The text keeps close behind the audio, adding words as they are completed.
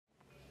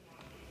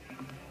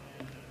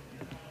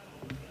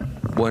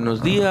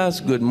buenos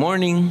días, good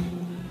morning.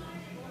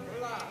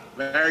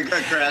 Very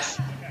good, Chris.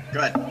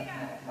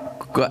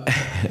 Good.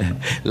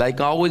 Like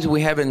always,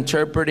 we have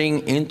interpreting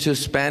into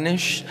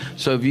Spanish.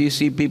 So if you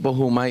see people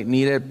who might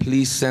need it,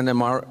 please send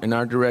them in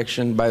our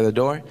direction by the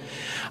door.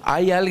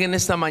 ¿Hay alguien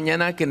esta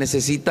mañana que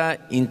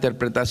necesita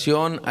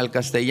interpretación al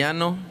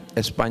castellano,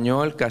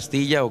 español,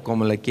 castilla o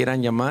como le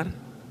quieran llamar?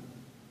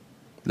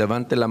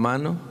 Levante la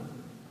mano.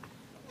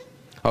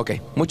 Ok,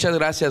 muchas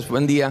gracias.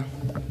 Buen día.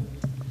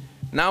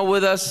 Now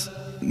with us,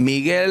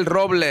 Miguel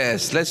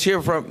Robles. Let's hear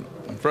from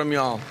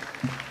y'all.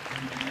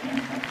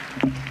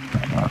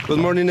 Good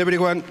morning,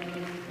 everyone.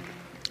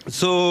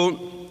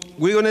 So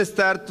we're going to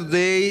start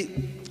today,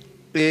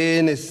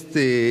 and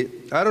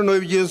I don't know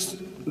if you just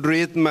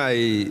read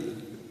my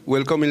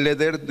welcoming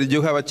letter. Did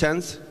you have a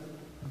chance?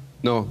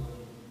 No.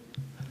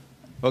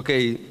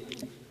 Okay,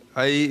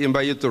 I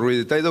invite you to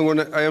read it.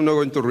 I am not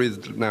going to read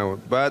it now,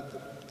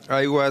 but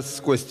I was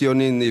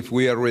questioning if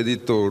we are ready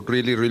to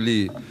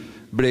really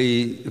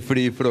break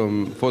free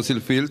from fossil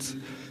fuels.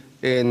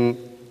 And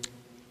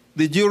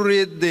did you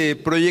read the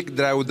Project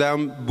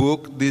Drawdown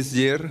book this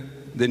year,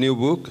 the new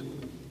book?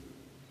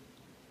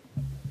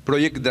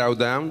 Project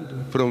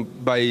Drawdown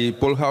by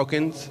Paul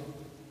Hawkins?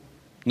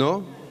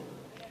 No?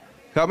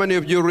 How many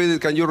of you read it?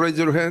 Can you raise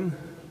your hand?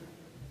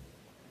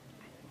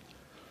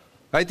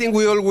 I think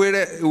we all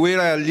were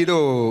a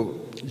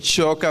little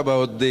shocked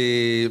about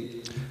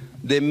the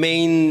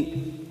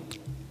main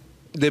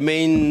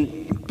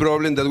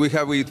problem that we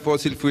have with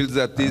fossil fuels,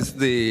 that is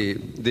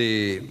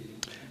the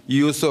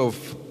use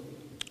of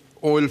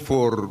oil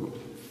for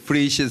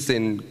fridges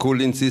and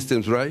cooling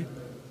systems, right?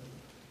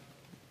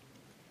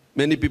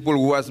 Many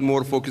people was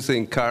more focused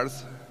in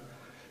cars.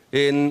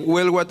 And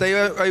well, what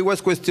I was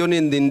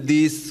questioning in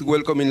this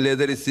welcoming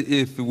letter is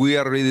if we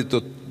are ready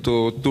to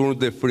turn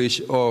the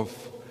fridge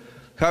off.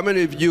 How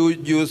many of you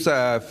use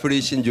a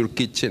fridge in your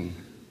kitchen?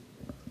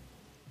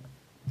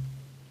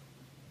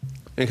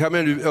 And how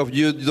many of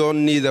you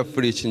don't need a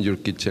fridge in your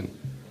kitchen?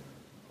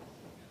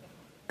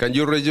 Can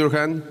you raise your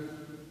hand?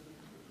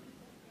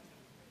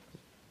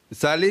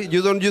 Sally,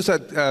 you don't use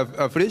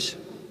a fridge?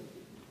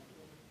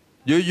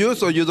 You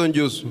use or you don't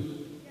use?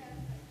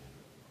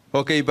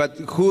 Okay, but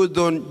who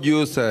don't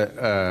use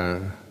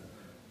a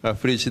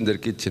fridge in their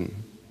kitchen?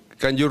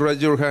 Can you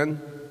raise your hand?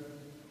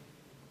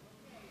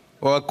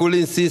 Or a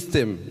cooling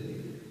system?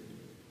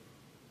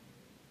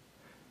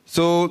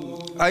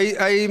 So,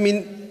 I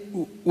mean,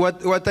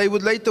 what I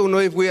would like to know,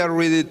 if we are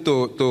ready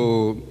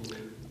to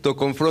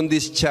confront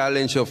this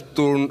challenge of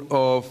turn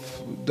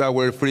off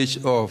our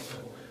fridge off.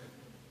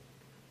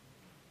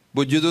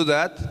 Would you do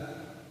that?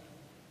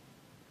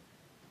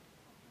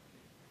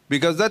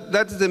 Because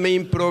that's the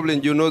main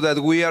problem, you know, that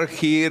we are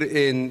here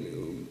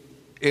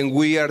and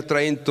we are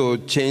trying to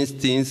change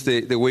things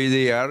the way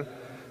they are,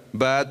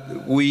 but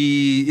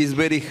it's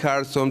very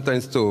hard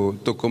sometimes to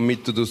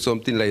commit to do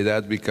something like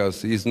that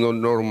because it's not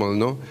normal,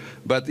 no?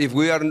 But if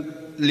we are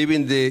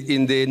living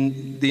in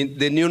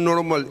the new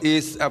normal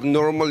is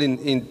abnormal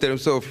in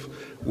terms of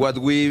what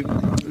we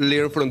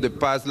learned from the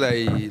past,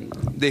 like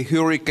the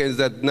hurricanes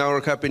that now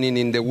are happening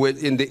in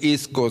the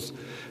East Coast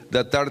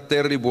that are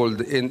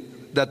terrible and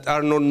that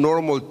are not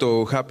normal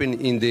to happen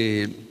in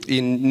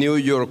New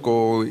York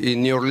or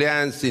in New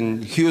Orleans,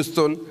 in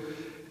Houston.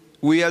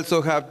 We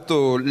also have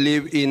to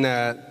live in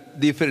a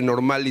different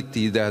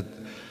normality that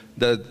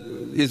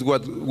is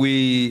what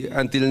we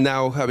until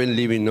now haven't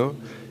lived in, no?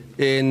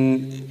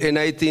 And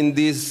I think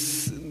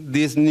this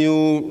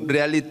new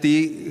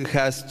reality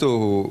has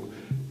to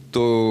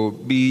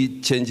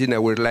be changing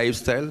our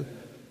lifestyle.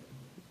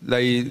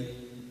 Like,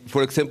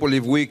 for example,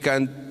 if we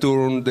can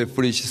turn the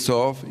fridge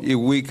off, if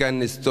we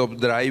can stop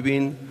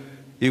driving,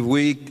 if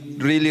we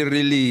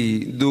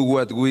really do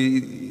what we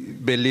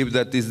believe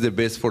that is the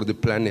best for the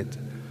planet.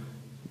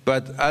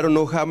 But I don't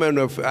know how many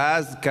of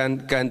us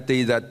can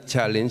take that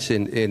challenge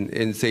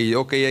and say,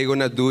 okay, I'm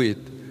gonna do it,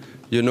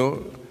 you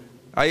know?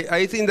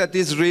 I think that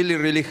is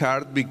really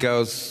hard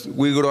because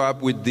we grow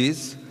up with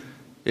this.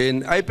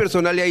 And I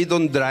personally, I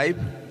don't drive.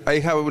 I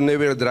have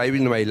never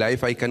driven in my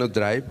life. I cannot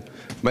drive.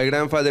 My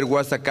grandfather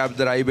was a cab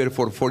driver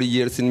for 40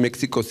 years in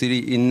Mexico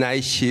City in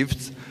night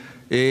shifts.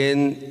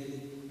 And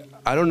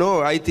I don't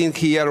know, I think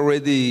he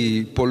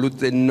already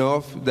polluted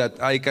enough that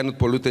I cannot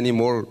pollute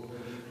anymore,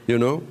 you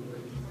know?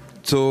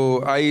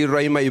 So I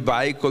ride my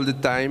bike all the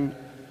time.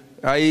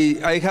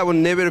 I have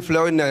never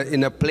flown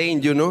in a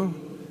plane, you know?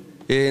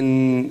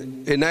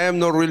 And I am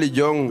not really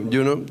young,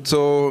 you know?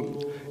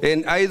 So,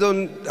 and I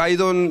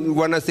don't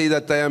want to say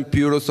that I am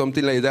pure or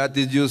something like that.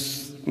 It's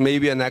just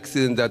maybe an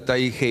accident that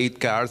I hate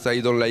cars. I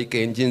don't like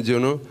engines, you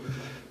know?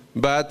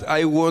 But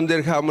I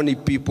wonder how many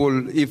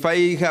people, if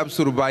I have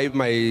survived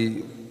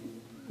my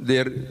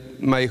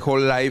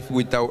whole life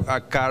without a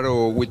car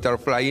or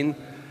without flying,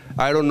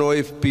 I don't know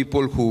if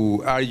people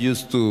who are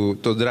used to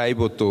drive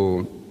or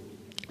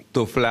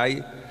to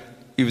fly,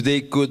 if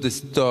they could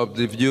stop,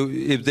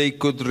 if they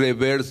could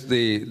reverse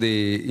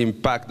the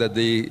impact that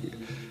the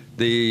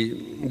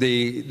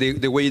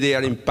way they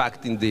are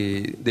impacting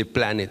the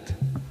planet.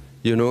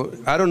 You know,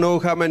 I don't know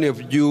how many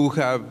of you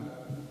have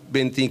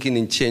been thinking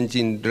in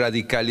changing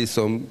radically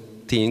some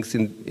things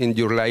in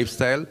your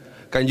lifestyle.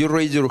 Can you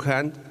raise your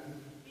hand?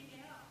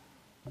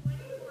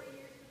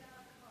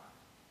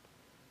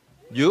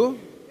 You?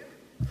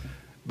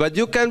 But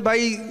you can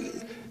buy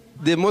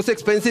the most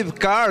expensive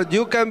car.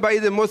 You can buy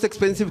the most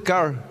expensive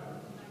car.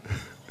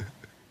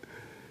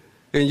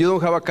 And you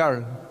don't have a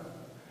car.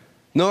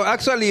 No,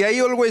 actually, I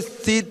always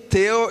see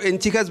Theo,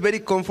 and she has very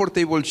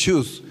comfortable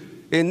shoes.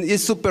 And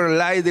it's super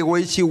light the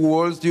way she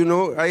walks, you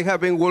know. I have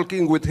been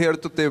walking with her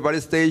to the bar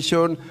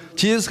station.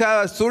 She just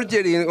had a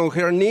surgery on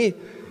her knee,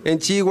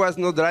 and she was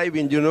not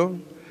driving, you know.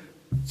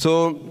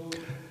 So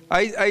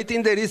I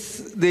think that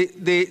is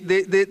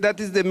that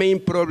is the main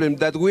problem,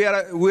 that we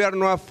are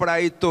not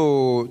afraid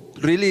to,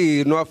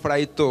 really not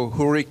afraid to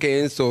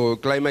hurricanes or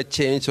climate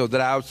change or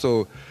droughts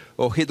or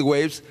heat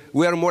waves.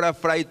 We are more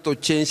afraid to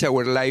change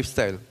our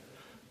lifestyle,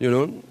 you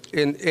know.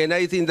 And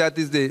I think that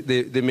is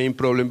the main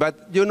problem.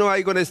 But, you know,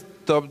 I'm going to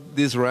stop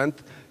this rant,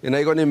 and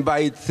I'm going to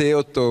invite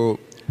Theo to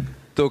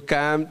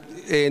come.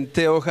 And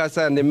Theo has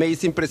an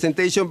amazing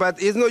presentation,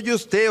 but it's not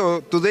just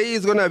Theo. Today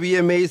is going to be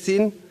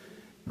amazing.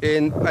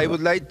 And I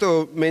would like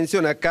to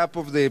mention a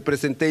couple of the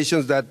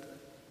presentations that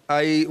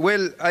I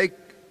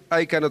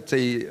cannot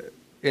say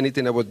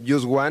anything about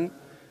just one,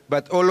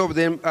 but all of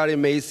them are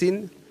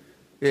amazing.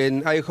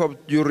 And I hope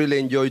you really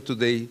enjoy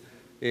today.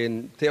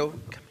 And Theo, come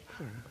here.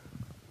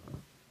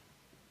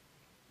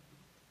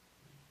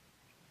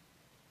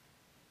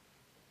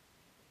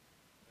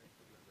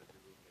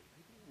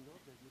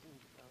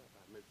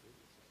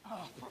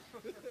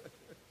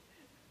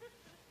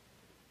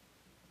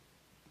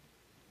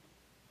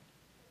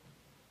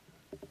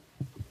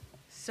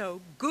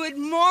 So, good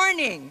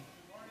morning.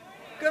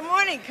 Good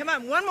morning. Come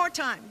on, one more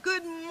time.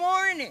 Good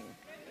morning.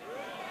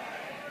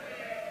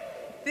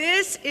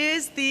 This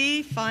is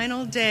the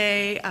final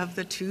day of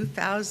the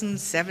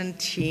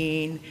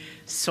 2017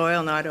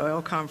 Soil Not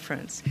Oil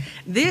Conference.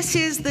 This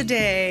is the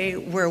day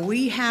where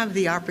we have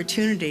the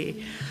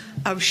opportunity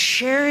of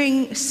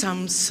sharing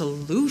some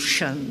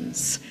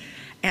solutions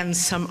and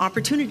some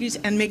opportunities.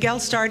 And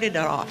Miguel started it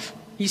off.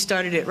 He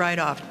started it right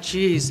off.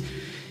 Geez,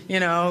 you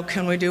know,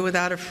 can we do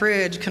without a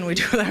fridge? Can we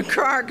do without a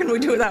car? Can we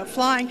do without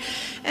flying?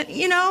 And,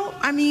 you know,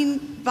 I mean,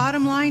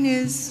 bottom line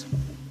is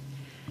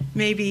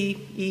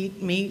maybe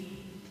eat meat,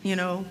 you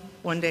know,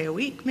 one day a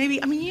week.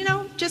 Maybe, I mean, you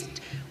know, just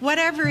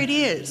whatever it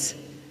is,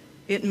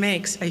 it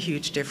makes a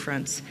huge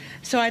difference.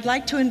 So I'd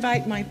like to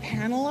invite my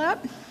panel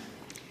up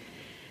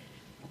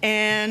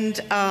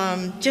and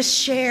just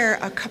share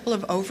a couple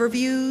of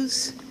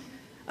overviews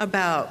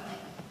about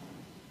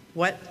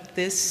what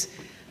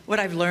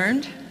I've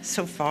learned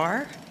so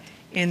far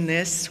in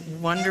this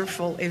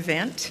wonderful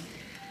event,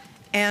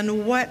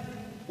 and what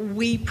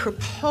we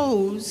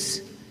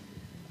propose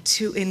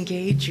to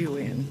engage you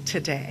in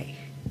today.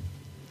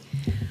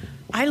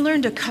 I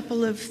learned a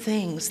couple of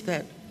things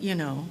that, you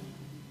know,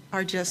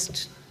 are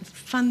just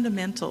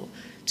fundamental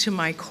to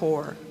my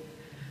core.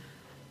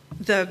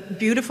 The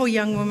beautiful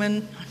young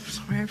woman, I'm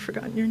sorry, I've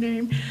forgotten your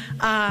name,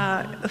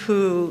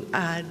 who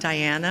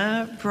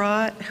Diana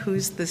brought,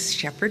 who's the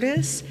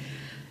shepherdess,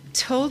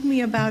 told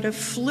me about a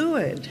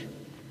fluid,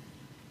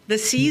 the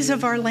seas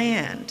of our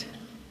land,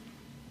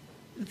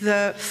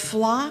 the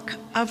flock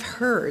of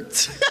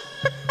herds,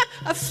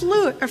 a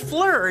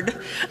flurd.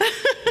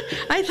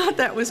 I thought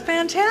that was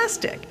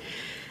fantastic.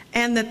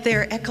 And that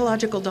they're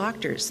ecological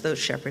doctors, those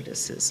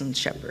shepherdesses and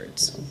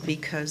shepherds,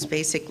 because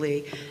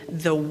basically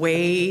the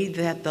way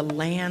that the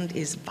land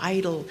is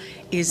vital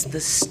is the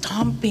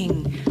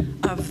stomping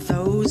of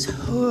those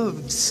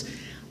hooves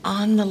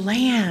on the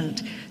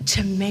land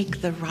to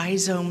make the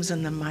rhizomes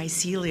and the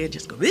mycelia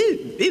just go,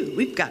 ooh, ooh,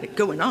 we've got it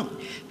going on,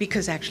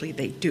 because actually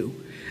they do.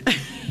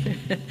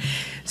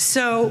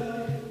 So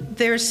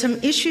there's some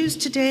issues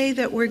today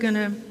that we're going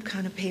to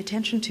kind of pay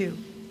attention to.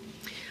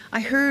 I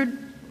heard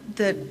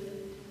that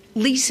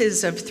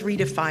leases of 3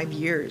 to 5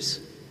 years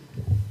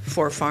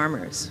for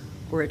farmers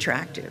were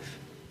attractive.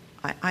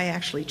 I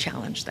actually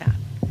challenge that.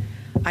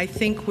 I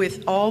think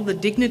with all the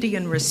dignity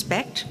and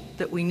respect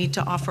that we need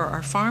to offer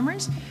our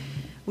farmers,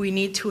 we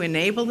need to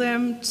enable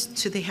them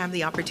to have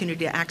the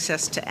opportunity to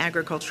access to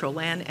agricultural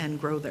land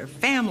and grow their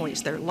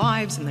families, their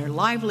lives, and their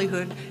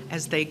livelihood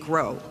as they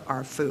grow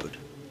our food.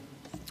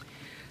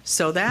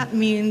 So that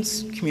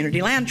means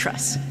community land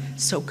trusts.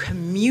 So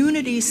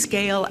community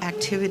scale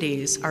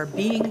activities are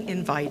being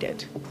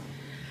invited.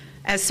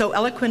 As so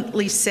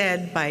eloquently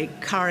said by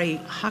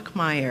Kari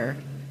Hockmeyer,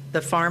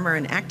 the farmer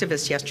and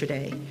activist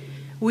yesterday,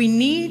 we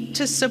need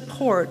to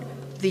support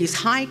these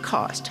high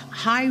cost,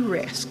 high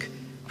risk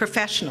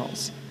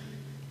professionals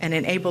and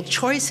enable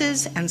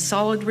choices and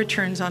solid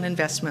returns on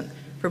investment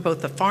for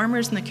both the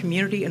farmers and the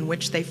community in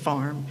which they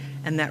farm,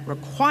 and that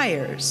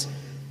requires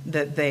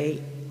that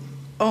they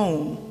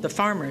the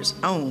farmers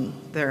own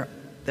their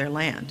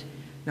land.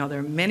 Now, there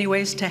are many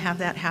ways to have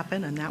that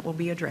happen, and that will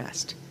be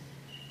addressed.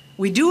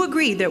 We do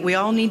agree that we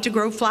all need to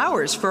grow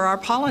flowers for our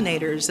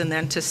pollinators and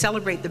then to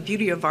celebrate the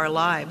beauty of our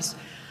lives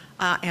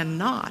and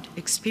not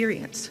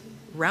experience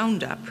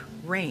Roundup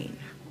rain.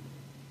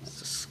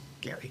 It's a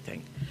scary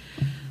thing.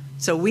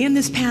 So we in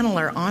this panel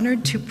are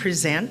honored to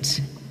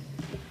present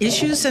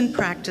issues and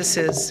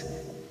practices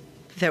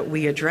that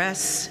we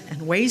address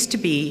and ways to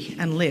be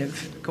and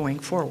live going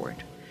forward.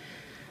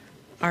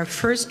 Our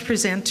first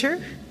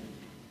presenter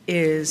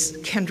is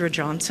Kendra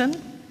Johnson,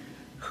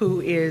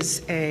 who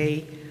is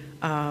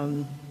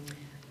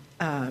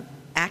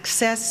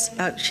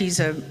she's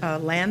a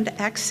land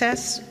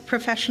access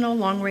professional,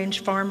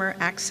 long-range farmer,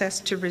 access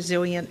to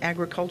resilient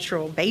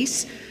agricultural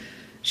base.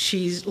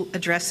 She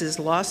addresses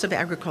loss of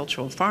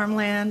agricultural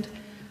farmland,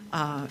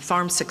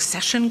 farm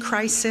succession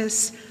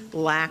crisis,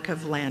 lack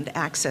of land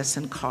access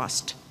and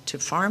cost to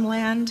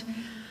farmland.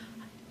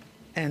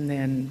 And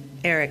then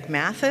Eric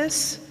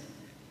Mathis,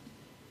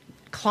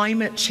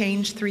 Climate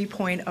Change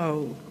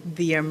 3.0,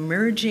 the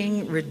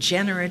emerging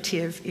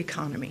regenerative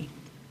economy.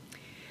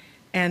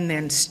 And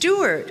then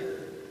Stuart,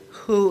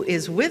 who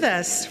is with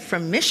us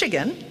from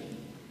Michigan,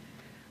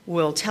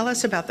 will tell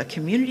us about the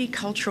Community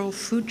Cultural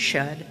Food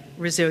Shed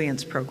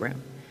Resilience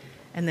Program.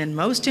 And then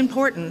most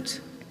important,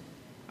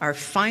 our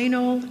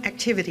final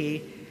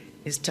activity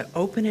is to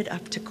open it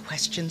up to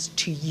questions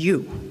to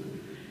you.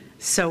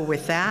 So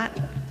with that,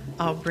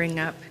 I'll bring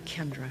up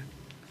Kendra.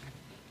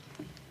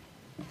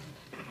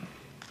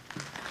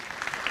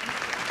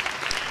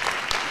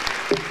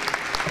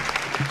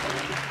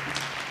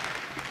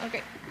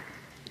 Okay.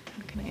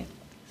 Can I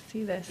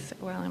see this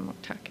while I'm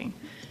talking?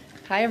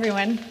 Hi,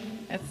 everyone.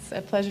 It's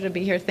a pleasure to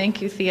be here.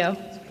 Thank you, Theo.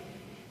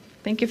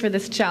 Thank you for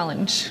this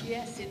challenge.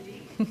 Yes,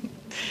 indeed.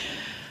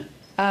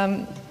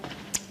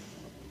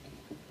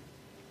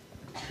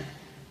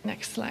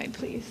 Next slide,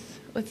 please.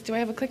 Do I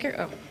have a clicker?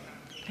 Oh,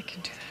 I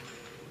can do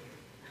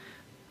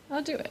that.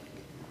 I'll do it.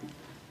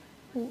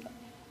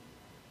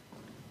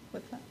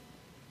 What's that?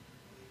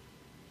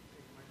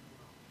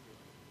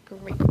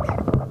 Great.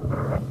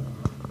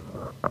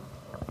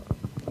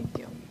 Thank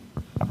you.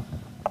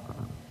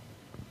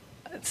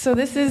 So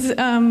this is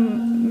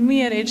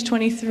me at age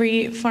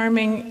 23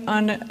 farming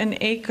on an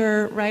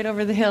acre right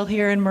over the hill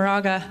here in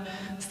Moraga,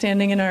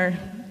 standing in our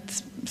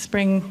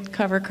spring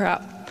cover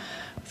crop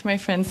with my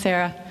friend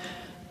Sarah.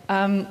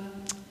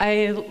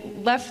 I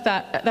left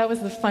that. That was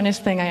the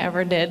funnest thing I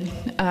ever did.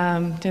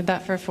 Did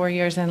that for 4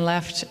 years and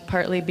left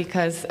partly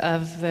because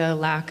of the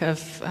lack of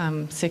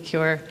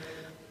secure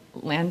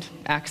land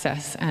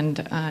access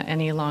and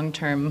any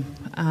long-term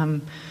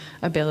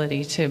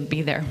ability to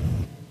be there.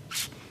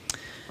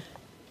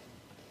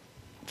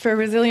 For a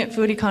resilient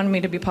food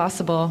economy to be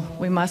possible,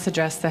 we must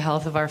address the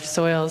health of our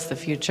soils, the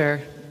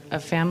future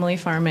of family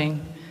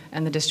farming,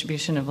 and the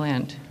distribution of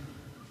land.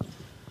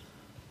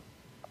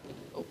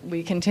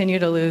 We continue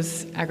to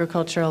lose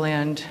agricultural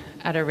land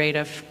at a rate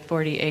of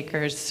 40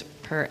 acres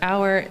per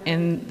hour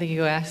in the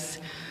US.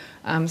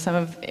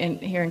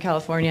 Here in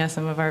California,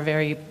 some of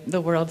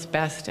the world's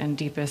best and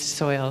deepest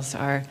soils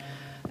are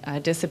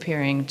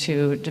disappearing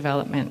to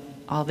development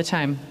all the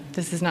time.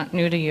 This is not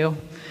new to you.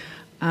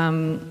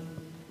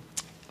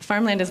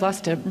 Farmland is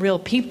lost to real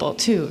people,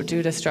 too,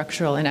 due to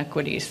structural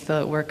inequities.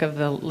 The work of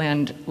the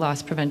Land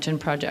Loss Prevention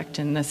Project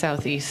in the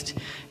Southeast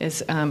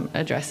is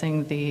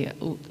addressing the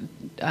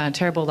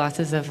terrible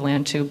losses of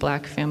land to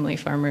Black family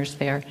farmers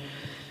there.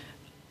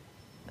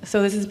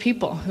 So this is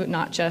people, who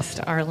not just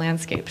our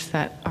landscapes,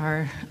 that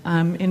are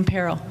in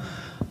peril.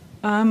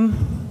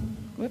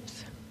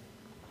 Whoops.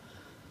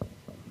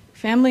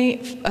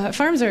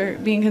 Farms are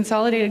being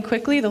consolidated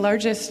quickly. The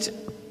largest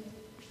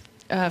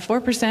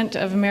 4%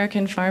 of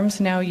American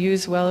farms now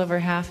use well over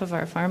half of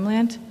our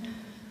farmland.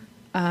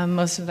 A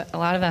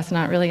lot of that's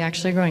not really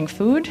actually growing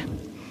food.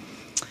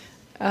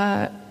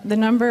 The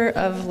number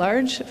of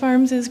large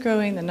farms is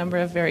growing, the number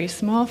of very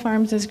small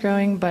farms is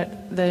growing,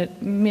 but the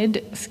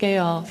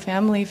mid-scale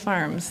family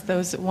farms,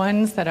 those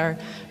ones that are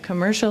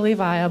commercially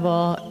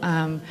viable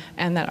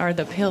and that are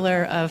the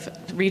pillar of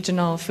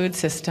regional food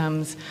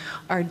systems,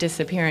 are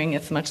disappearing.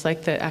 It's much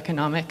like the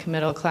economic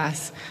middle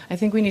class. I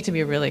think we need to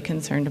be really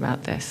concerned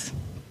about this.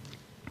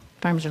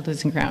 Farms are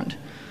losing ground.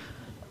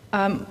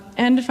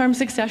 And farm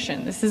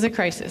succession. This is a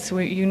crisis.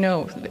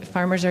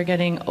 Farmers are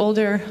getting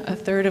older. A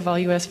third of all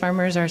US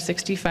farmers are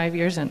 65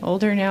 years and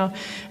older now,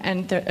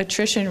 and the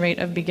attrition rate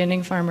of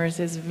beginning farmers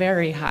is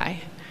very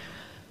high.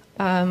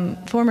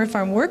 Former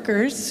farm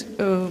workers,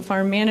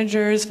 farm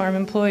managers, farm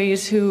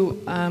employees who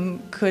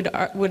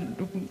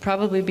would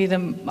probably be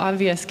the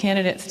obvious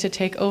candidates to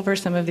take over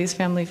some of these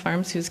family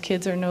farms whose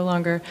kids are no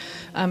longer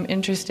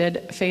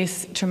interested,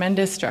 face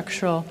tremendous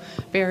structural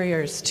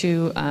barriers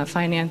to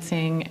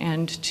financing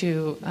and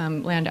to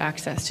land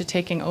access, to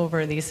taking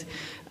over these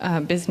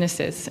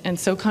businesses. And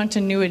so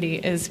continuity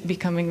is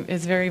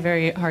very,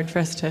 very hard for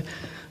us to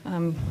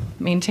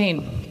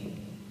maintain.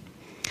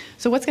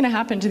 So what's going to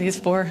happen to these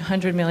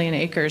 400 million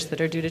acres that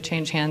are due to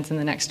change hands in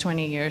the next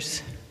 20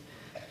 years?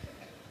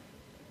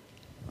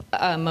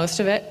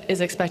 Most of it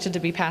is expected to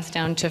be passed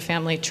down to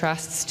family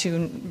trusts,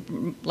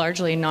 to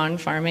largely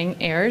non-farming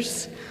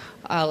heirs.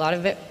 A lot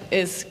of it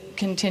is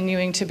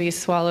continuing to be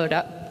swallowed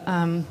up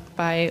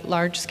by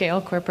large-scale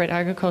corporate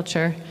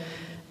agriculture,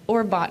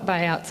 or bought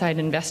by outside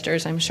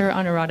investors. I'm sure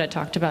Anuradha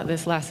talked about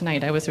this last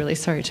night. I was really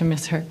sorry to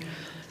miss her.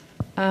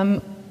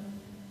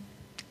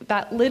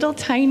 That little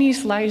tiny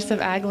slice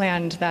of ag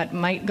land that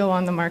might go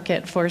on the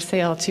market for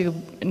sale to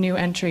new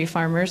entry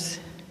farmers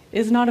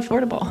is not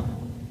affordable.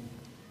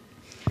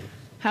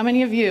 How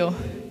many of you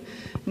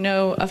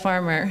know a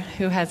farmer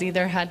who has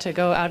either had to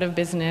go out of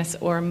business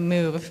or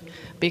move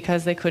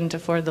because they couldn't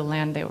afford the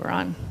land they were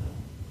on?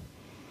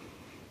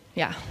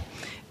 Yeah.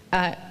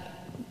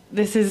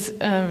 This is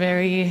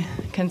very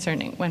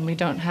concerning when we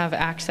don't have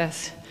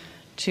access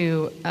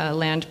to a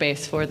land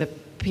base for the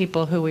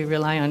people who we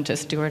rely on to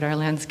steward our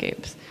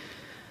landscapes.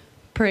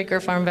 Per acre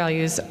farm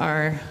values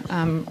are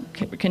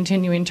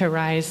continuing to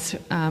rise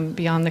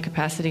beyond the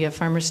capacity of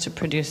farmers to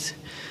produce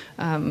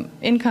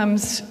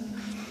incomes.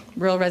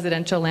 Rural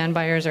residential land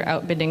buyers are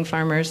outbidding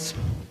farmers.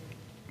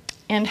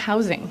 And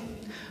housing.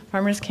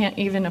 Farmers can't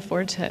even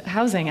afford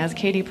housing, as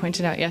Katie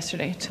pointed out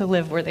yesterday, to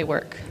live where they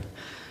work.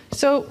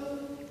 So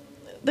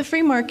the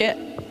free market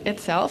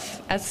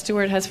itself, as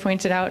Stuart has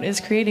pointed out, is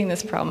creating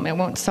this problem. It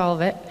won't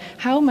solve it.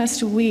 How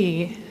must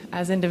we,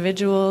 as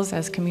individuals,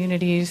 as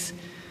communities,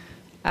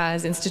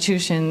 as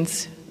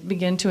institutions,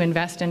 begin to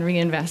invest and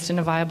reinvest in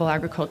a viable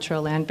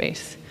agricultural land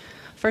base?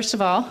 First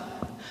of all,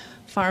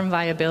 farm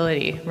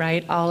viability,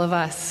 right? All of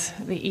us,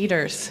 the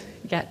eaters,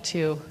 get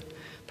to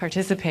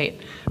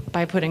participate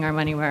by putting our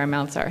money where our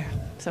mouths are.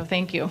 So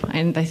thank you,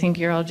 and I think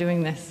you're all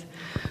doing this.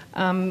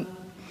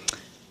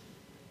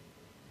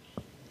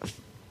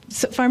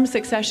 So farm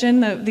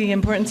succession, the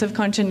importance of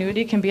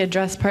continuity can be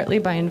addressed partly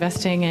by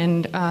investing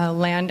in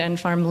land and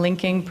farm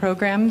linking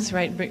programs,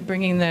 right?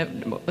 Bringing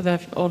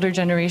the older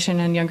generation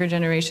and younger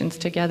generations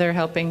together,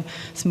 helping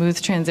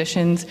smooth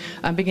transitions,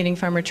 beginning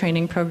farmer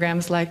training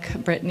programs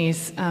like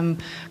Brittany's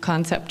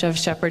concept of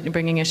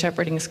bringing a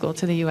shepherding school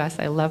to the US.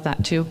 I love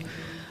that too.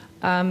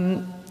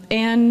 And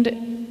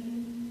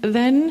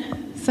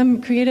then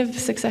some creative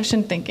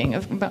succession thinking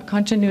about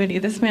continuity.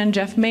 This man,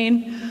 Jeff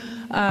Main,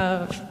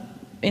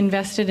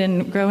 invested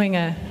in growing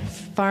a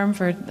farm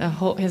for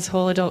his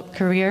whole adult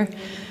career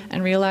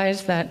and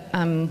realized that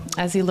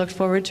as he looked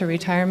forward to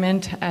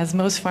retirement, as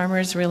most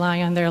farmers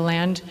rely on their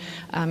land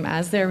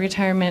as their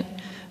retirement,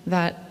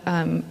 that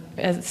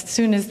as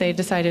soon as they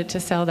decided to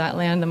sell that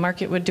land, the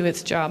market would do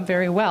its job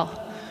very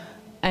well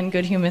and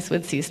good humus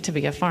would cease to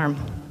be a farm.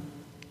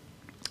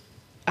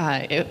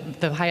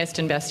 The highest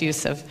and best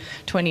use of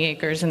 20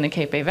 acres in the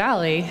Cape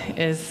Valley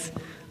is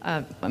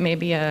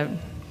maybe a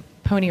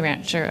pony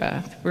ranch or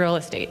a real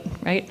estate,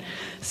 right?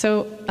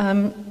 So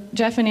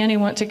Jeff and Annie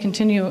want to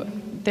continue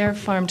their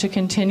farm to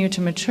continue to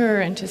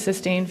mature and to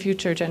sustain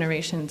future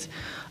generations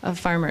of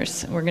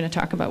farmers. We're going to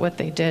talk about what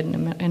they did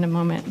in a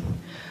moment.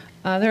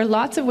 There are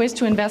lots of ways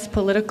to invest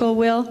political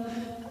will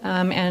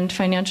and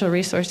financial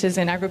resources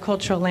in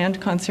agricultural land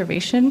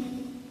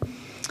conservation,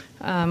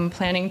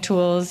 planning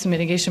tools,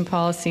 mitigation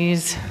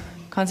policies,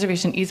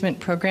 conservation easement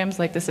programs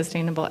like the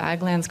Sustainable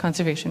Ag Lands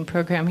Conservation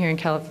Program here in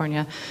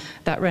California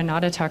that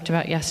Renata talked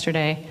about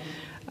yesterday,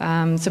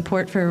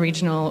 support for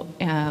regional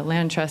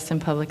land trusts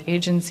and public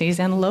agencies,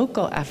 and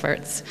local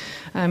efforts.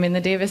 In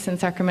the Davis and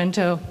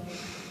Sacramento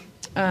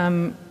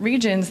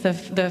regions,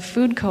 the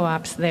food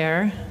co-ops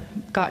there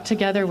got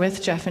together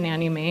with Jeff and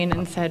Annie Main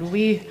and said,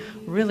 we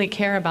really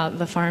care about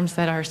the farms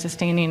that are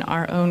sustaining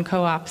our own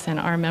co-ops and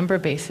our member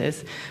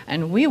bases,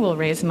 and we will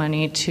raise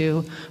money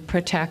to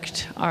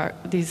protect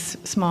these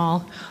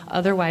small,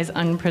 otherwise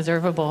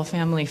unpreservable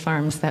family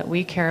farms that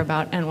we care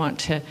about and want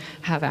to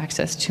have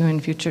access to in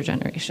future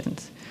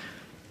generations.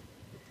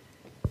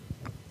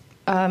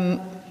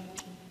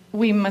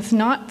 We must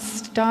not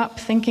stop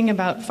thinking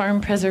about farm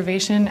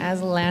preservation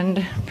as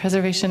land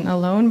preservation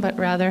alone, but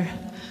rather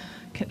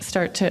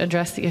start to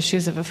address the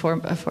issues of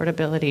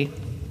affordability.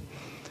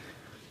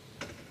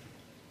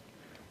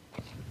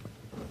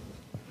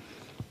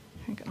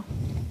 Here we go.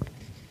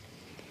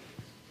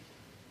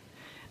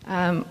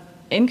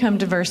 Income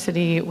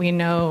diversity, we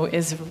know,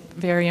 is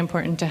very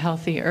important to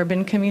healthy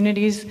urban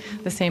communities.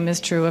 The same is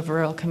true of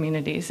rural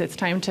communities. It's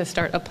time to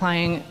start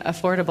applying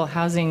affordable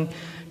housing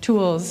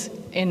tools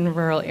in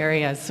rural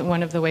areas.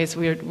 One of the ways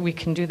we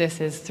can do this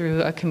is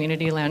through a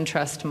community land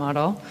trust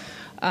model.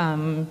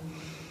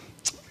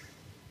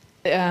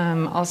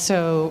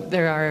 Also,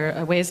 there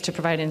are ways to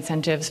provide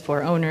incentives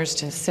for owners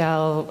to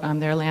sell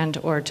their land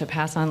or to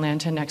pass on land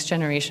to next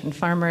generation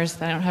farmers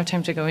that I don't have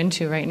time to go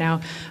into right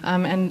now.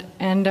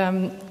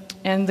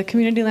 And the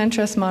community land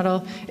trust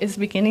model is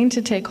beginning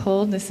to take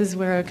hold. This is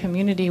where a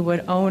community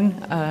would own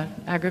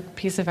a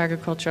piece of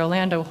agricultural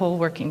land, a whole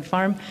working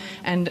farm,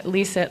 and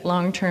lease it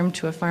long-term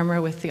to a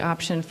farmer with the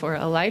option for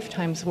a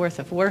lifetime's worth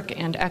of work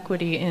and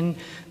equity in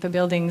the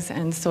buildings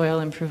and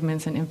soil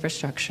improvements and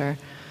infrastructure.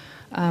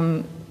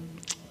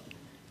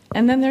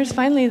 And then there's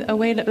finally a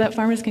way that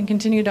farmers can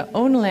continue to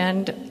own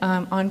land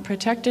on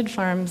protected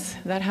farms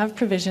that have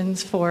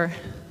provisions for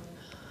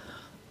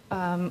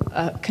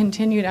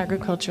continued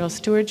agricultural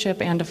stewardship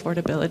and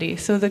affordability.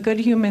 So the good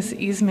humus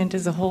easement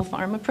is a whole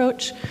farm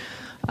approach.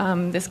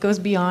 This goes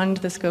beyond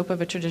the scope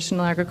of a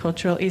traditional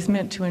agricultural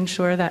easement to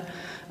ensure that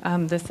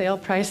the sale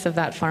price of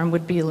that farm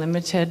would be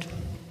limited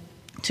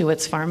to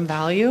its farm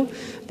value,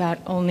 that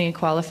only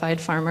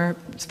qualified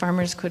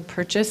farmers could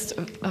purchase,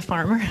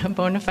 a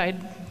bona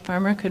fide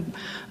farmer could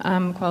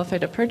qualify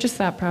to purchase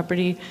that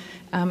property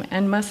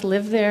and must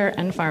live there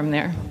and farm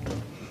there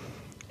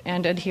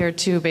and adhere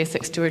to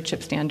basic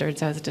stewardship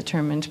standards as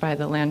determined by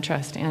the land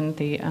trust and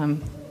the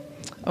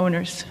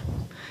owners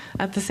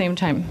at the same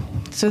time.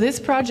 So this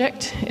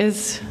project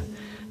is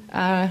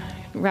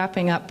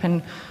wrapping up,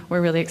 and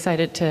we're really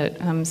excited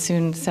to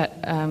soon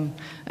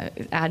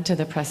add to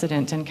the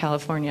precedent in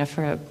California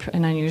for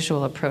an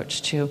unusual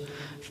approach to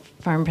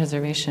farm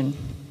preservation.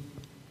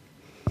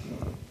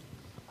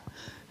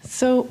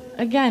 So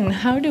again,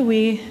 how do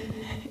we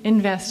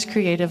invest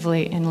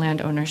creatively in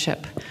land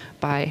ownership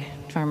by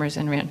farmers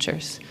and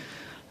ranchers?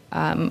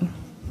 How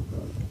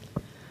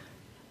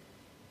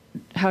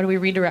do we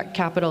redirect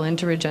capital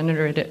into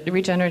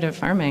regenerative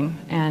farming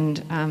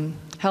and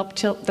help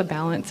tilt the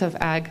balance of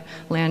ag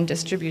land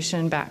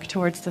distribution back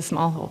towards the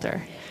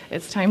smallholder?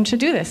 It's time to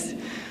do this.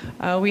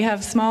 We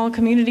have small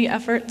community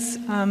efforts.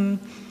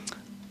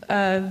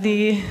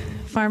 The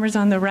farmers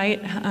on the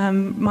right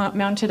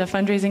mounted a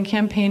fundraising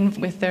campaign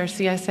with their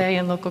CSA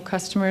and local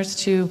customers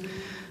to,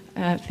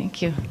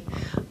 thank you,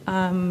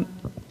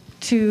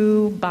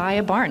 to buy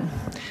a barn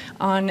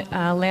on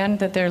land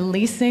that they're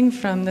leasing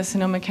from the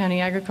Sonoma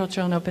County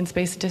Agricultural and Open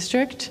Space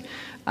District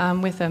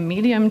with a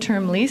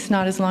medium-term lease,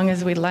 not as long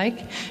as we'd like.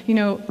 You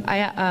know,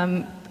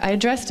 I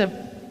addressed a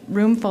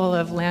room full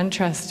of land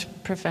trust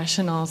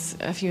professionals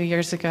a few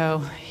years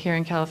ago here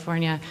in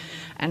California,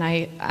 and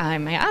I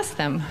asked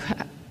them,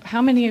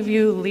 how many of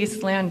you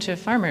lease land to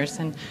farmers?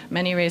 And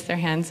many raised their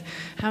hands.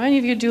 How many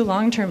of you do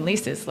long-term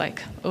leases,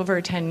 like over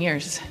 10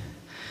 years?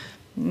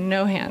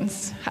 No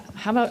hands.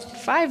 How about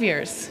 5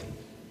 years?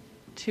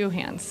 2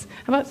 hands.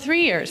 How about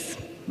 3 years?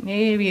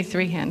 Maybe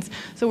 3 hands.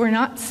 So we're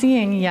not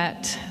seeing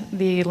yet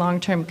the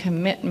long-term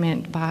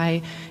commitment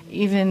by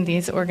even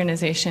these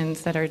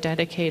organizations that are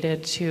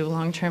dedicated to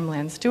long-term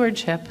land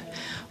stewardship.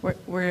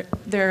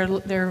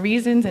 There are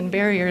reasons and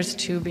barriers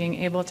to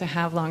being able to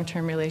have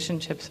long-term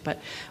relationships, but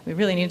we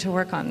really need to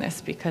work on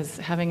this because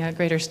having a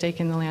greater stake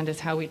in the land is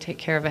how we take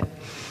care of it.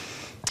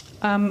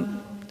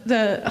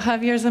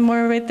 Javier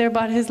Zamora right there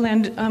bought his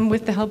land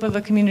with the help of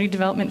a community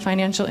development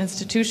financial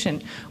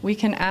institution. We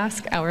can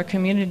ask our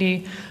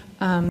community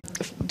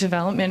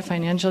development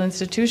financial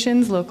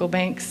institutions, local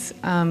banks,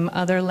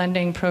 other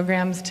lending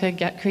programs to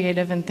get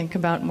creative and think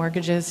about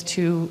mortgages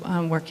to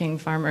working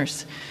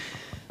farmers.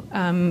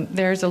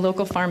 There's a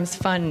local farms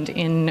fund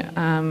in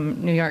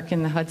New York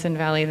in the Hudson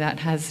Valley that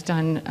has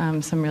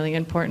done some really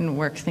important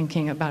work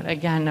thinking about,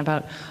 again,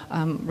 about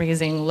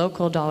raising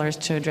local dollars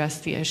to address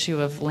the issue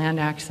of land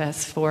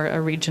access for a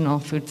regional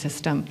food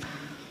system.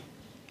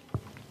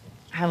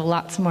 I have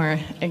lots more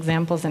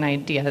examples and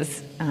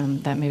ideas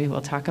that maybe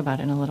we'll talk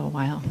about in a little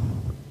while.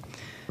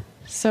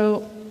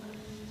 So,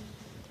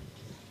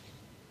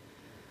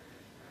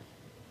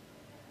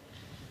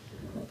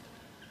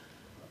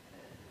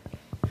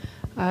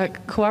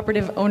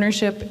 cooperative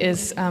ownership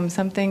is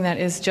something that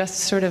is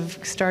just sort of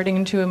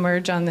starting to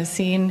emerge on the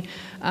scene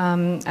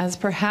as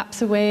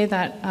perhaps a way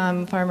that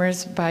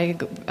farmers, by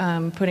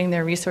putting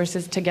their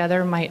resources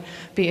together, might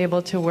be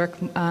able to work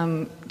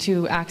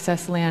to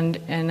access land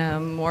in a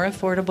more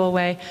affordable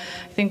way.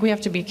 I think we have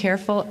to be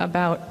careful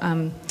about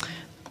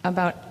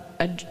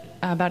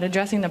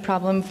addressing the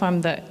problem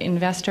from the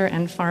investor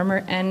and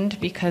farmer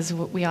end, because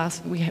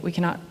we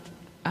cannot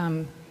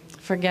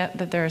forget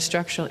that there are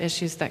structural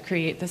issues that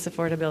create this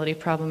affordability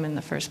problem in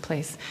the first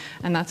place.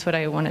 And that's what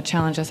I want to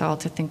challenge us all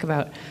to think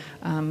about,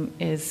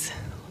 is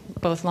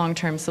both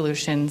long-term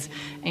solutions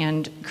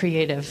and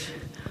creative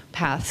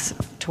paths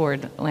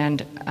toward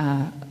land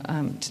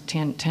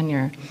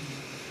tenure.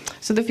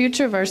 So the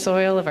future of our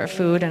soil, of our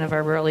food, and of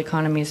our rural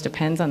economies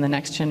depends on the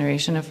next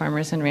generation of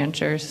farmers and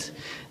ranchers.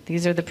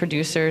 These are the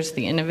producers,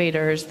 the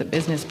innovators, the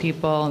business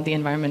people, the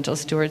environmental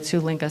stewards who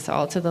link us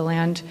all to the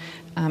land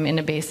in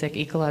a basic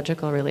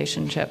ecological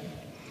relationship.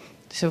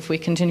 So if we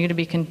continue to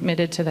be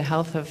committed to the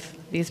health of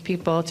these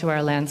people, to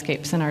our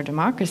landscapes and our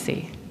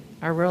democracy,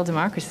 our rural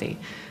democracy,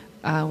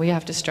 we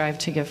have to strive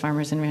to give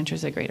farmers and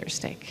ranchers a greater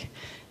stake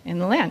in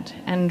the land.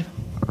 And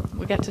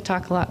we get to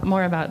talk a lot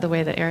more about the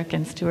way that Eric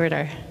and Stuart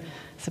are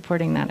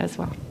supporting that as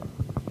well.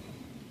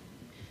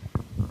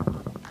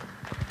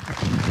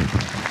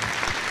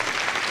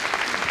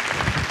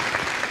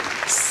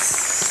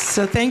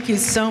 So thank you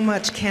so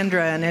much,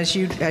 Kendra, and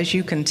as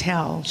you can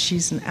tell,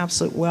 she's an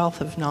absolute wealth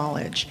of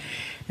knowledge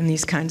in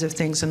these kinds of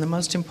things. And the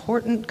most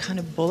important kind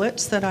of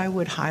bullets that I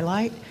would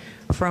highlight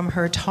from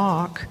her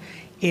talk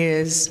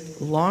is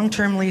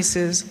long-term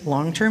leases,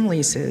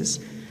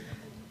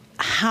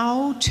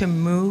 how to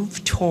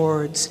move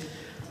towards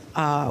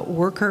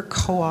worker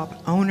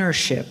co-op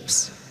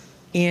ownerships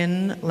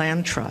in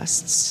land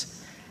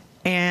trusts,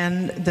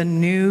 and the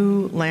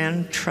new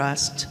land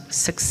trust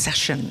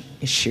succession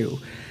issue.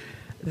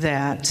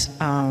 that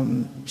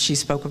she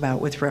spoke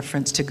about with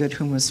reference to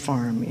Goodhuma's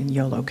farm in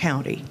Yolo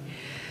County.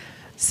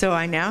 So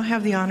I now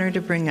have the honor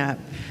to bring up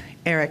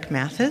Eric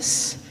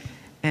Mathis,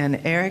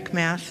 and Eric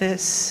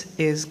Mathis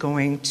is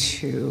going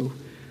to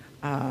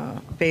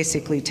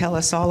basically tell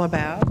us all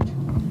about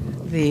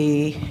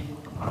the,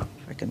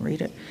 if I can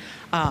read it,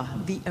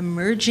 the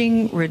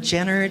emerging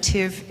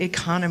regenerative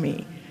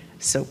economy.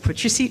 So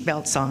put your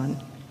seatbelts on.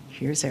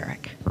 Here's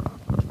Eric.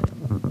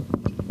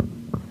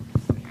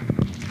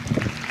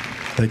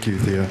 Thank you,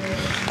 Thea.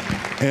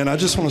 And I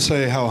just want to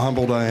say how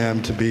humbled I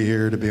am to be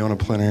here, to be on a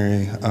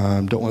plenary.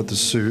 Don't let the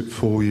suit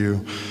fool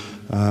you.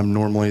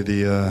 Normally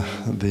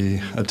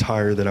the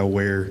attire that I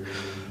wear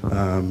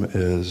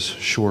is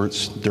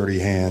shorts, dirty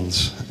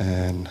hands,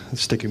 and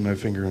sticking my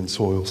finger in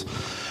soils.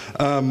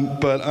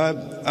 But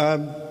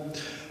I'm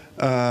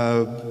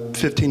a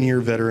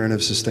 15-year veteran of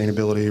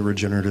sustainability,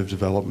 regenerative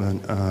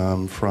development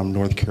from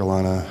North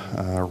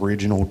Carolina,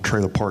 regional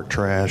trailer park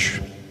trash,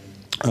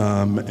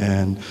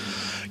 and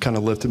kind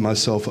of lifted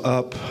myself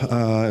up,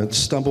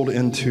 stumbled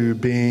into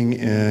being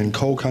in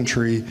coal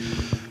country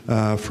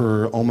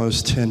for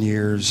almost 10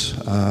 years,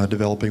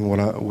 developing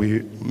what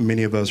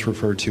many of us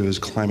refer to as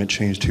climate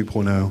change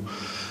 2.0.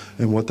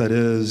 And what that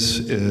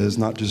is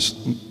not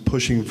just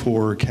pushing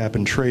for a cap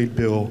and trade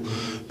bill,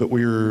 but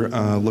we're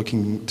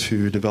looking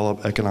to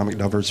develop economic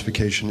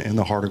diversification in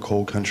the heart of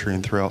coal country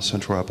and throughout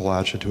Central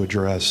Appalachia to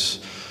address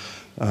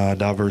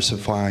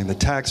diversifying the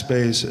tax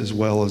base as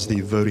well as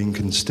the voting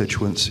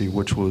constituency,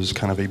 which was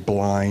kind of a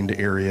blind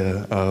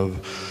area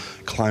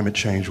of climate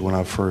change when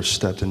I first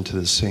stepped into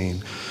the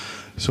scene.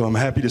 So I'm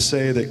happy to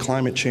say that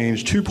Climate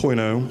Change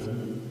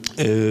 2.0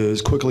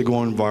 is quickly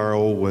going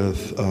viral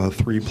with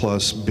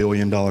 $3+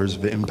 billion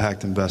of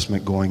impact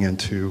investment going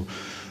into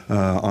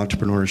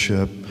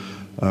entrepreneurship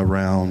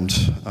around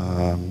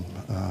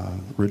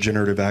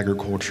regenerative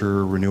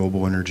agriculture,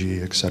 renewable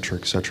energy, et cetera,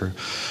 et cetera.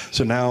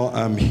 So now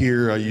I'm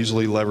here. I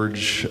usually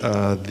leverage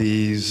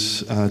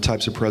these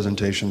types of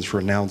presentations for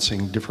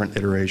announcing different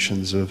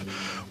iterations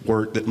of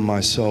work that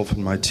myself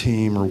and my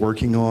team are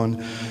working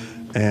on.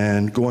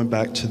 And going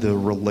back to the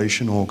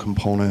relational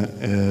component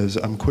is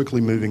I'm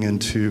quickly moving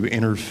into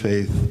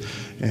interfaith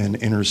and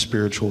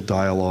interspiritual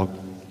dialogue,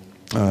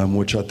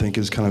 which I think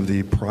is kind of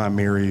the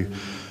primary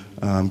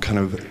kind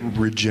of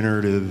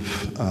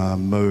regenerative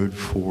mode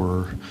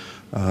for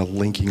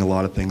linking a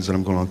lot of things that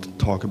I'm going to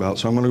talk about.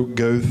 So I'm going to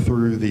go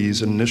through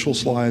these initial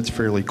slides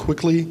fairly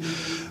quickly.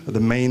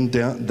 The main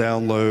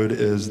download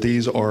is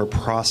these are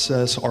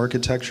process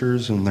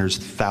architectures, and there's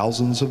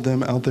thousands of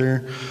them out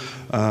there.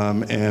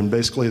 And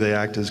basically they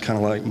act as kind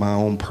of like my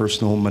own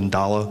personal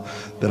mandala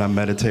that I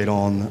meditate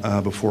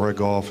on before I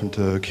go off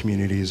into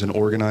communities and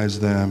organize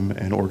them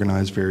and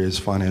organize various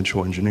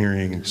financial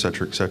engineering, et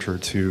cetera,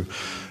 to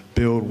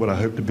build what I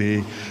hope to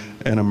be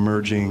an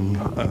emerging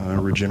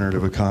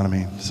regenerative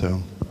economy.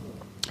 So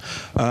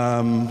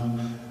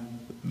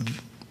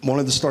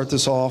wanted to start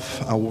this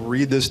off. I will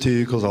read this to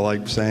you because I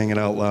like saying it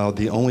out loud.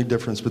 The only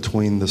difference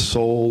between the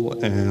soul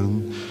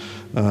and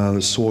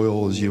the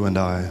soil is you and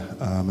I.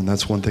 And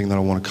that's one thing that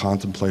I want to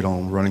contemplate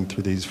on running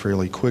through these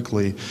fairly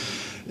quickly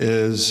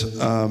is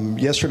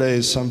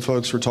yesterday some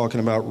folks were talking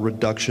about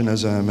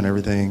reductionism and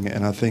everything,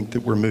 and I think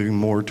that we're moving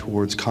more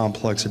towards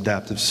complex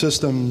adaptive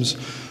systems,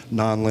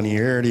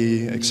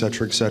 non-linearity, et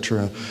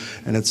cetera,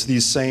 and it's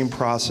these same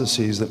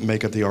processes that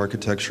make up the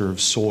architecture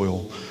of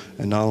soil.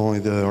 And not only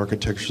the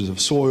architectures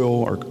of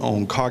soil, our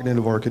own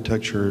cognitive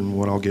architecture, and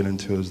what I'll get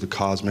into is the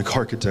cosmic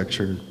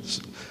architecture.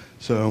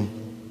 So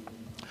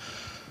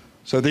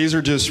these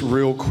are just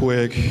real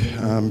quick.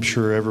 I'm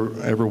sure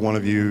every one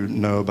of you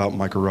know about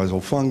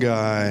mycorrhizal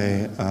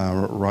fungi,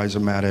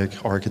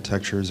 rhizomatic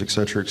architectures, et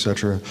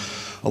cetera.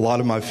 A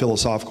lot of my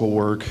philosophical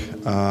work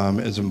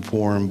is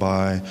informed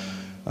by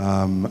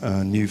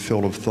a new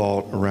field of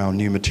thought around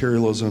new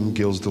materialism.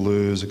 Gilles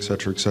Deleuze, et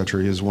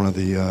cetera. He is one of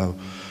the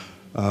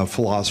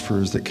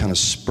philosophers that kind of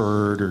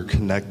spurred or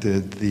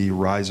connected the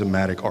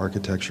rhizomatic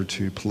architecture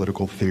to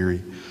political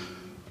theory.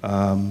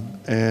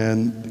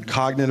 And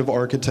cognitive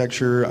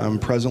architecture, I'm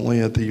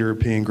presently at the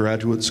European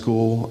Graduate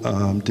School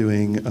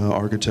doing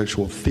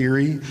architectural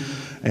theory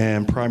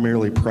and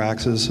primarily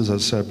praxis. As I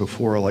said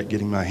before, I like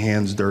getting my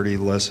hands dirty,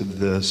 less of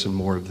this and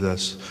more of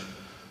this.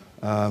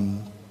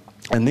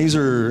 And these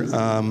are,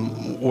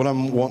 what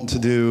I'm wanting to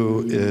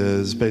do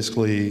is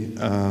basically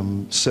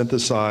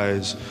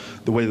synthesize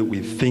the way that we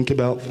think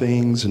about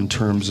things in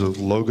terms of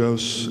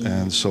logos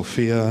and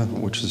Sophia,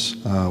 which is,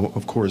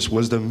 of course,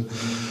 wisdom.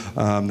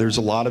 There's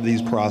a lot of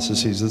these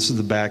processes. This is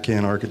the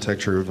back-end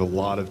architecture of a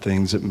lot of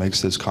things that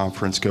makes this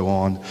conference go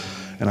on.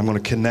 And I'm going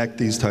to connect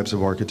these types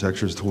of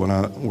architectures to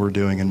what we're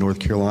doing in North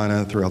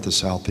Carolina, throughout the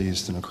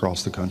Southeast, and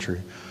across the country.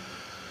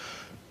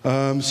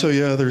 So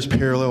yeah, there's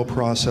parallel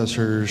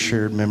processors,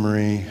 shared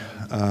memory.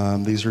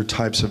 These are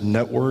types of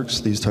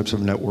networks. These types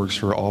of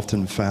networks are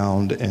often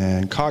found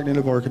in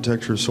cognitive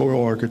architecture,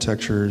 soil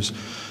architectures.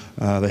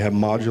 They have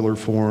modular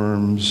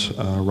forms,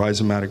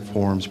 rhizomatic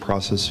forms,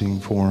 processing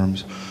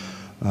forms,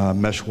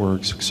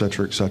 meshworks,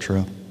 et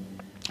cetera.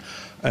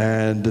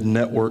 and the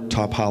network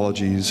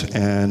topologies.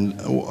 And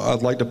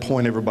I'd like to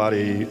point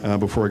everybody,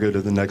 before I go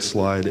to the next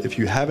slide, if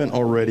you haven't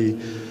already,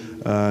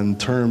 in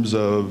terms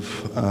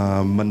of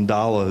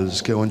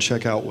mandalas, go and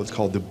check out what's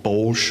called the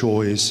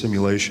Bolshoi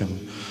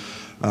simulation.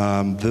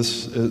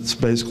 It's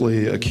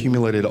basically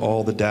accumulated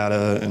all the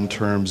data in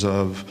terms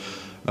of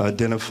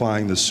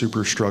identifying the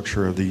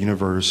superstructure of the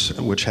universe,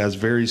 which has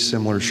very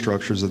similar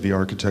structures of the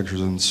architectures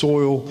in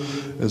soil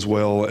as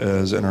well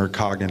as in our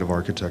cognitive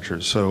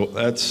architectures. So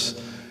that's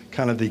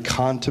kind of the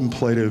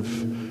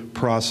contemplative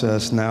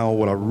process. Now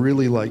what I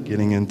really like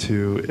getting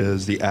into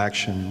is the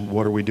action.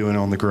 What are we doing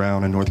on the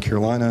ground in North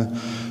Carolina,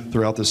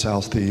 throughout the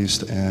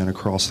Southeast, and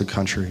across the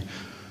country?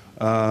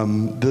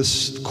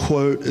 This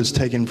quote is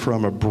taken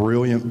from a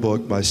brilliant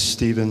book by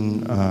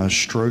Stephen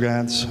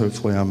Strogatz.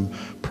 Hopefully I'm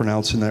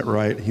pronouncing that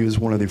right. He was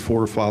one of the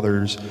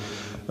forefathers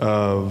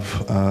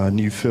of a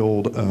new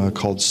field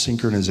called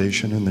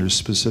synchronization, and there's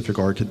specific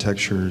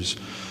architectures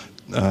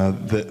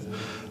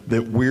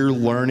that we're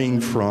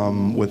learning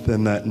from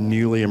within that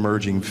newly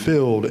emerging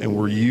field, and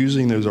we're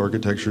using those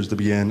architectures to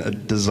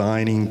begin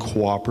designing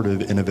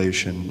cooperative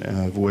innovation,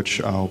 of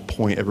which I'll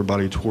point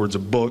everybody towards a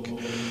book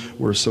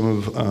where some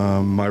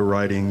of my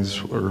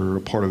writings are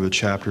part of a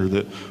chapter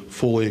that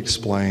fully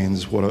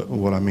explains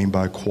what I mean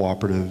by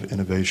cooperative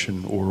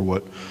innovation, or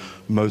what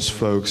most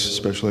folks,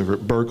 especially over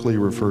at Berkeley,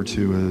 refer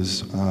to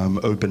as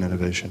open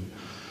innovation.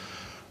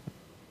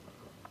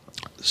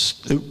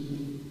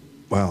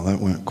 Wow, that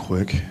went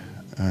quick.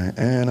 All right,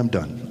 and I'm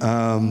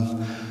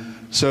done.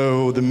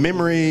 So the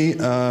memory,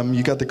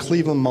 you got the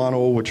Cleveland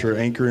model, which are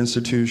anchor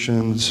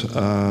institutions,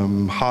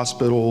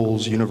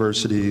 hospitals,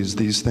 universities.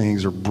 These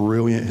things are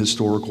brilliant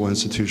historical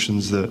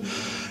institutions that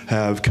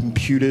have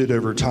computed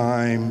over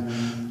time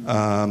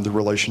the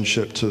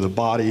relationship to the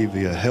body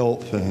via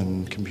health,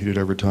 and computed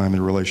over time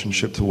in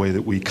relationship to the way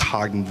that we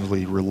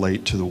cognitively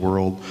relate to the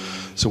world.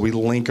 So we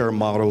link our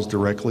models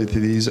directly to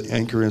these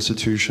anchor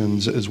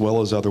institutions, as well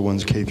as other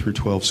ones, K through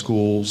 12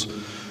 schools,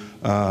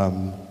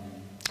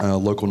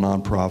 local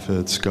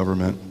nonprofits,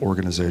 government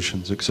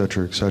organizations, et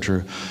cetera, et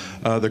cetera.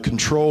 The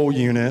control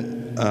unit,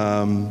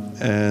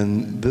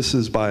 and this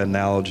is by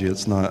analogy,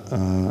 it's not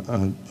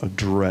a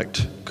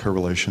direct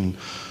correlation.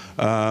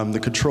 The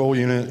control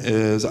unit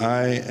is,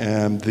 I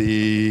am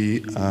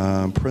the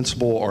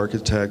principal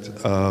architect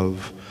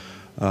of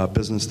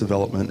business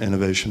development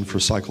innovation for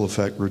Cycle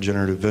Effect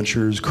Regenerative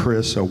Ventures.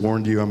 Chris, I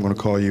warned you, I'm going to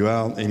call you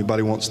out.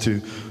 Anybody wants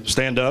to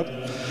stand up?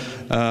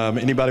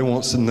 Anybody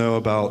wants to know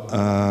about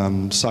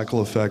Cycle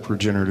Effect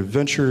Regenerative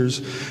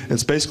Ventures?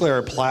 It's basically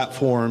our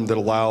platform that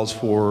allows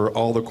for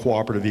all the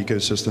cooperative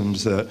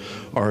ecosystems that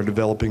are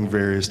developing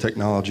various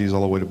technologies,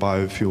 all the way to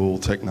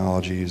biofuel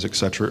technologies, et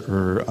cetera,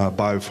 or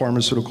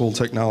biopharmaceutical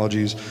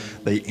technologies.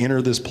 They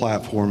enter this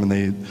platform,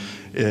 and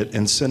it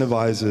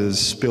incentivizes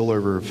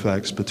spillover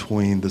effects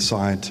between the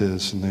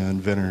scientists and the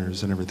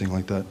inventors and everything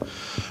like that.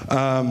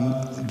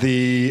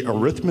 The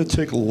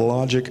arithmetic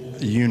logic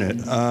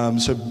unit.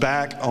 So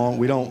back on,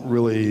 we don't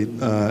really,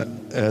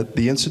 at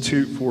the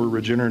Institute for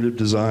Regenerative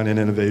Design and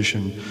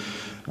Innovation,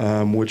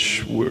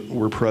 which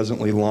we're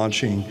presently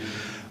launching,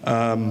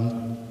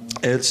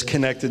 it's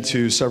connected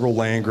to several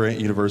land-grant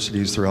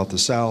universities throughout the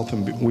South,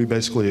 and we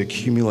basically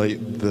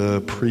accumulate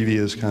the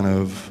previous kind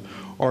of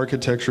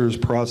architectures,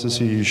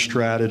 processes,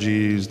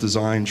 strategies,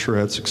 design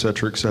threats, et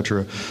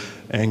cetera,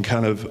 and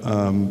kind of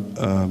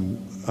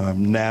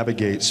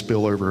navigate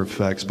spillover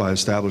effects by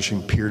establishing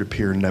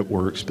peer-to-peer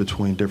networks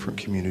between different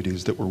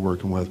communities that we're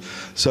working with,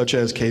 such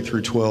as K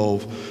through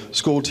 12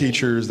 school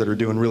teachers that are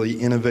doing really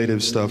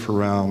innovative stuff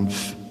around,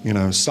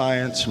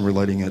 science and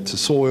relating it to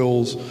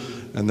soils,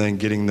 and then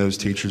getting those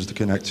teachers to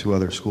connect to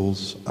other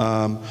schools.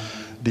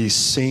 The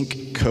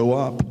Sync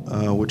Co-op,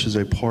 which is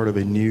a part of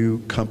a new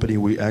company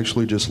we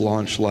actually just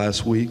launched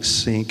last week,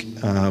 Sync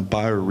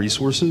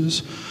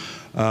Bioresources.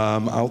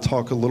 I'll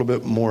talk a little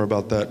bit more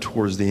about that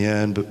towards the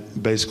end,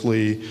 but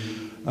basically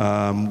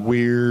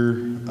we're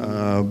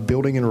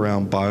building it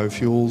around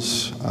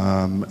biofuels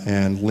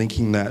and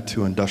linking that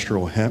to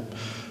industrial hemp.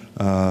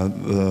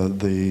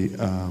 The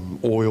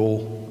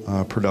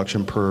oil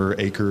production per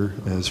acre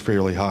is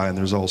fairly high, and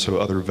there's also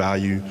other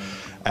value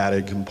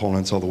added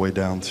components all the way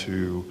down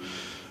to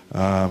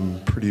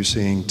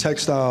producing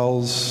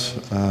textiles,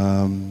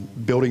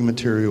 building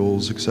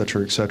materials, et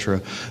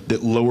cetera,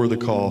 that lower the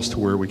cost to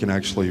where we can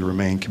actually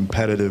remain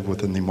competitive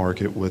within the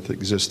market with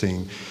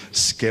existing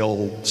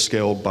scaled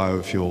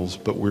biofuels,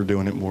 but we're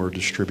doing it more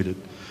distributed.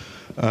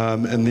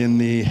 And then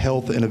the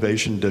Health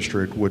Innovation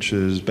District, which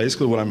is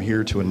basically what I'm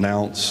here to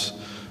announce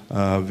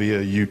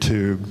via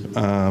YouTube,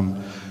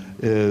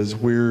 is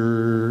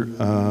we're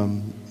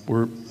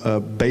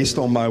based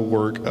on my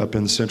work up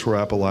in Central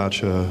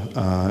Appalachia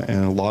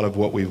and a lot of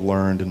what we've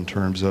learned in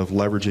terms of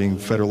leveraging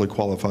federally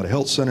qualified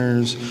health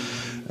centers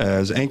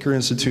as anchor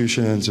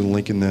institutions and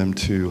linking them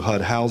to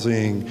HUD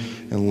housing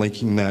and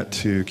linking that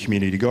to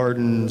community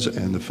gardens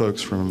and the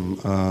folks from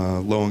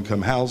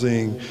low-income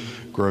housing,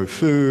 grow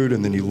food,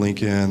 and then you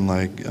link in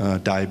like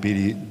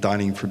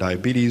dining for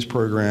diabetes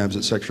programs,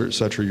 et cetera, et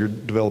cetera. You're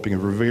developing a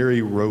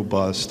very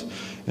robust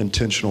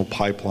intentional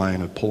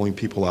pipeline of pulling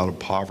people out of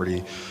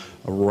poverty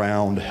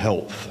around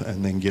health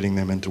and then getting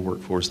them into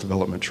workforce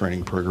development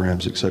training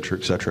programs, et cetera,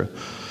 et cetera.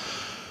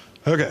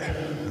 Okay.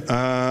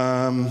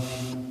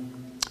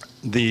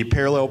 The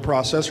parallel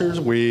processors,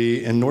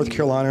 we in North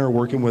Carolina are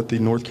working with the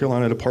North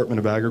Carolina Department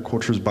of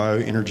Agriculture's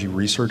Bioenergy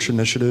Research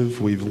Initiative.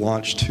 We've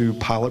launched 2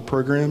 pilot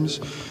programs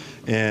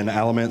in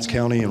Alamance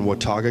County and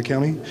Watauga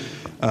County.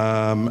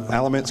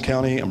 Alamance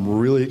County, I'm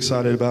really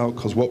excited about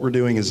because what we're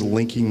doing is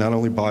linking not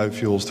only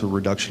biofuels to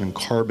reduction in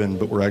carbon,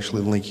 but we're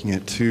actually linking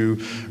it to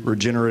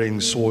regenerating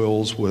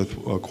soils with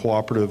a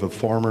cooperative of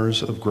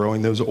farmers of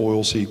growing those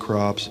oilseed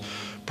crops,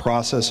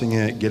 processing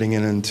it, getting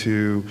it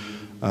into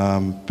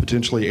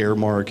potentially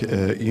Airmark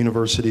at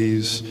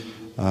universities,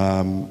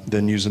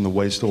 then using the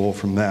waste oil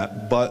from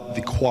that. But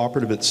the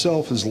cooperative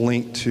itself is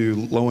linked to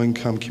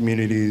low-income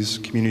communities,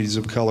 communities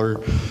of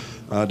color,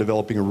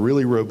 developing a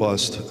really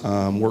robust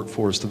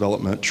workforce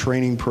development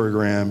training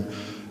program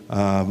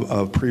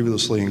of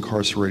previously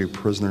incarcerated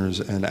prisoners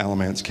in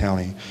Alamance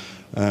County.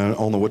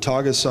 On the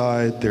Watauga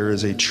side, there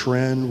is a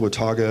trend.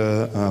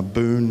 Watauga,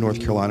 Boone, North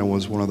Carolina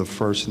was one of the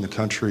first in the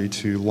country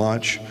to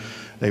launch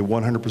a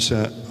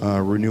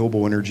 100%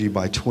 renewable energy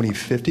by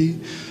 2050,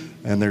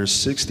 and there's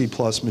 60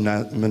 plus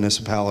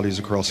municipalities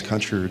across the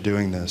country who are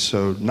doing this.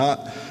 So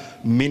not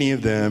many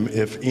of them,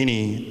 if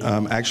any,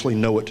 actually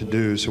know what to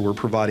do, so we're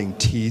providing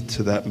teeth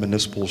to that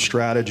municipal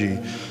strategy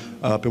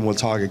up in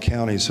Watauga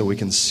County so we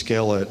can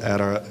scale it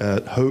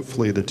at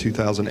hopefully the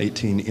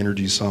 2018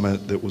 Energy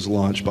Summit that was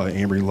launched by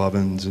Amory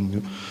Lovins and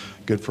a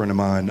good friend of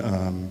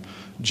mine,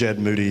 Jed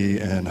Moody,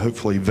 and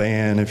hopefully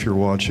Van, if you're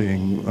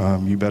watching,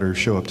 you better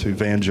show up too.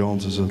 Van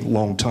Jones is a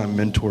longtime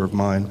mentor of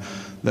mine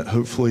that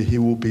hopefully he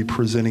will be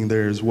presenting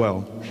there as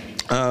well.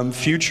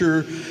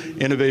 Future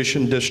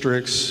innovation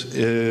districts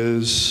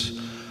is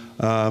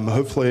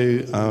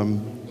hopefully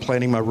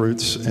planting my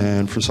roots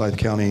in Forsyth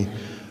County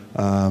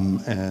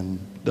and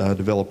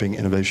developing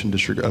innovation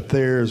district up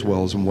there as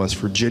well as in West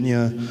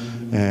Virginia,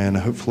 and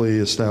hopefully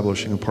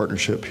establishing a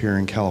partnership here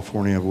in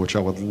California, which I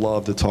would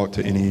love to talk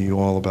to any of you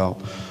all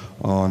about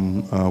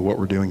on what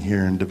we're doing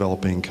here in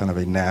developing kind of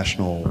a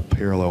national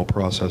parallel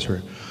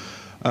processor.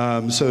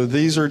 So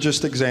these are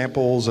just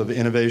examples of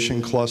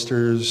innovation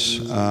clusters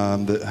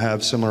that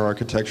have similar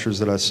architectures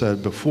that I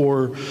said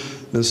before.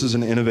 This is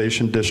an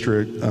innovation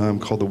district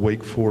called the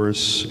Wake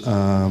Forest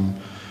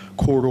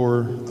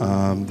corridor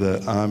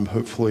that I'm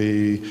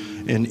hopefully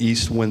in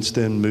East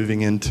Winston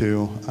moving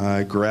into.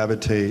 I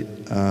gravitate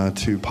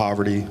to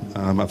poverty.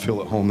 I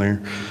feel at home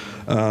there.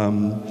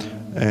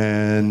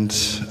 And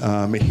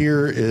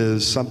here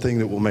is something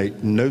that will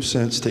make no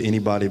sense to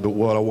anybody, but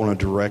what I want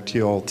to direct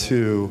you all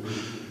to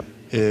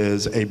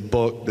is a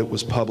book that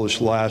was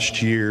published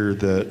last year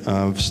that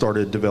I've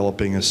started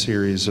developing a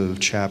series of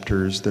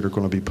chapters that are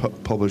going to be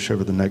published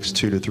over the next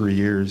 2 to 3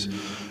 years,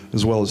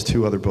 as well as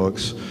 2 other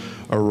books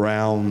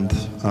around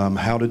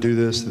how to do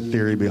this, the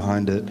theory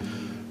behind it.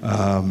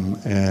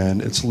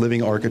 And it's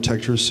Living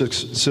Architecture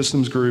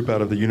Systems Group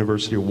out of the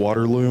University of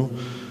Waterloo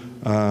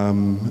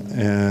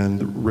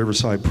and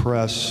Riverside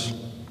Press.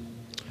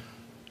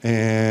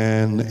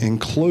 And in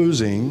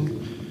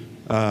closing,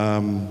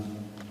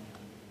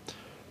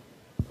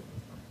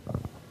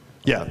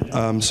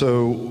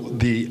 so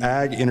the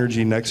Ag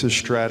Energy Nexus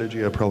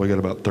strategy, I probably got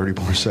about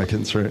 30 more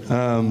seconds, right?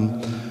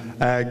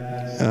 Ag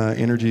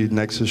Energy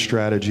Nexus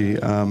strategy.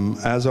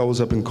 As I was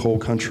up in coal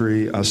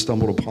country, I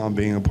stumbled upon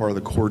being a part of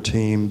the core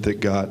team that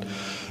got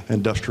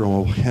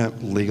industrial hemp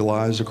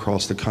legalized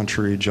across the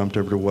country, jumped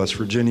over to West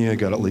Virginia,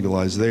 got it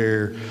legalized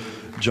there,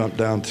 jumped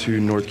down to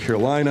North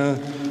Carolina,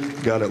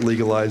 got it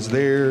legalized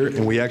there,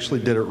 and we actually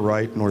did it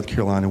right in North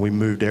Carolina. We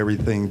moved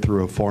everything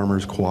through a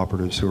farmers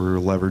cooperative, so we were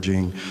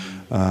leveraging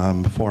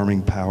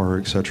farming power,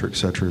 et cetera, et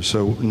cetera.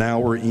 So now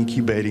we're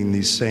incubating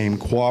these same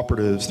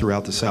cooperatives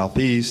throughout the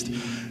Southeast,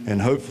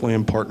 and hopefully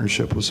in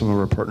partnership with some of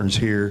our partners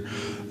here,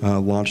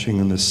 launching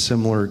in this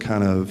similar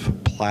kind of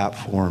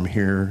platform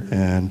here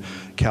in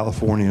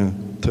California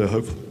to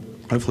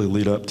hopefully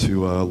lead up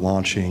to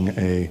launching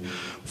a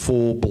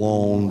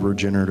full-blown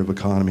regenerative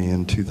economy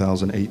in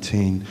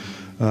 2018.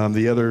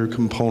 The other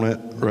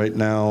component right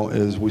now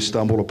is we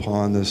stumbled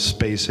upon this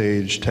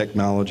space-age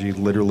technology,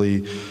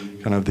 literally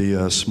kind of the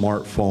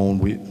smartphone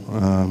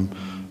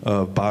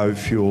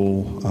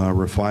biofuel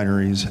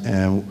refineries,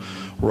 and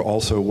we're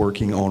also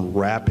working on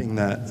wrapping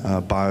that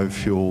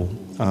biofuel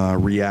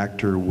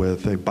reactor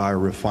with a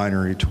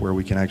biorefinery to where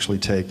we can actually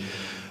take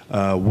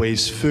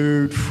waste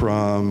food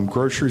from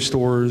grocery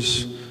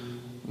stores.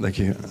 Thank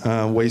you.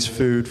 Waste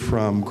food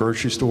from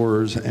grocery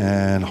stores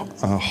and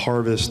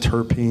harvest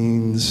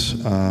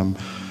terpenes,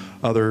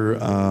 other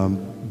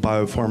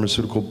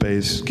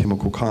biopharmaceutical-based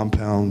chemical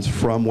compounds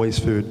from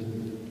waste food.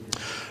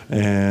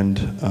 And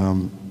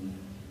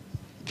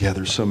yeah,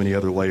 there's so many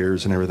other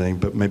layers and everything,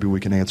 but maybe we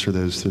can answer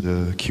those through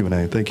the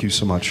Q&A. Thank you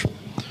so much.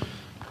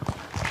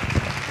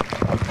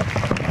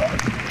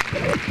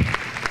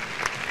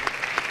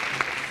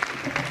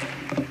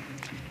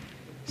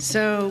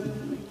 So,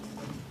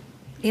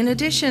 in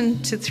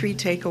addition to 3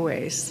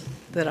 takeaways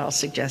that I'll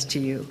suggest to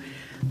you,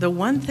 The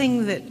one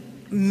thing that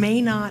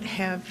may not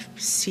have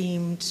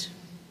seemed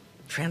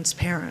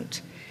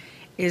transparent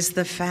is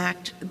the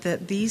fact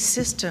that these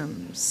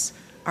systems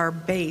are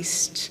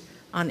based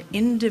on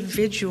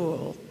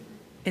individual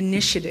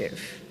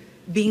initiative,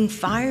 being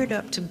fired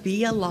up to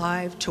be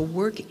alive, to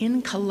work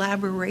in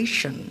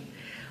collaboration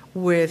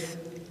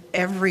with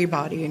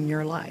everybody in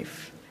your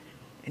life.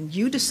 And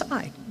you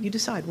decide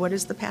what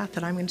is the path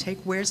that I'm going to take,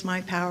 where's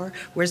my power,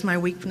 where's my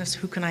weakness,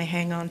 who can I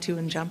hang on to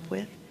and jump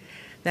with,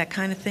 that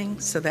kind of thing.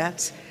 So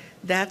that's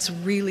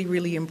really,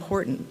 really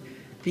important,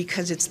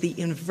 because it's the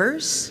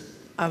inverse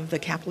of the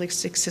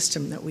capitalistic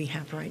system that we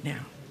have right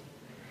now.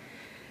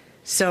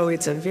 So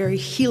it's a very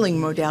healing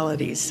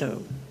modality.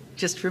 So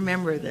just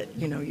remember that,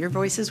 you know, your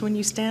voices when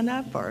you stand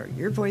up are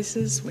your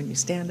voices when you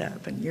stand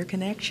up, and your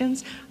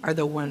connections are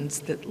the ones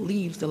that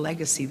leave the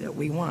legacy that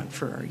we want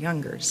for our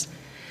youngers.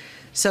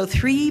 So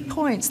 3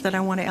 points that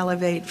I want to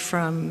elevate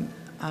from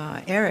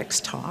Eric's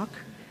talk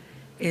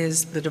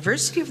is the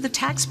diversity of the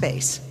tax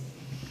base.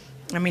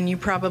 I mean, you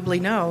probably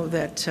know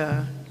that,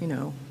 you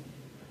know,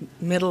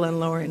 middle and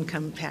lower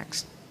income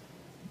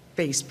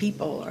tax-based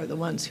people are the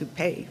ones who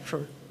pay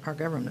for our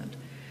government.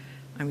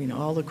 I mean,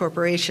 all the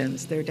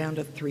corporations, they're down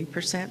to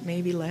 3%,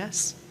 maybe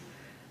less.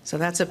 So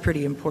that's a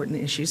pretty important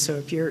issue. So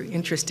if you're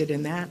interested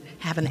in that,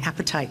 have an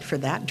appetite for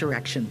that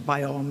direction,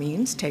 by all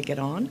means, take it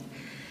on.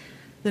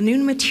 The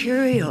new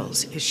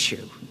materials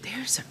issue,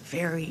 there's a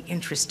very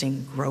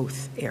interesting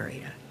growth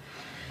area.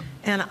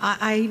 And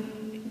I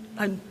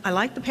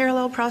like the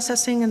parallel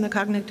processing and the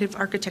cognitive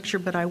architecture,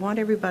 but I want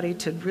everybody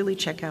to really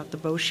check out the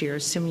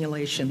Boschier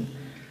simulation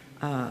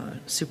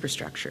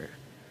superstructure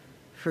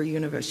for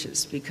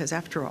universes, because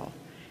after all,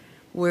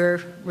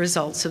 we're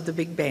results of the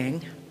Big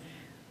Bang.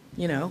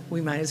 You know, we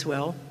might as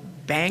well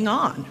bang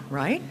on,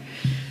 right?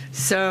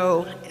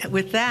 So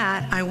with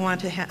that, I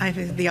want to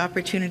have the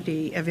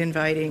opportunity of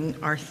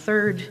inviting our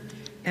third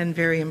and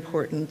very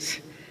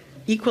important,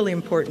 equally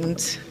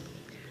important,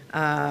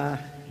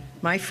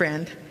 my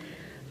friend,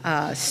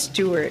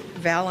 Stuart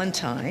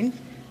Valentine,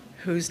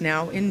 who's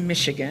now in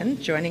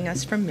Michigan, joining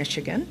us from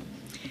Michigan.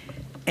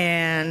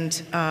 And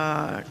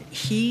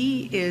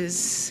he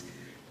is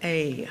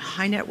a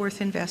high net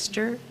worth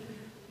investor,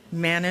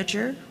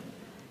 manager,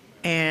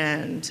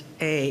 and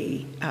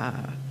a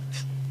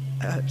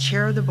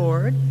chair of the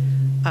board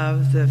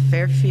of the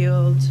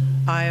Fairfield,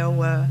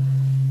 Iowa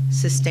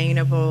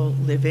Sustainable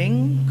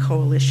Living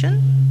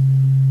Coalition.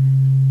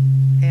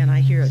 And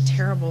I hear a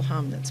terrible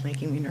hum that's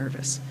making me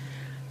nervous.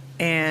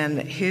 And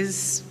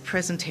his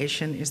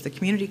presentation is the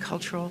Community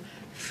Cultural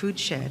Food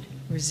Shed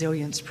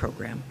Resilience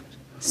Program.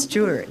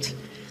 Stuart,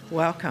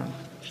 welcome.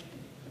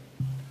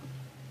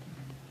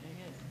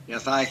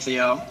 Yes, hi,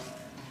 Theo.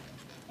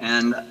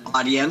 And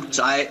audience,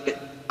 I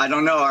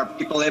don't know, are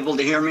people able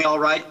to hear me all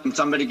right? Can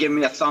somebody give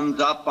me a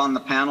thumbs up on the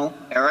panel?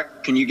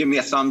 Eric, can you give me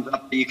a thumbs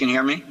up that you can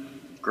hear me?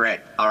 Great,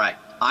 all right.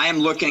 I am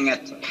looking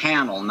at the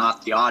panel,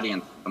 not the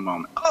audience at the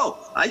moment.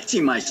 Oh, I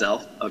see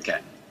myself,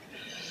 okay.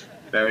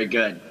 Very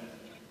good.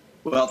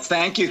 Well,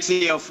 thank you,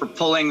 Theo, for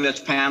pulling this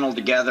panel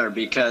together,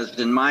 because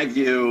in my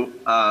view,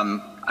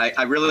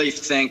 I really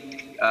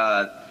think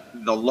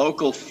the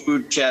local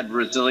food shed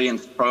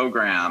resilience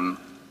program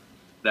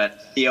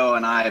that Theo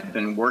and I have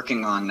been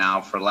working on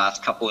now for the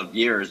last couple of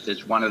years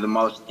is one of the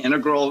most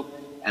integral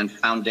and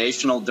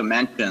foundational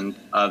dimensions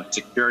of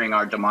securing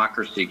our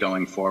democracy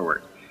going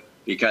forward.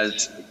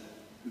 Because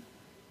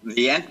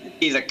the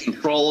entity that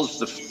controls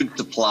the food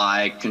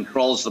supply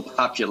controls the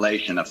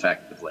population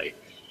effectively.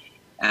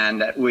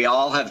 And we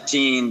all have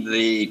seen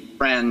the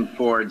trend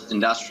towards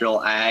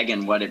industrial ag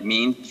and what it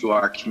means to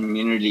our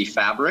community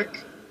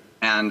fabric.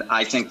 And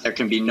I think there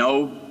can be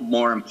no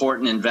more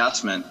important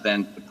investment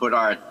than to put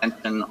our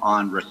attention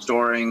on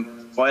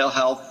restoring soil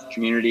health,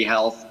 community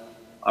health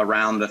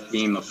around the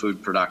theme of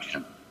food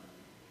production.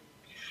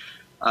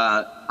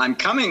 I'm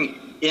coming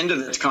into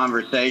this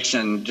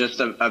conversation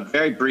just a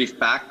very brief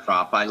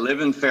backdrop. I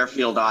live in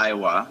Fairfield,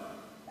 Iowa.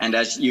 And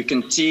as you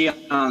can see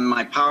on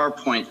my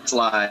PowerPoint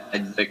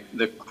slide,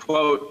 the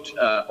quote,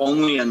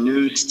 only a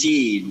new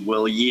seed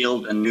will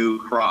yield a new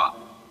crop.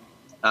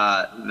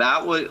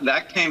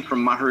 That came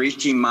from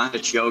Maharishi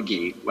Mahesh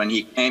Yogi when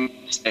he came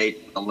to the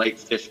state in the late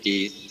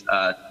 50s,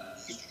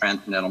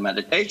 transcendental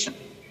meditation.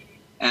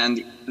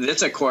 And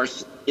this, of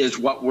course, is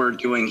what we're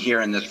doing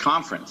here in this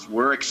conference.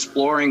 We're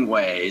exploring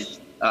ways.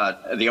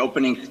 The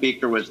opening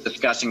speaker was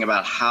discussing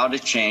about how to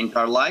change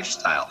our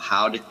lifestyle,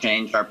 how to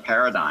change our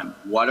paradigm.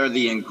 What are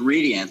the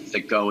ingredients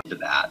that go into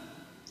that?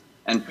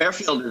 And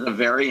Fairfield is a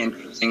very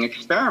interesting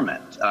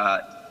experiment.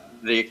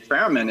 The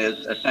experiment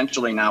is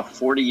essentially now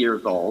 40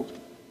 years old.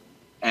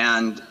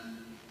 And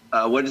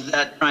what is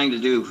that trying to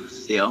do,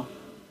 Theo?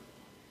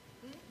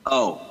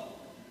 Oh,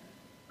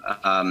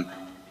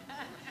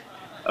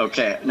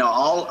 okay. No,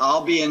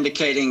 I'll be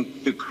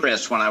indicating to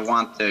Chris when I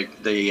want the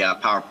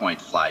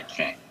PowerPoint slide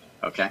changed.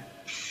 Okay.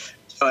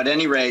 So at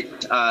any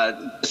rate,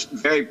 just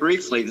very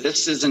briefly,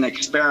 this is an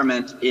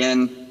experiment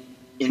in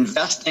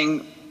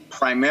investing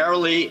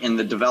primarily in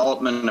the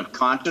development of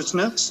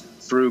consciousness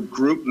through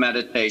group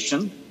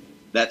meditation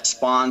that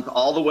spawns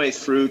all the way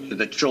through to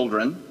the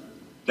children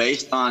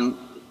based on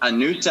a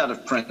new set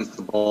of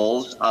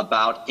principles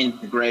about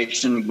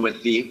integration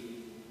with the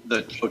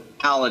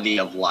totality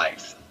of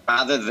life,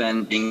 rather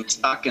than being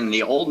stuck in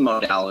the old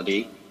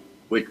modality,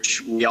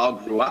 which we all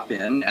grew up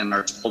in and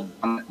are still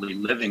dominantly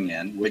living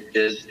in, which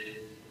is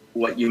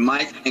what you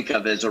might think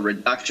of as a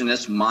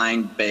reductionist,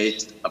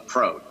 mind-based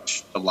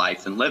approach to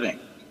life and living.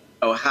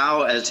 So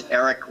how, as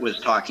Eric was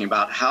talking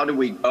about, how do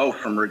we go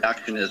from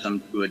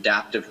reductionism to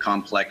adaptive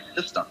complex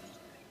systems?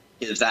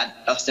 Is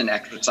that just an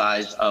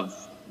exercise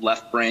of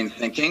left brain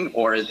thinking,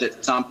 or is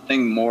it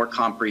something more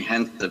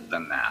comprehensive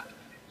than that?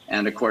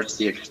 And of course,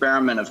 the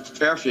experiment of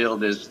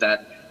Fairfield is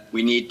that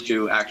we need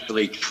to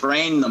actually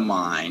train the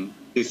mind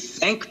to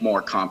think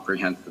more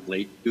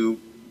comprehensively, to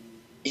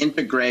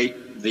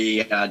integrate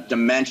the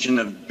dimension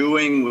of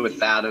doing with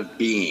that of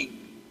being.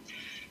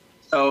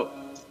 So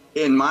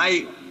in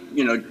my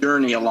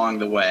journey along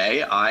the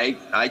way,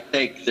 I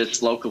take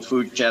this local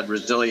food shed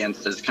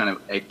resilience as kind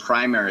of a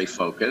primary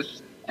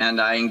focus, and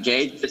I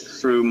engage it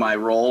through my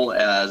role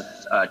as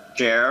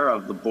chair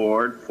of the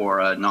board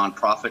for a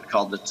nonprofit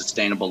called the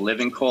Sustainable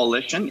Living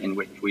Coalition, in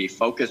which we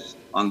focus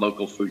on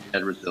local food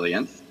shed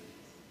resilience.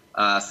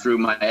 Through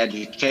my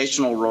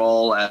educational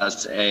role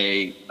as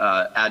a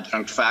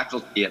adjunct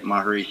faculty at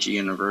Maharishi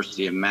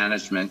University of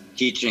Management,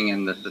 teaching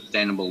in the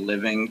Sustainable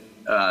Living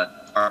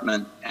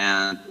department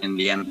and in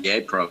the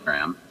MBA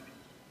program.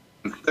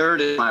 And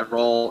third is my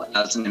role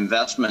as an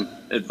investment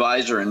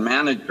advisor and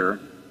manager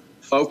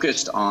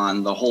focused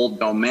on the whole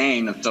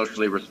domain of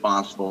socially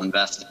responsible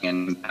investing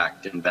and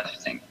impact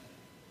investing,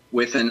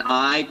 with an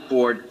eye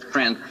toward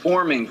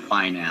transforming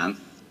finance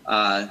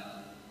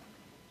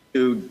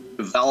to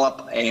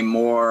develop a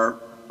more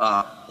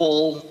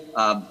full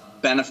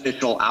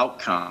beneficial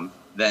outcome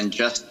than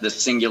just the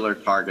singular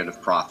target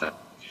of profit.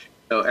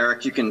 So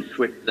Eric, you can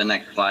switch to the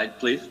next slide,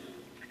 please.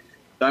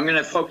 So I'm going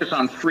to focus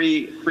on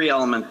three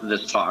elements of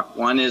this talk.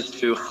 One is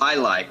to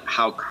highlight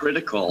how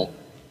critical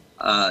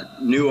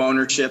new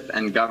ownership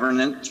and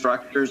governance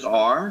structures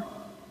are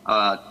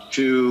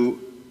to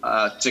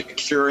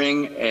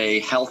securing a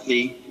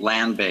healthy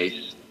land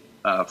base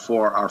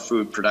for our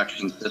food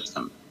production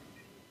system.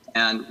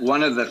 And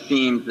one of the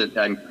themes that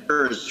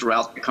occurs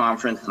throughout the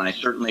conference, and I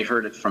certainly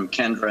heard it from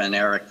Kendra and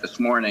Eric this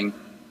morning,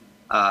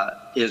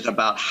 is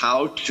about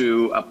how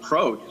to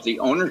approach the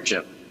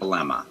ownership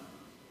dilemma.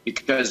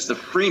 Because the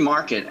free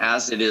market,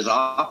 as it is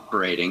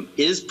operating,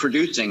 is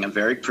producing a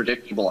very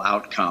predictable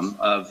outcome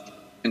of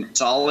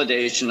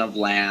consolidation of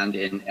land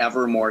in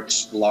ever more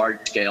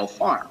large-scale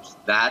farms.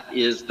 That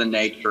is the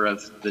nature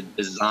of the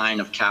design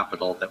of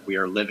capital that we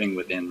are living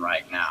within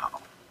right now.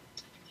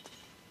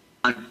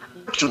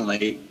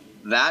 Unfortunately,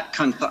 that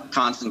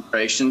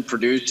concentration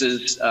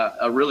produces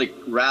a really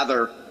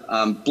rather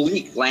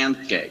bleak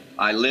landscape.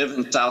 I live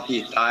in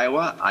southeast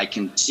Iowa. I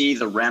can see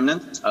the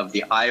remnants of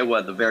the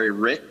very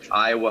rich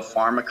Iowa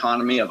farm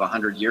economy of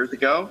 100 years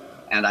ago,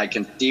 and I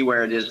can see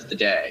where it is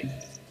today.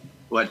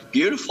 What's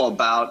beautiful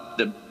about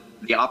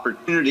the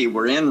opportunity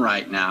we're in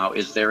right now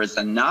is there is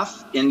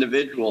enough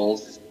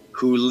individuals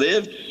who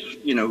lived,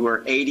 who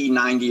are 80,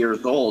 90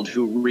 years old,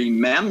 who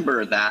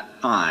remember that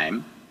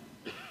time,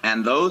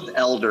 and those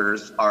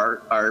elders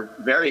are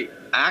very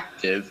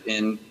active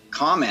in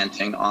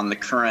commenting on the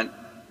current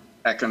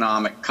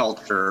economic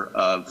culture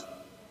of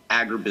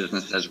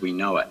agribusiness as we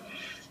know it.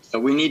 So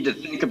we need to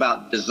think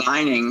about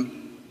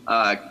designing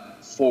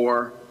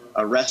for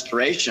a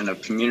restoration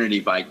of community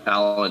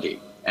vitality,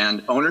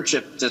 and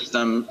ownership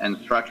system and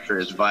structure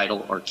is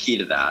vital or key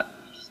to that.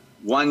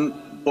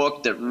 One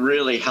book that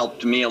really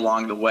helped me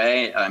along the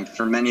way, I'm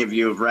sure many of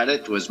you have read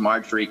it, was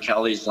Marjorie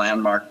Kelly's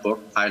landmark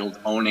book titled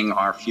Owning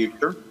Our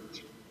Future.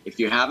 If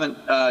you haven't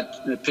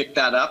picked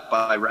that up,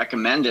 I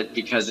recommend it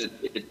because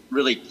it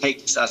really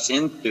takes us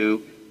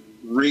into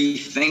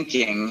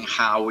rethinking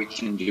how we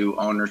can do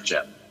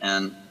ownership.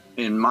 And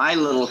in my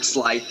little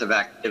slice of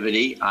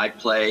activity, I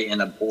play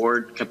in a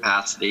board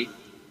capacity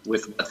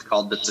with what's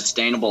called the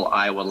Sustainable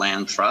Iowa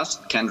Land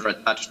Trust.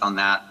 Kendra touched on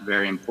that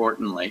very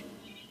importantly.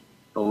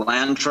 The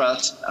Land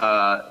Trust,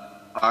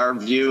 our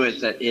view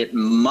is that it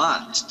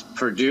must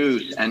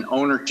produce an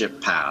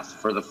ownership path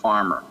for the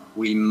farmer.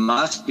 We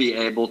must be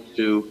able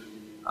to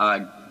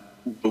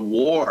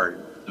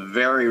reward the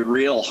very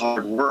real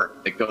hard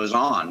work that goes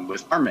on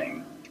with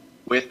farming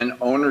with an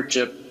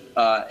ownership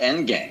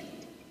end game.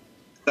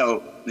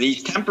 So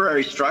these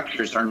temporary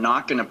structures are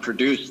not going to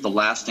produce the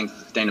lasting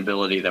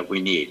sustainability that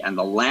we need. And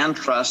the Land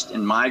Trust,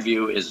 in my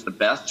view, is the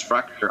best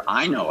structure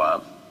I know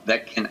of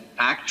that can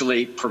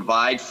actually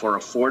provide for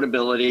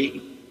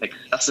affordability,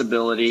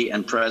 accessibility,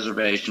 and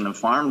preservation of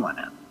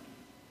farmland.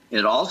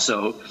 It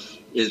also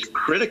is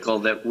critical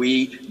that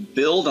we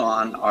build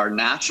on our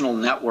national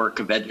network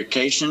of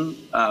education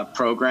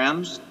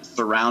programs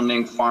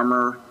surrounding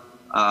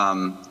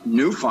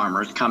new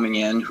farmers coming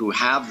in who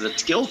have the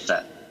skill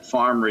set,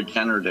 farm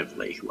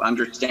regeneratively, who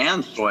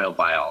understand soil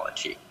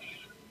biology.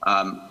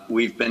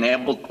 We've been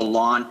able to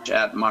launch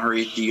at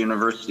Maharishi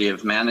University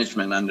of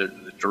Management under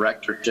the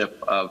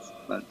directorship of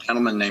a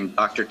gentleman named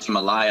Dr.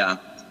 Timalaya,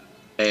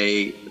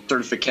 a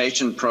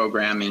certification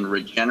program in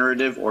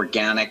regenerative,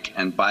 organic,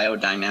 and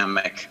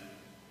biodynamic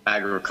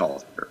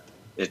agriculture.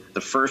 It's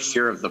the first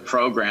year of the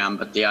program,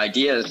 but the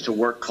idea is to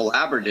work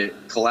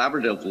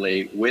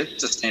collaboratively with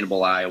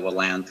Sustainable Iowa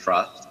Land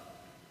Trust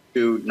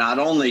to not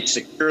only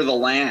secure the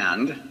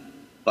land,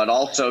 but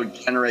also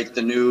generate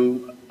the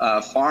new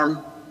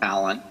farm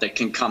talent that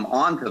can come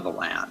onto the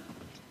land.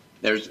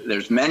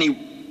 There's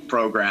many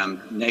programs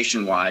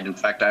nationwide. In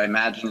fact, I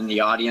imagine in the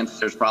audience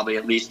there's probably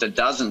at least a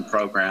dozen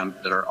programs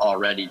that are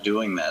already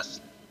doing this.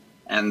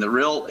 And the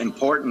real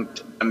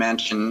important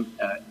dimension,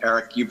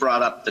 Eric, you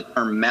brought up the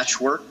term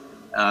meshwork,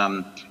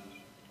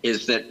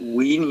 is that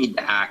we need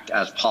to act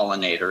as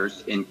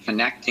pollinators in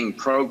connecting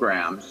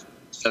programs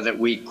so that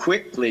we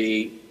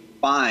quickly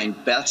find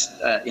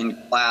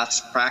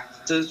best-in-class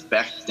practices,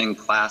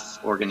 best-in-class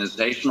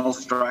organizational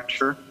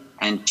structure,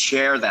 and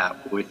share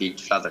that with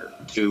each other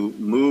to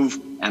move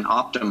and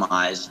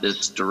optimize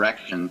this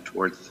direction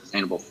towards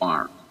sustainable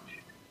farms.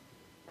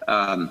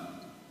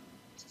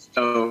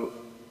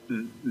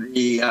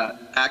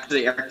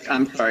 Actually, Eric,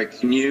 I'm sorry,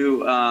 can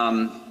you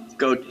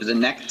go to the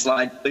next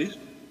slide, please?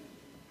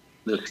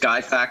 The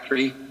Sky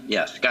Factory,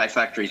 yes, Sky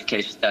Factory's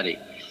case study.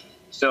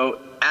 So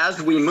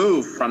as we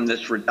move from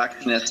this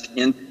reductionist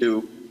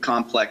into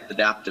complex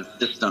adaptive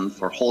systems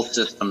or whole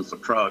systems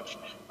approach,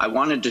 I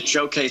wanted to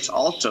showcase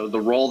also the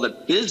role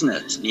that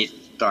business needs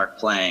to start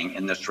playing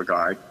in this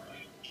regard.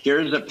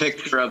 Here's a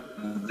picture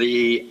of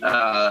the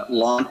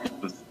launch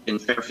in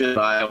Fairfield,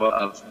 Iowa,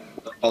 of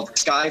what's called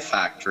Sky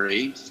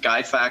Factory.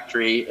 Sky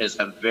Factory is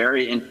a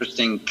very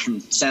interesting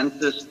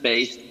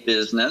consensus-based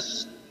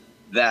business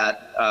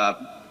that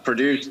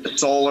produced a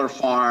solar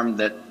farm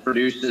that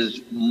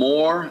produces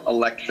more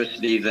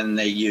electricity than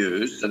they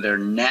use, so they're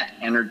net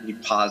energy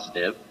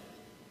positive.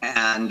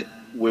 And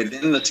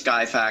within the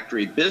Sky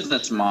Factory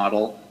business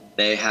model,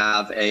 they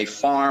have a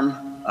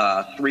farm,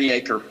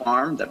 3-acre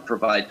farm that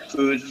provides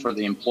food for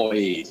the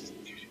employees.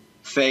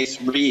 Faith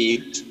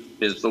Reeves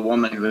is the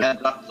woman who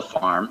heads up the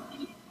farm.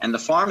 And the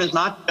farm is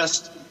not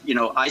just,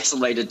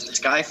 isolated to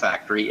Sky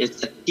Factory,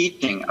 it's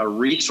a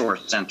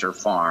resource center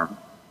farm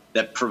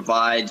that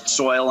provides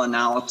soil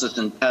analysis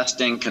and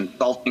testing,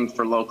 consulting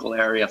for local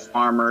area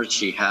farmers.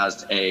 She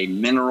has a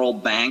mineral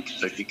bank,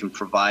 so she can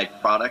provide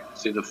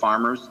products to the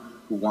farmers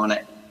who want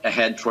to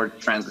head toward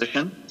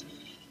transition.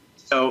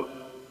 So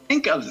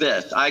think of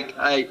this.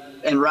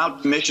 En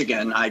route to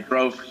Michigan, I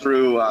drove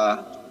through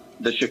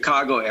the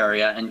Chicago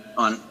area, and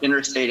on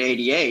Interstate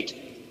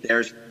 88,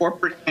 there's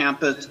corporate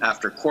campus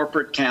after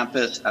corporate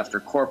campus after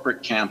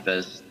corporate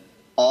campus,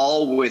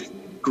 all with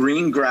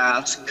green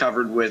grass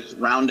covered with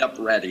Roundup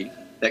Ready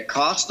that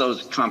cost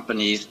those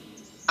companies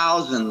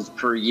thousands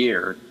per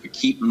year to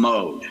keep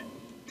mowed.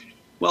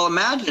 Well,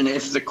 imagine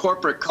if the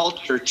corporate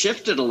culture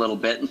shifted a little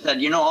bit and said,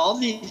 all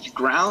these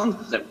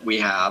grounds that we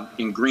have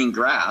in green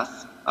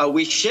grass,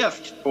 we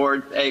shift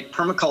toward a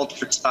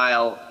permaculture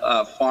style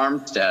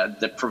farmstead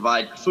that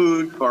provides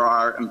food for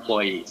our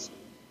employees.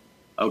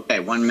 Okay,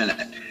 1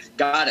 minute.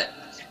 Got it.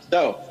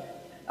 So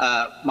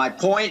my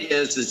point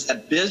is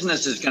that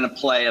business is going to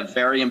play a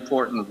very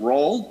important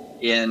role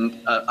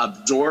in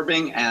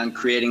absorbing and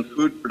creating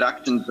food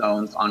production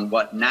zones on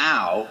what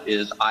now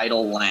is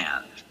idle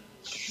land.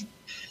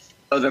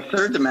 So the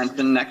third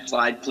dimension, next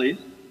slide, please.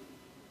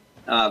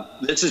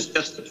 This is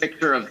just a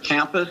picture of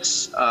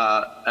campus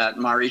at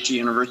Maharishi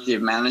University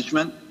of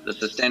Management. The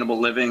Sustainable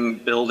Living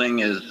building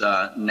is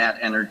net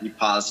energy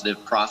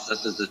positive,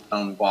 processes its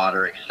own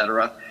water, et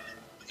cetera.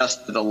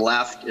 Just to the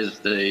left is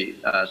the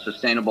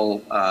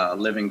Sustainable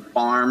Living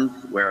Farms,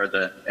 where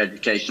the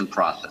education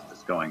process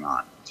is going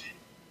on.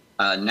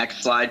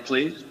 Next slide,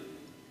 please.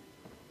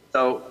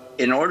 So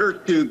in order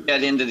to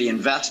get into the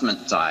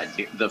investment side,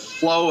 the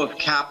flow of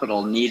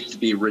capital needs to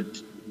be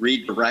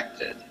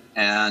redirected.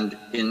 And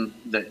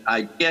the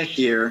idea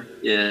here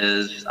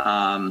is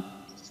a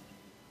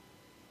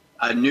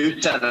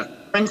new set of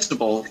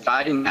principles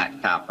guiding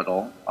that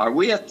capital. Are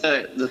we at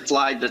the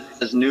slide that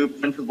says new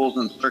principles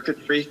and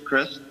circuitry,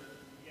 Chris?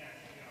 Yes,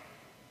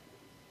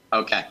 we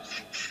are. Okay.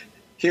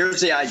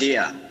 Here's the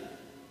idea.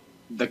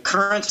 The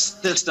current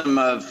system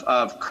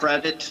of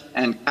credit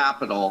and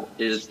capital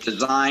is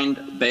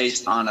designed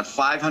based on a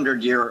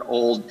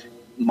 500-year-old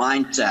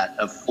mindset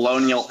of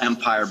colonial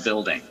empire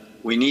building.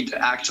 We need to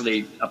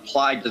actually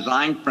apply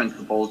design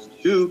principles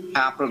to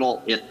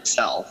capital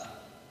itself.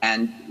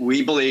 And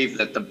we believe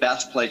that the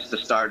best place to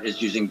start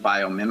is using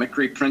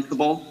biomimicry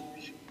principles.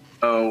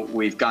 So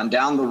we've gone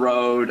down the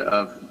road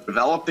of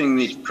developing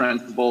these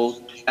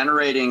principles,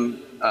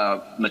 generating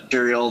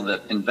material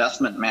that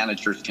investment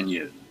managers can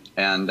use.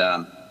 And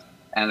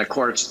of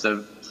course,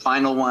 the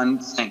final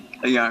one,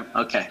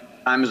 okay,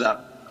 time is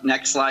up.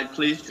 Next slide,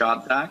 please,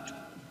 Jobs Act.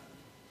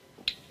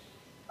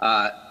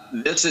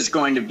 This is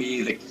going to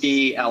be the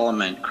key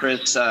element.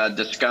 Chris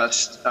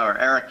discussed, or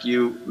Eric,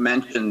 you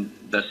mentioned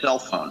the cell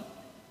phone.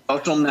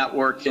 Social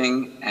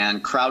networking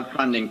and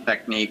crowdfunding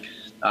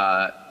techniques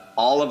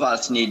all of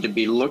us need to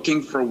be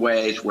looking for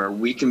ways where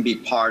we can be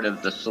part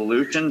of the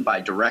solution by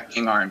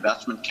directing our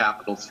investment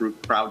capital through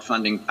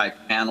crowdfunding type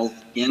panels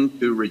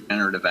into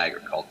regenerative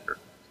agriculture.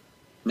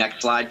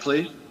 Next slide,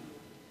 please.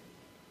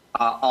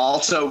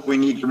 Also, we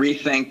need to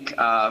rethink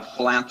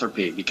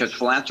philanthropy, because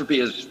philanthropy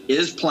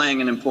is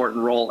playing an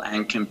important role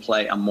and can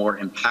play a more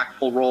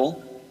impactful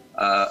role.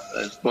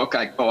 This book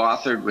I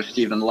co-authored with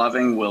Stephen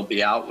Loving will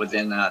be out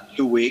within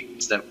 2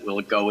 weeks that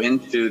will go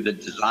into the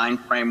design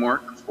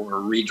framework for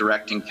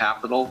redirecting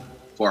capital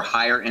for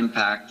higher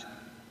impact.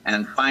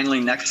 And finally,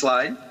 next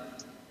slide.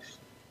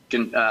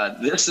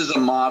 This is a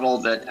model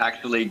that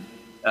actually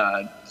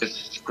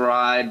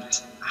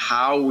describes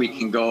how we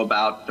can go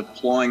about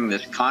deploying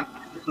this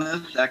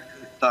consciousness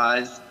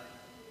exercise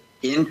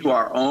into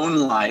our own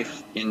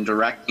life in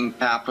directing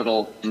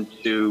capital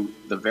into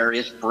the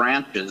various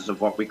branches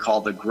of what we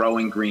call the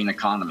growing green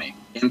economy: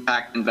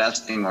 impact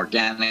investing,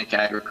 organic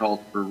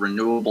agriculture,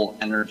 renewable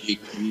energy,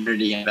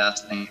 community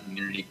investing,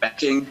 community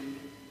banking.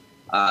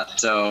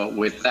 So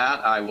with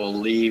that, I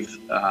will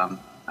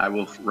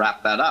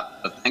wrap that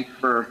up. So thanks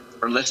for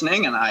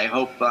listening, and I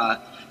hope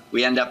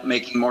we end up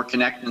making more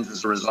connections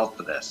as a result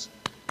of this.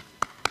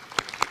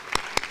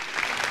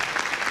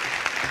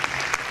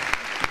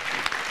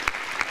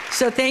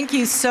 So thank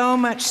you so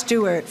much,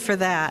 Stuart, for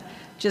that.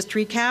 Just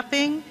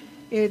recapping,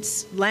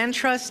 it's land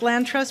trust,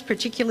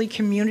 particularly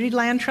community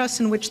land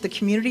trusts, in which the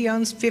community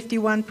owns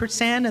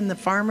 51% and the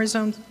farmers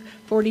own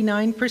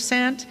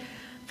 49%.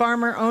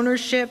 Farmer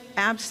ownership,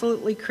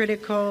 absolutely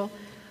critical.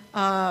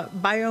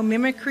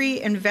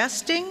 Biomimicry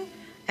investing,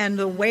 and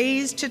the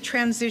ways to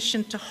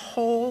transition to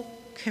whole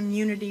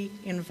community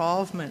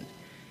involvement.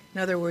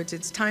 In other words,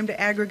 it's time to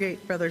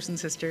aggregate, brothers and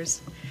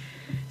sisters.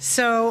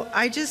 So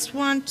I just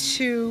want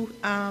to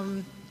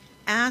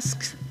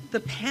ask the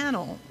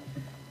panel,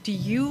 do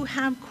you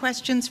have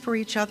questions for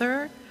each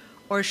other,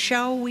 or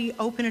shall we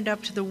open it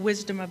up to the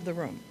wisdom of the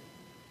room?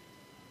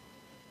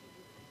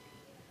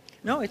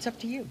 No, it's up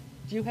to you.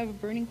 Do you have a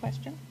burning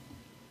question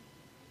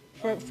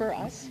for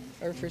us,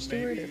 or for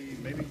Stuart?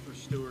 Maybe for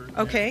Stuart.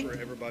 Okay. And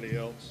for everybody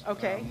else.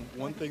 Okay.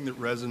 One thing that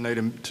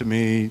resonated to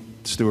me,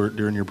 Stuart,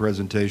 during your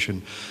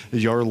presentation,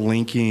 is you're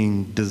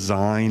linking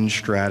design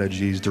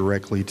strategies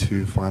directly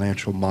to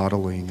financial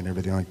modeling and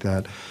everything like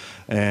that.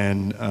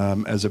 And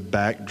as a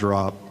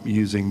backdrop,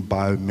 using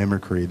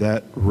biomimicry,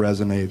 that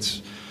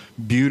resonates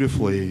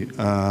beautifully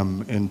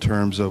in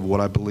terms of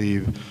what I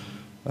believe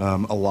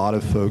a lot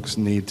of folks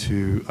need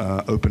to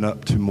open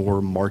up to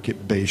more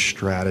market-based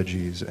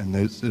strategies, and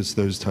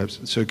those types.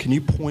 So can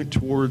you point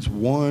towards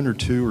one or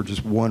two, or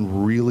just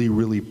one really,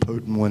 really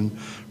potent one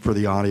for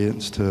the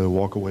audience to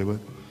walk away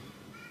with?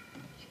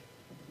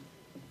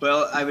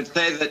 Well, I would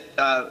say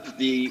that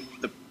the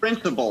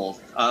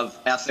principles of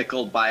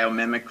ethical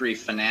biomimicry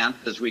finance,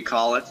 as we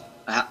call it,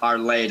 are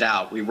laid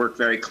out. We work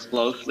very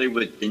closely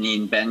with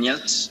Janine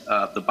Benyus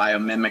of the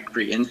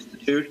Biomimicry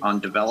Institute on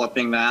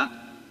developing that.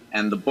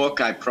 And the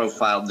book I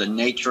profiled, The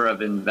Nature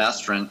of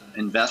Investing,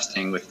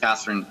 with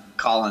Catherine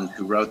Collins,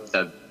 who wrote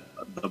the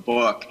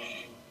book,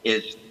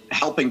 is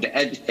helping to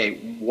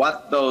educate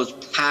what those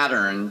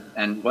patterns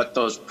and what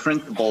those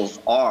principles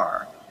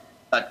are,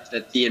 but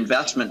that the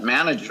investment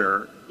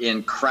manager,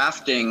 in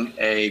crafting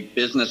a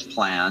business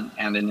plan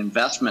and an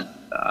investment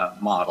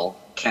model,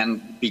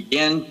 can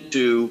begin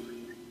to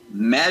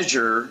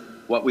measure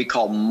what we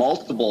call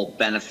multiple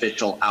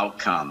beneficial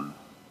outcomes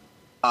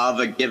of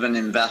a given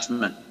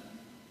investment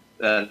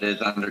that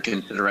is under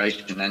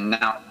consideration. And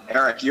now,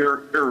 Eric,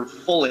 you're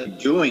fully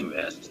doing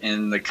this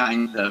in the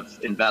kinds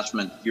of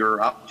investments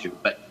you're up to.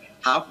 But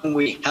how can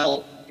we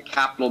help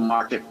capital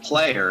market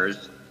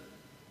players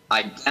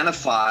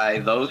identify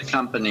those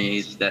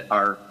companies that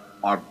are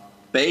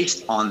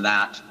based on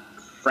that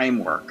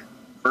framework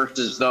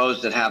versus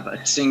those that have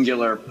a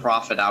singular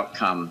profit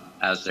outcome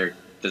as their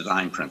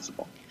design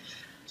principle?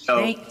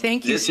 So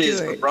thank you, this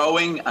Stuart. is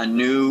growing a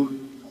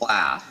new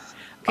class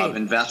of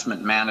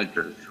investment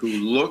managers who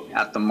look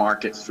at the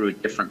market through a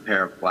different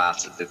pair of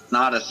glasses. It's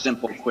not a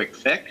simple quick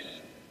fix.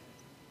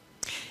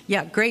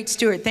 Yeah, great,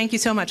 Stuart. Thank you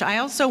so much. I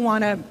also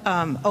want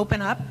to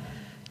open up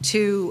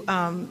to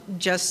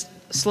just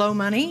slow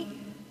money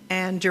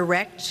and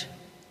direct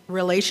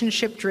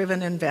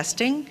relationship-driven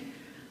investing.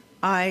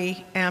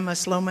 I am a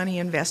slow money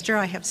investor.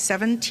 I have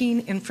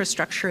 17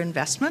 infrastructure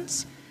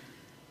investments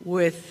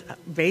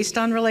based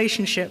on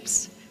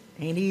relationships.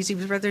 Ain't easy,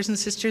 brothers and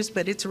sisters,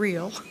 but it's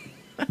real.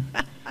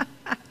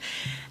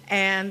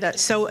 And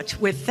so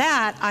with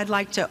that, I'd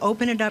like to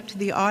open it up to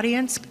the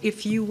audience.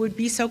 If you would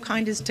be so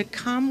kind as to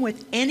come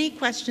with any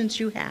questions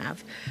you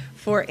have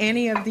for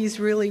any of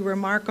these really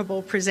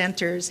remarkable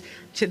presenters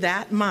to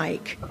that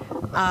mic,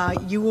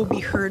 you will be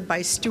heard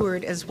by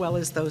Stuart as well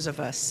as those of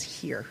us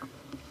here.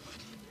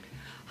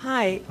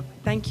 Hi,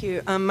 thank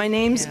you. My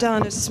name's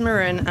Dana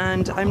Smirren,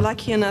 and I'm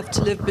lucky enough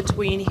to live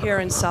between here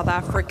and South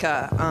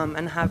Africa,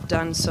 and have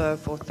done so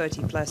for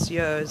 30 plus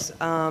years.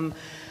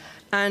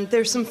 And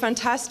there's some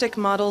fantastic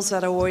models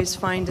that I always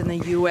find in the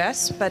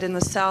US, but in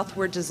the South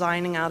we're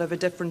designing out of a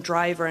different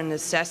driver and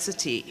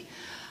necessity.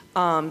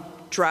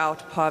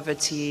 drought,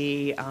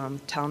 poverty,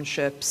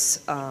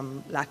 townships,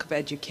 lack of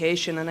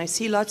education, and I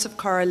see lots of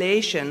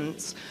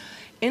correlations.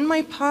 In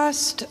my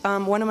past,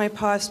 one of my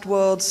past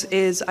worlds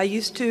is I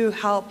used to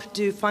help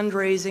do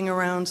fundraising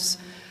around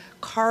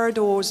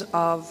corridors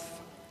of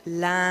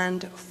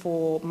land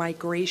for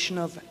migration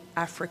of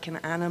African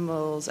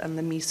animals and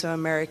the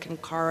Mesoamerican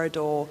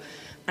corridor,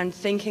 and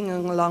thinking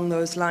along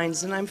those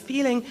lines. And I'm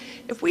feeling,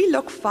 if we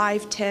look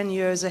 5-10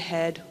 years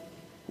ahead,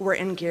 we're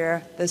in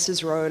gear, this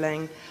is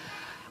rolling.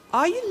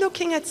 Are you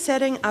looking at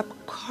setting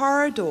up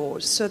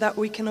corridors so that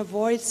we can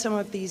avoid some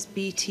of these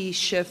BT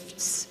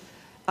shifts?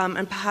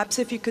 And perhaps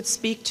if you could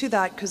speak to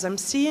that, because I'm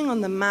seeing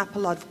on the map a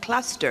lot of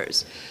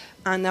clusters,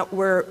 and that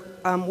we're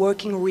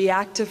working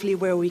reactively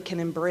where we can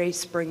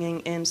embrace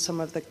bringing in some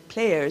of the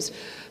players.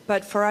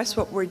 But for us,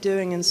 what we're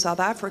doing in South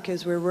Africa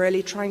is we're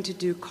really trying to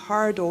do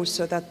corridors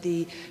so that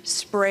the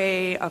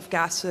spray of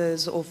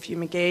gases or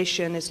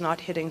fumigation is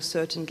not hitting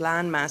certain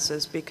land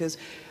masses, because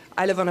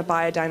I live on a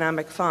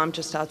biodynamic farm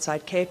just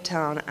outside Cape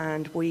Town,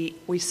 and we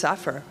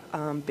suffer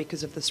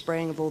because of the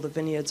spraying of all the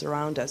vineyards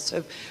around us. So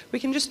if we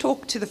can just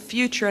talk to the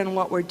future and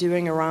what we're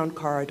doing around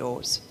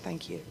corridors.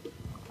 Thank you.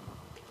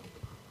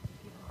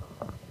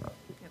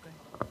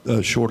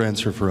 The short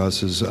answer for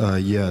us is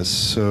yes.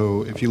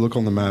 So if you look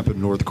on the map of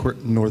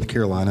North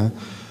Carolina,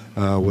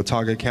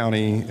 Watauga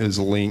County is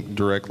linked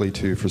directly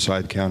to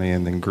Forsyth County,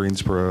 and then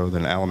Greensboro,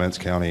 then Alamance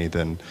County,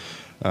 then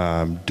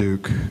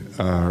Duke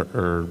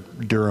or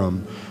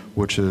Durham,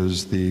 which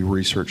is the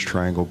Research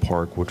Triangle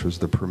Park, which was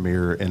the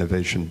premier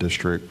innovation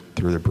district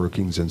through the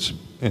Brookings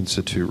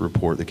Institute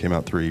report that came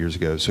out 3 years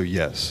ago. So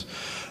yes,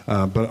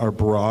 but our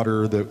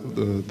broader,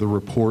 the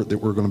report that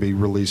we're going to be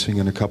releasing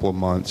in a couple of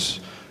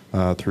months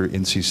through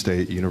NC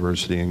State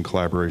University in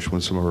collaboration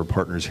with some of our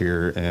partners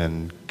here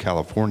in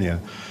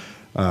California,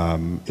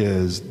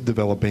 is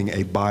developing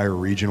a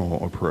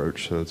bioregional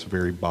approach. So it's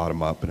very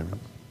bottom up.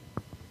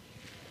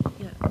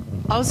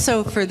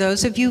 Also, for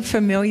those of you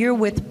familiar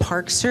with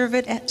Park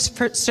Service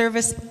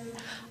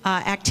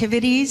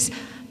activities,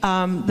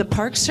 the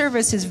Park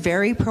Service is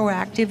very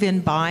proactive in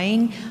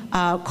buying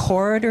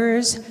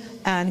corridors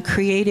and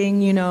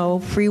creating,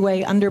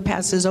 freeway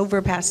underpasses,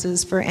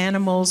 overpasses for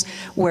animals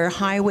where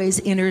highways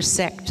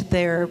intersect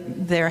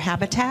their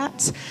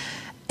habitats.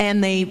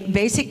 And they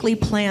basically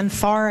plan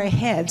far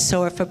ahead.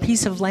 So if a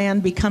piece of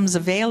land becomes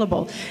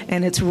available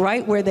and it's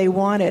right where they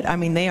want it, I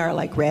mean, they are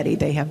like ready,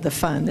 they have the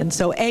fund. And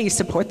so A,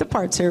 support the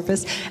Park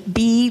Service,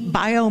 B,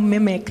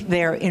 biomimic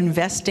their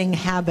investing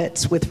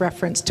habits with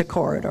reference to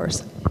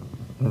corridors.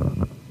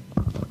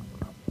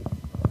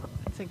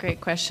 That's a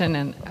great question,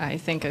 and I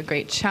think a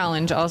great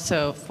challenge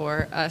also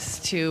for us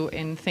to,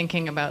 in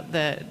thinking about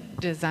the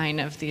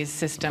design of these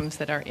systems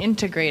that are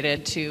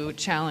integrated, to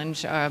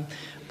challenge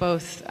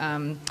both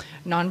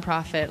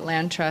nonprofit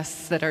land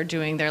trusts that are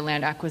doing their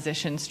land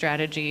acquisition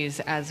strategies,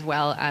 as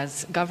well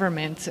as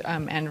government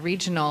and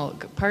regional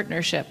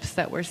partnerships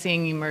that we're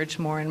seeing emerge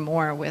more and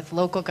more, with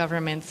local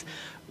governments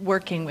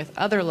working with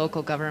other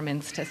local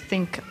governments to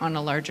think on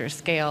a larger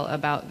scale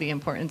about the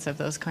importance of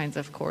those kinds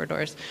of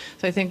corridors.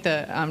 So I think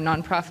the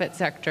nonprofit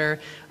sector,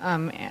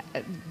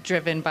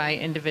 driven by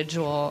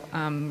individual,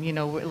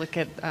 look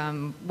at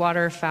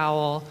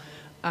waterfowl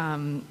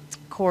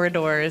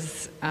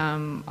corridors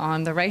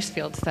on the rice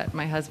fields that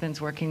my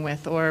husband's working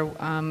with, or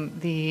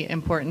the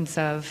importance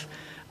of,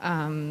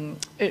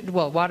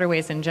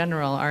 waterways in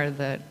general are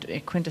the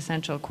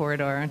quintessential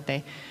corridor, aren't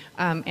they?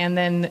 And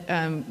then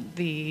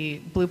the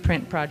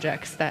blueprint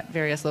projects that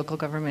various local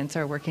governments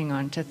are working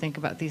on to think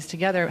about these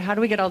together. How do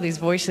we get all these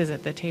voices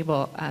at the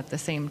table at the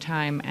same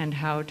time, and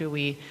how do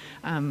we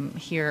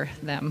hear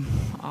them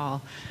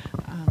all?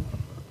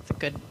 It's a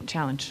good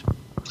challenge.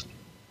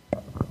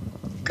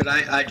 Could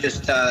I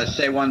just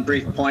say one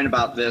brief point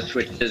about this,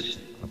 which is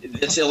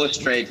this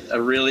illustrates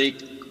a really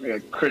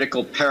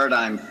critical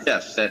paradigm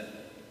shift, that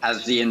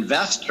as the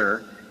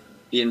investor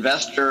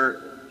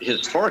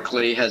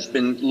historically has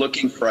been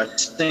looking for a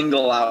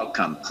single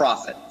outcome,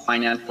 profit,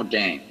 financial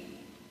gain.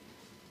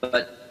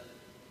 But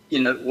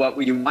what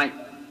we might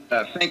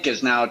think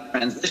is now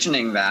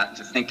transitioning that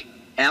to think,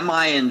 am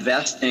I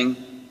investing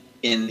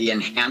in the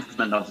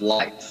enhancement of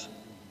life?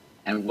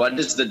 And what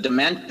is the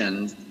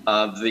dimension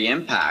of the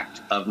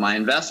impact of my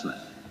investment?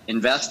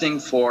 Investing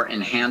for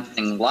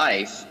enhancing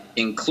life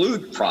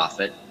includes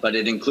profit, but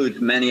it includes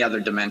many other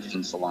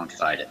dimensions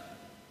alongside it.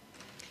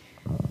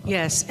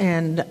 Yes,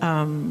 and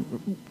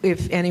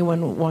if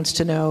anyone wants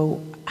to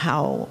know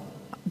how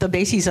the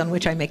bases on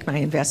which I make my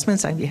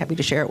investments, I'd be happy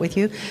to share it with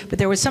you. But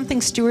there was something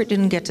Stuart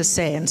didn't get to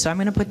say, and so I'm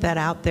going to put that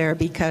out there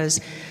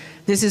because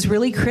this is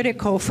really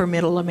critical for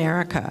Middle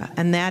America,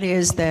 and that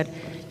is that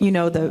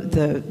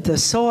the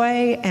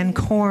soy and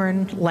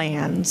corn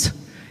lands,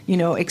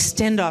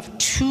 extend off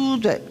to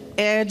the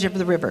edge of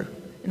the river.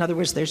 In other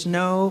words, there's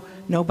no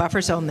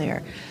buffer zone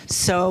there.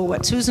 So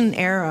what Susan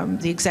Aram,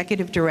 the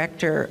executive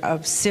director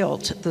of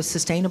SILT, the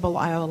Sustainable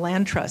Iowa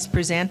Land Trust,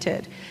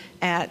 presented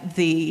at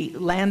the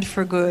Land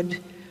for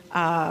Good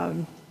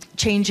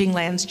Changing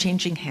Lands,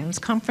 Changing Hands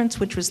conference,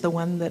 which was the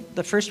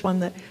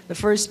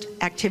first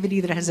activity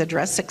that has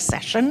addressed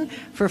succession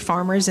for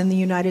farmers in the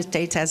United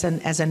States as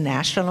a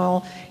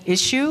national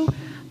issue.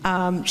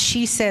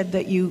 She said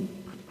that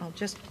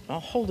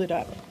I'll hold it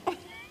up.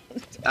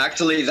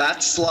 Actually,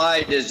 that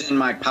slide is in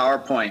my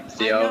PowerPoint,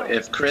 Theo.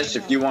 Chris,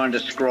 if you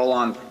wanted to scroll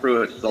on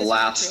through, it's the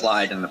last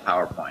slide in the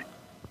PowerPoint.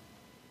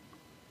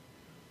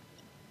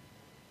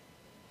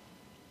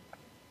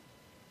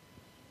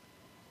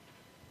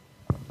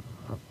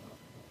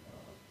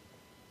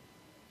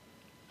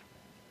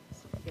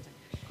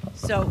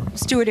 So,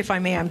 Stuart, if I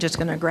may, I'm just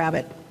going to grab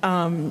it.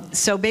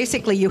 So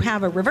basically, you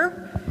have a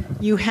river,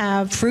 you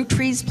have fruit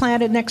trees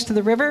planted next to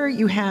the river,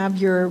 you have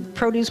your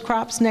produce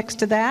crops next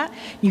to that,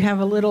 you have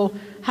a little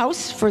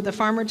house for the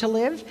farmer to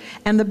live,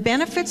 and the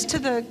benefits to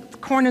the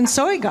corn and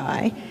soy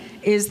guy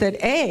is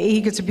that A, he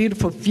gets a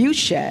beautiful view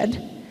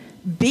shed,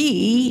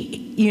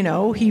 B,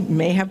 he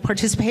may have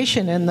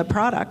participation in the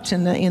product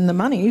and in the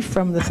money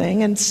from the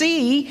thing, and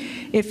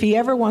C, if he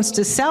ever wants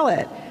to sell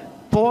it,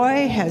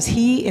 boy, has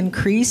he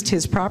increased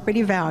his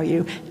property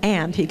value,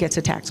 and he gets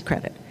a tax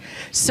credit.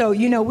 So,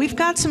 we've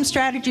got some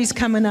strategies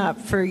coming up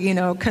for,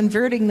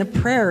 converting the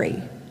prairie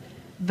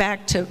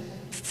back to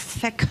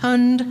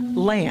fecund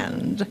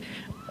land.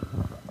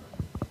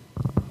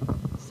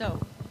 So,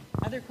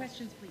 other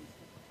questions, please?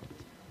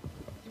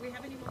 Do we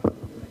have any more?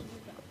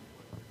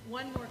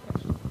 One more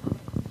question.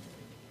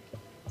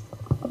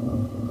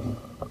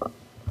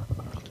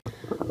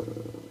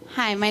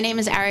 Hi, my name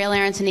is Ariel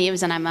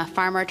Aronson-Eves, and I'm a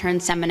farmer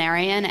turned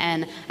seminarian.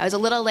 And I was a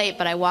little late,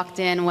 but I walked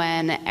in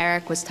when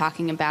Eric was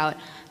talking about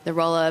the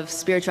role of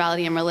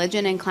spirituality and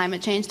religion in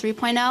Climate Change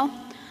 3.0.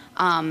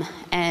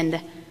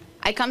 And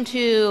I go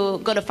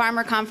to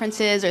farmer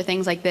conferences or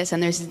things like this,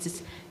 and there's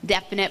this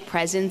definite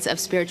presence of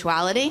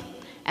spirituality.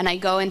 And I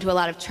go into a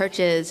lot of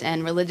churches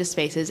and religious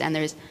spaces, and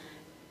there's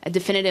a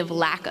definitive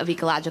lack of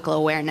ecological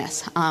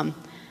awareness.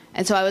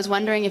 And so I was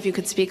wondering if you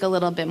could speak a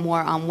little bit more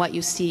on what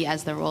you see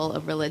as the role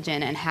of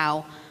religion and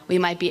how we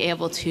might be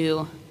able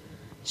to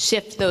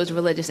shift those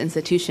religious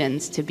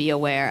institutions to be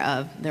aware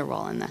of their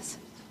role in this.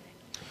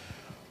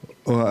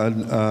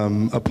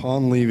 Well,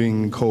 upon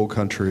leaving coal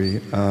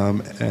country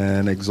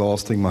and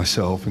exhausting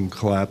myself and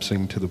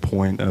collapsing to the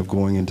point of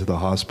going into the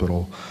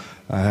hospital,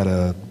 I had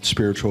a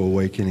spiritual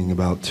awakening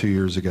about 2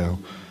 years ago.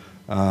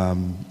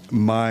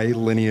 My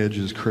lineage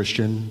is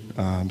Christian,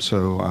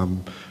 so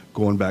I'm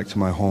going back to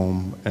my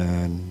home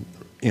and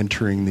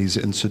entering these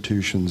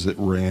institutions that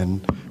ran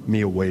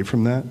me away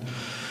from that.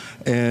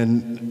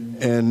 And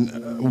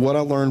what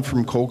I learned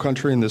from coal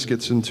country, and this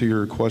gets into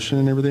your question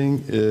and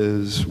everything,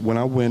 is when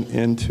I went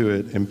into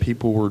it and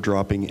people were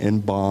dropping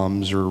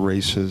N-bombs or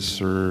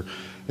racist or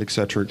et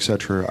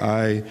cetera,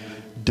 I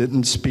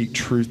didn't speak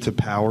truth to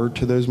power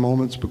to those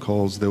moments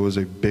because there was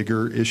a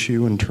bigger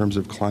issue in terms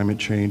of climate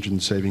change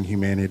and saving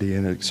humanity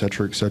and et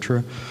cetera, et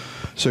cetera.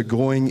 So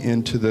going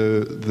into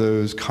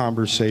those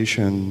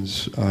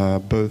conversations,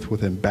 both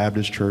within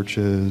Baptist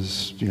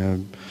churches,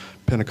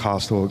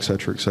 Pentecostal, et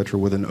cetera,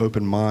 with an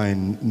open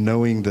mind,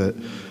 knowing that,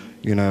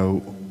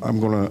 I'm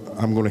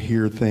gonna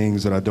hear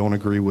things that I don't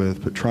agree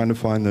with, but trying to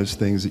find those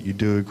things that you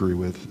do agree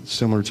with,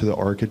 similar to the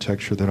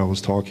architecture that I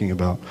was talking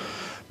about.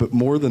 But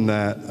more than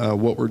that,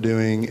 what we're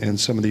doing in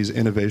some of these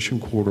innovation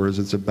corridors,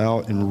 it's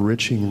about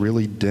enriching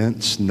really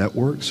dense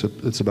networks.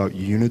 It's about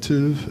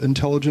unitive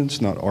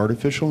intelligence, not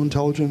artificial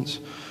intelligence.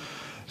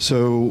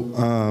 So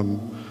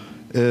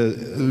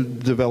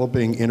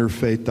developing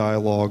interfaith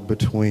dialogue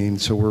between,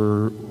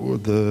 Stuart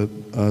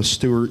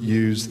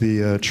used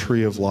the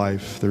tree of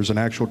life. There's an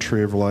actual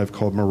tree of life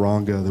called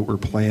Moringa that we're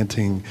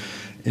planting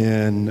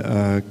in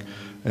a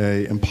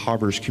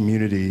impoverished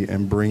community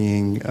and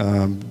bringing,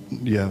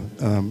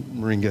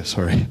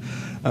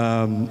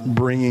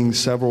 bringing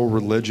several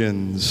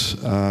religions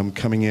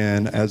coming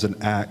in as an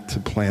act to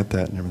plant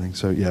that and everything.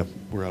 So yeah,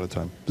 we're out of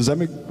time. Does that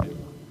make?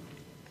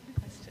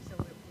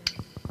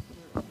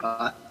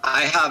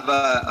 I have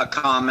a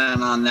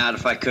comment on that,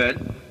 if I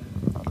could.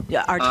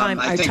 Yeah, our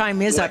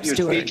time is up,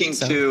 Stuart.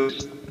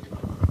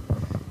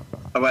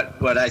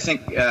 What I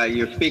think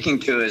you're speaking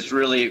to is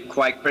really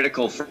quite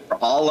critical for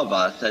all of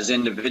us as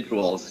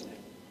individuals.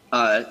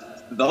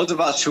 Those of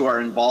us who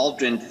are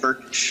involved in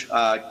church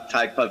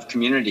type of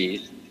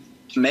communities,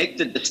 to make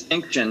the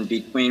distinction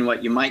between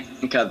what you might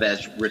think of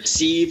as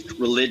received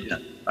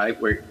religion, right,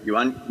 where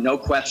no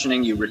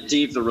questioning, you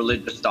receive the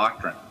religious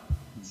doctrine,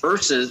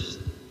 versus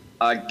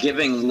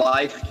giving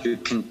life to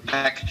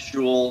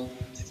contextual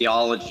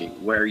theology,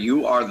 where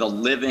you are the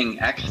living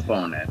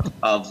exponent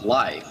of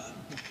life.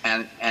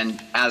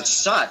 And as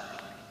such,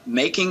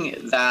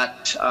 making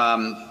that,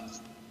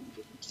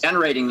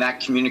 generating that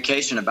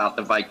communication about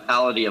the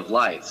vitality of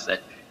life,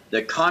 that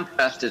the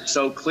contrast is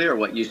so clear,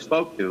 what you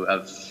spoke to,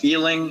 of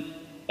feeling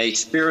a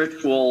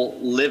spiritual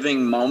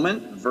living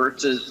moment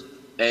versus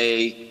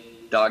a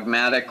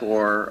dogmatic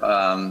or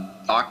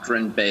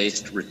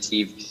doctrine-based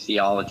received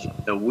theology.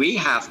 So we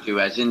have to,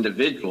 as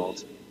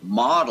individuals,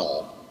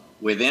 model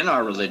within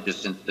our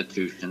religious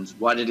institutions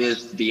what it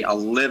is to be a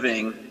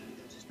living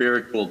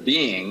spiritual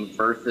being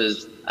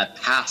versus a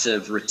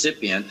passive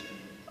recipient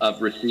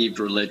of received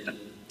religion.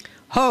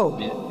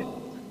 Ho!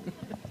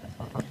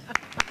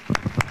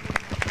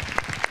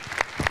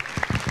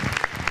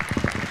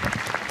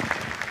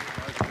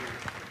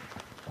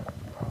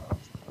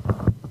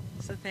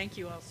 So thank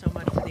you all so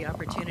much for the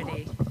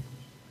opportunity.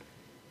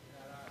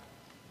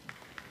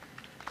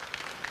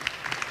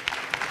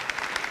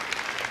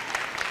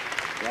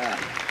 Yeah.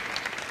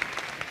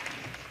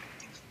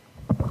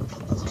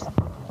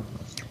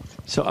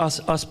 So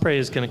Osprey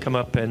is going to come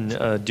up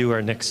and do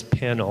our next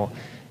panel,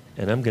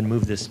 and I'm going to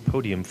move this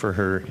podium for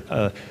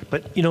her.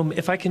 But you know,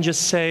 if I can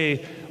just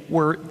say,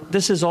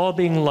 this is all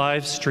being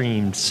live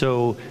streamed,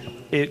 so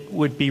it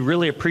would be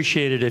really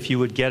appreciated if you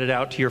would get it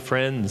out to your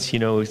friends. You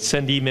know,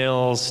 send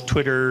emails,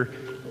 Twitter,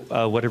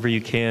 whatever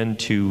you can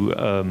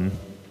to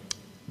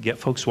get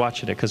folks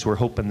watching it, because we're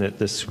hoping that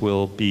this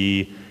will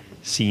be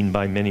seen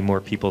by many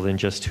more people than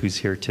just who's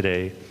here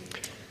today.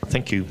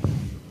 Thank you.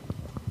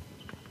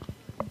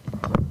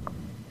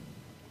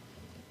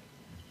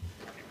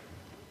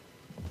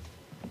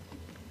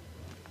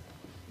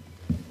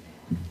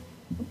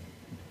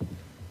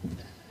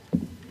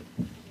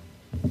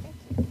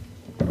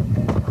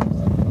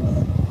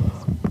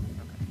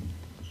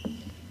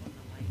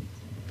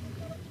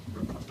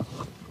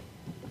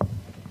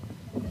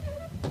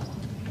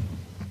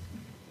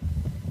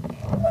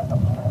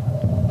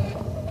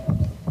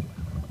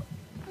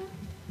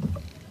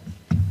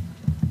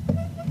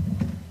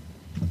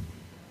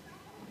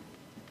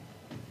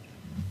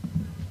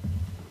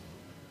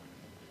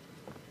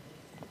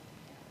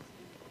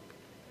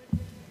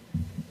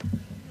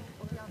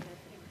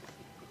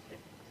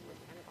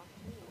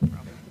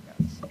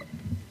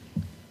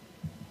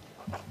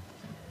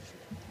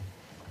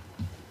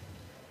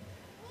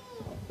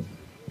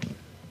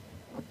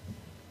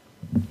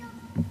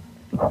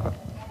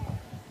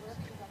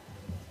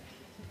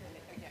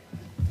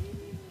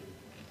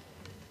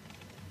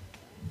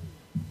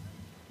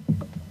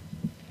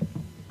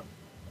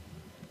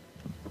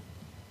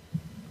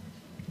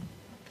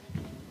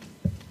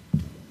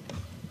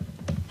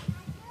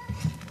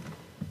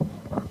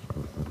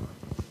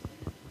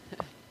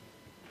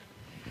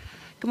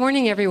 Good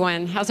morning,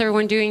 everyone. How's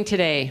everyone doing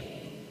today?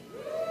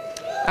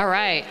 All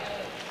right.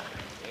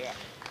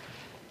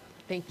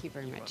 Thank you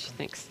very much.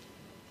 Thanks.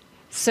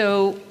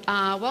 So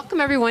welcome,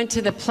 everyone,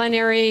 to the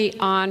plenary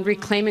on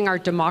reclaiming our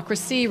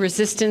democracy,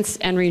 resistance,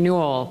 and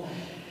renewal.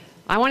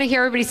 I want to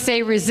hear everybody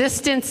say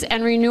resistance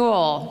and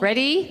renewal.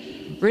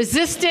 Ready?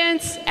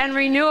 Resistance and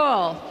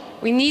renewal.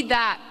 We need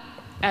that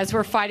as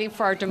we're fighting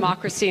for our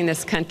democracy in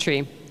this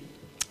country.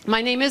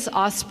 My name is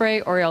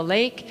Osprey Oriole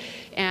Lake,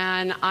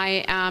 and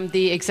I am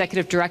the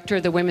Executive Director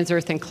of the Women's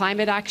Earth and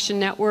Climate Action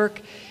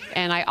Network,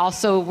 and I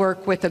also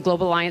work with the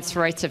Global Alliance for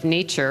Rights of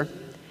Nature.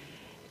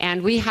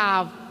 And we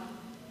have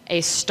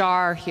a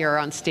star here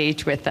on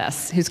stage with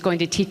us who's going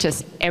to teach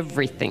us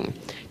everything. Do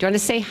you want to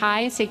say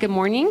hi and say good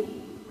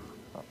morning?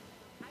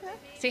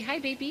 Say hi,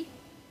 baby.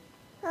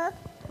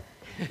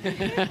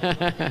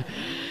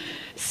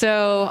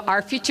 So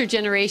our future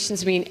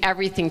generations mean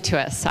everything to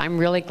us. I'm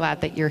really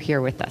glad that you're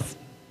here with us.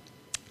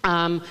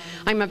 I'm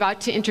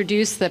about to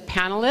introduce the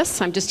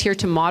panelists. I'm just here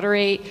to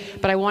moderate,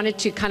 but I wanted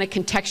to kind of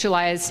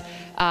contextualize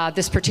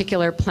this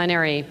particular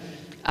plenary.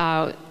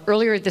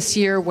 Earlier this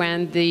year,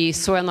 when the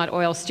Soil Not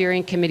Oil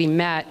Steering Committee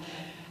met,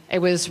 it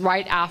was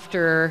right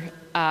after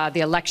the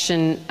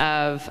election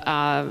of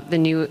the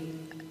new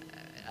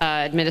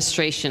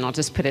administration, I'll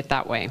just put it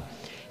that way.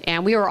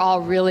 And we were all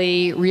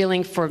really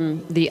reeling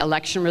from the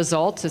election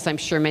results, as I'm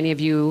sure many of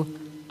you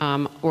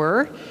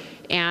were.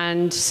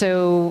 And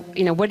so,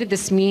 you know, what did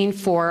this mean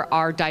for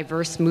our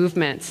diverse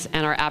movements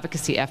and our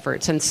advocacy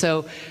efforts? And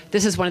so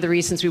this is one of the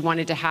reasons we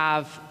wanted to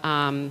have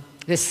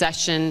this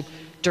session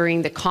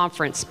during the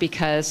conference,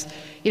 because,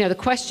 you know, the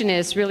question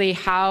is really,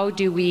 how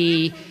do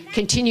we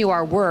continue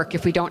our work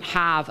if we don't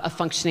have a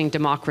functioning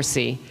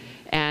democracy?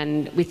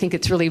 And we think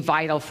it's really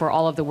vital for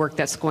all of the work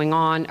that's going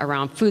on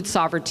around food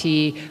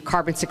sovereignty,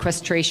 carbon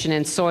sequestration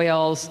in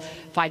soils,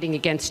 fighting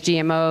against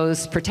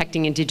GMOs,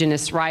 protecting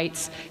indigenous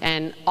rights,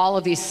 and all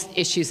of these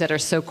issues that are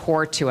so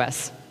core to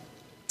us.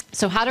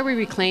 So how do we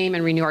reclaim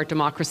and renew our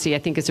democracy, I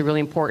think, is a really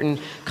important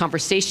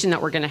conversation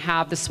that we're going to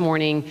have this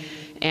morning.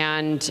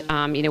 And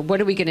you know, what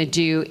are we going to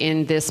do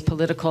in this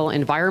political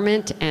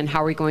environment, and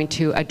how are we going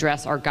to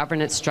address our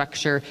governance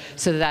structure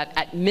so that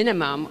at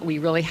minimum we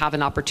really have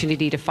an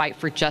opportunity to fight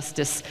for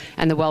justice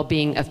and the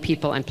well-being of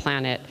people and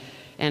planet.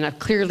 And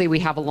clearly we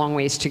have a long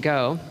ways to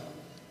go.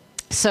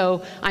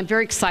 So I'm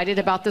very excited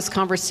about this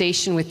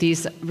conversation with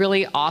these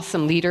really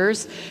awesome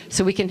leaders,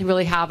 so we can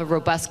really have a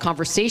robust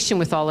conversation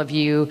with all of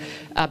you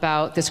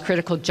about this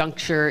critical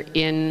juncture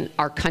in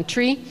our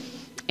country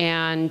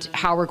and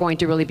how we're going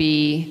to really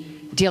be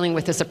dealing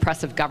with this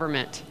oppressive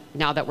government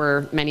now that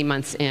we're many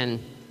months in.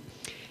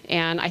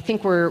 And I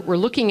think we're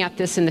looking at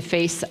this in the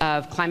face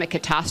of climate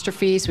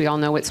catastrophes. We all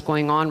know what's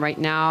going on right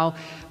now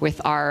with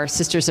our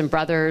sisters and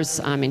brothers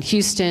in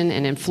Houston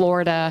and in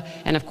Florida,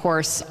 and of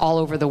course all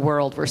over the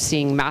world. We're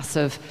seeing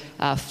massive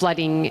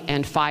flooding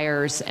and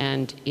fires,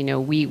 and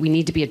we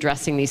need to be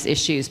addressing these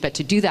issues. But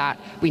to do that,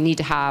 we need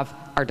to have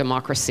our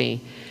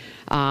democracy.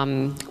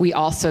 We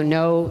also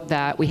know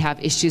that we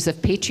have issues of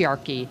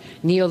patriarchy,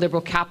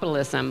 neoliberal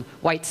capitalism,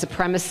 white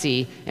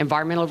supremacy,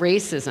 environmental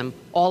racism.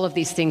 All of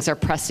these things are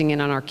pressing in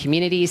on our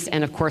communities,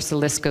 and of course the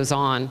list goes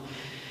on.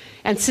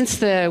 And since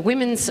the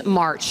Women's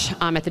March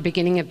at the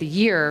beginning of the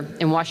year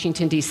in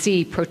Washington,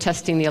 D.C.,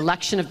 protesting the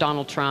election of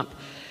Donald Trump,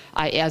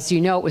 as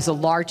you know, it was the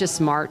largest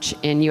march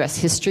in U.S.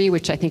 history,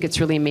 which I think it's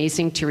really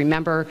amazing to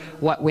remember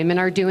what women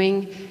are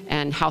doing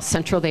and how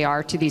central they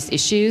are to these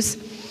issues.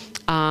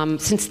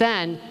 Since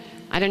then,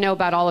 I don't know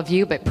about all of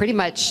you, but pretty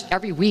much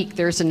every week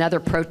there's another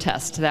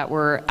protest that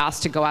we're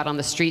asked to go out on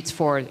the streets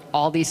for,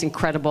 all these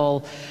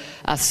incredible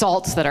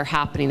assaults that are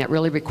happening that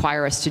really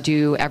require us to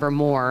do ever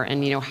more.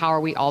 And how are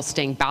we all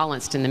staying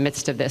balanced in the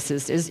midst of this?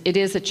 It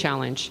is a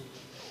challenge.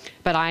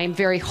 But I am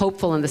very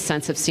hopeful in the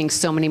sense of seeing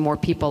so many more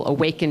people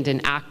awakened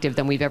and active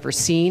than we've ever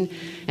seen.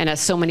 And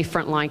as so many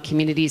frontline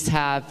communities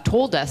have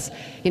told us,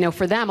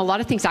 for them, a lot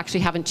of things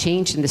actually haven't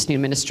changed in this new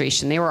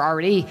administration. They were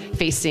already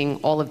facing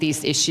all of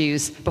these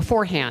issues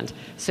beforehand.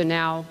 So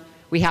now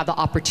we have the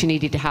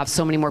opportunity to have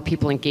so many more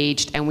people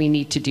engaged, and we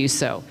need to do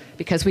so.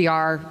 Because we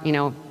are,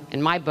 in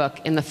my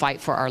book, in the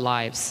fight for our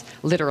lives,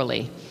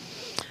 literally.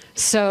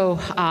 So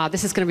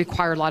this is going to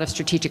require a lot of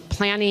strategic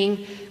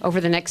planning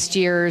over the next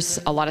years,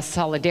 a lot of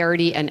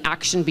solidarity and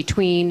action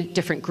between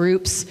different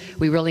groups.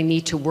 We really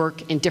need to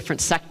work in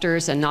different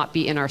sectors and not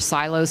be in our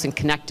silos and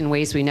connect in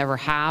ways we never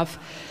have.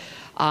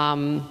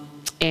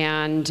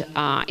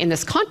 In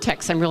this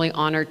context, I'm really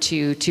honored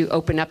to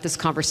open up this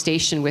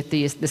conversation with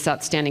this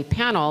outstanding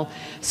panel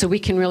so we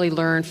can really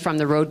learn from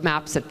the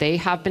roadmaps that they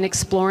have been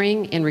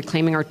exploring in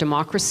reclaiming our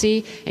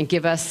democracy and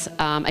give us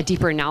a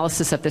deeper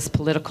analysis of this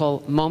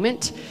political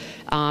moment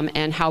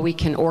and how we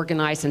can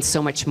organize and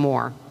so much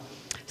more.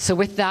 So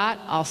with that,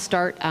 I'll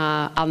start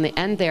on the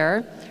end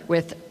there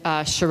with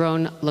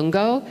Sharon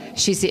Lungo.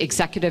 She's the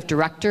executive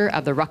director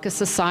of the Ruckus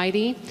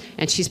Society,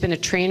 and she's been a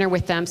trainer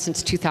with them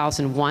since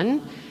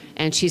 2001.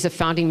 And she's a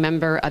founding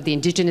member of the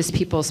Indigenous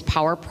Peoples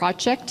Power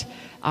Project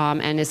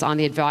and is on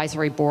the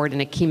advisory board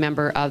and a key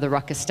member of the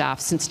Ruckus staff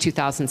since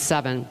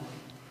 2007.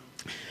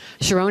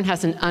 Sharon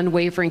has an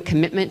unwavering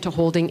commitment to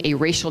holding a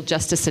racial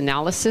justice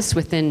analysis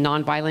within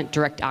nonviolent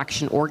direct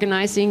action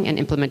organizing and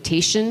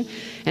implementation,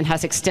 and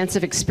has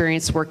extensive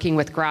experience working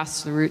with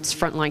grassroots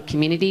frontline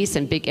communities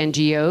and big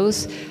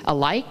NGOs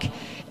alike.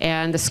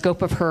 And the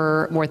scope of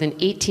her more than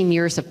 18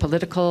 years of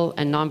political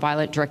and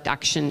nonviolent direct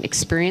action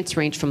experience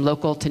range from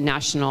local to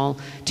national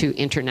to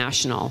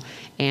international.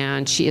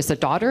 And she is the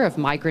daughter of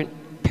migrant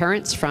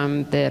parents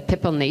from the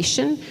Pipil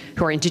Nation,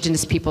 who are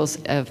indigenous peoples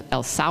of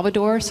El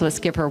Salvador. So let's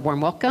give her a warm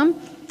welcome.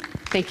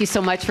 Thank you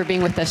so much for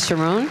being with us,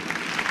 Sharon.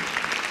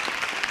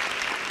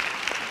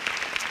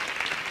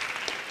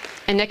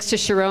 And next to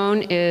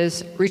Sharon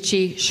is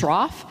Ruchi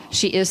Shroff.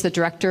 She is the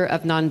director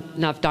of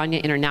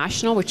Navdanya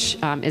International, which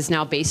is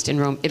now based in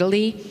Rome,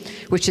 Italy,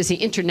 which is the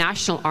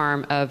international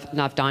arm of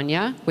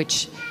Navdanya,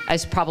 which,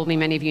 as probably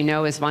many of you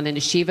know, is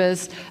Vandana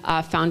Shiva's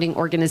founding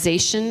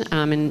organization.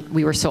 And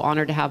we were so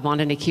honored to have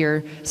Vandana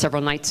here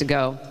several nights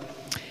ago.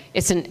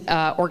 It's an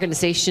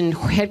organization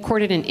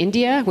headquartered in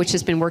India, which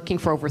has been working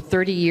for over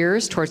 30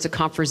 years towards the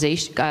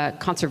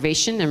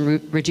conservation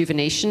and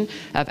rejuvenation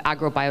of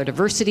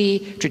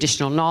agrobiodiversity,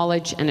 traditional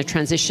knowledge, and a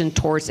transition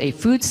towards a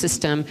food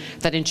system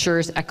that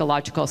ensures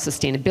ecological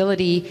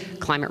sustainability,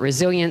 climate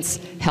resilience,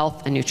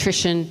 health and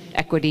nutrition,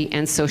 equity,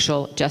 and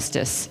social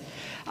justice.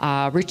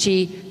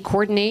 Ruchi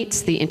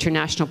coordinates the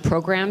international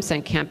programs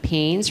and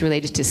campaigns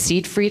related to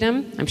seed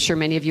freedom. I'm sure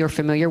many of you are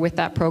familiar with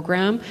that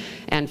program,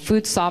 and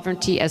food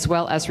sovereignty, as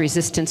well as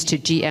resistance to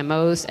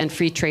GMOs and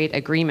free trade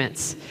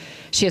agreements.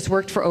 She has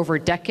worked for over a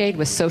decade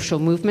with social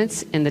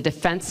movements in the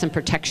defense and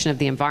protection of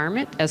the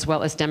environment, as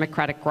well as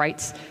democratic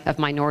rights of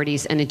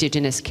minorities and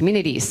indigenous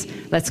communities.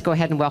 Let's go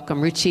ahead and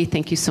welcome Ruchi.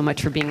 Thank you so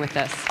much for being with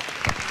us.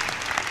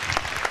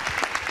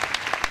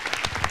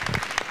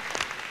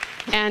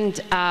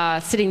 And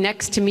sitting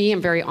next to me,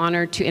 I'm very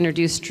honored to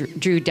introduce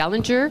Drew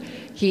Dellinger.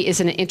 He is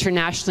an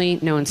internationally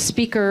known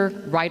speaker,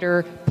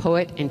 writer,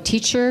 poet, and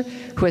teacher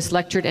who has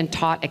lectured and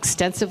taught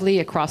extensively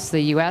across the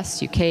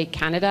US, UK,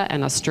 Canada,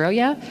 and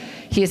Australia.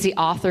 He is the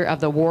author of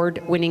the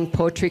award-winning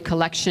poetry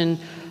collection,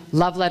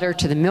 Love Letter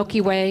to the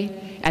Milky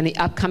Way, and the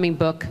upcoming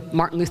book,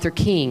 Martin Luther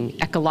King,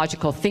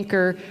 Ecological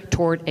Thinker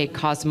Toward a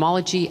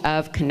Cosmology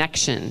of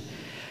Connection.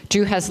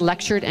 Drew has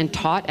lectured and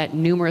taught at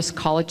numerous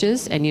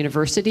colleges and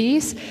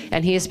universities,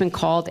 and he has been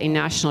called a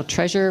national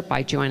treasure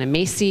by Joanna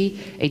Macy,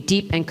 a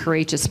deep and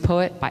courageous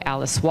poet by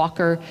Alice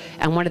Walker,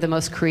 and one of the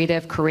most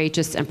creative,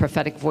 courageous, and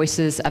prophetic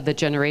voices of the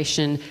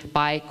generation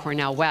by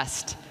Cornel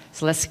West.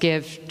 So let's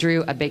give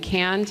Drew a big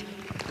hand.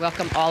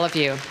 Welcome all of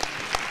you.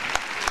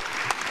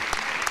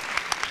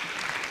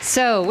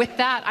 So with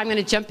that, I'm going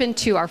to jump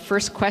into our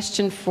first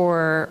question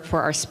for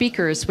our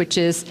speakers, which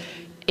is,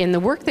 in the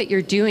work that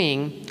you're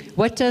doing,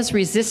 what does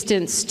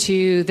resistance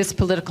to this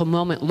political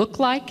moment look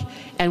like,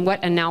 and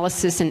what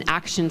analysis and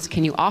actions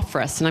can you offer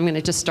us? And I'm going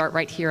to just start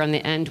right here on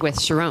the end with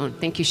Sharon.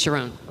 Thank you,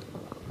 Sharon.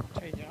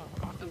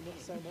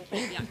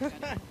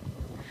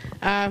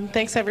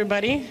 Thanks,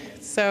 everybody.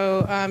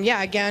 So,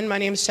 yeah, again, my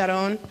name is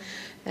Sharon,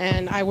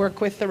 and I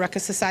work with the Rucka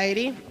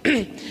Society.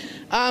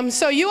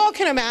 So you all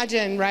can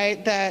imagine,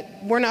 right,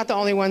 that we're not the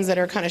only ones that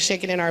are kind of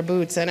shaking in our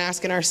boots and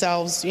asking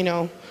ourselves, you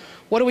know,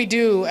 what do we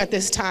do at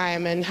this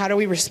time, and how do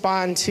we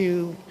respond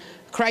to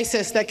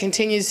crisis that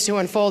continues to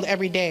unfold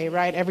every day,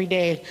 right? Every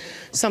day,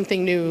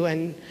 something new.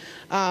 And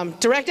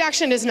direct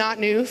action is not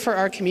new for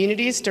our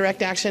communities.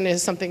 Direct action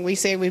is something we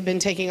say we've been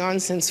taking on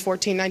since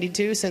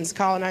 1492, since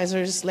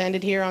colonizers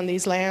landed here on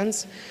these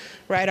lands,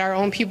 right? Our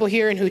own people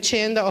here in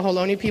Huichin, the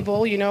Ohlone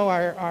people, you know,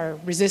 are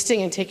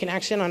resisting and taking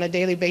action on a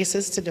daily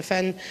basis to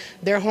defend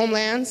their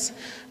homelands,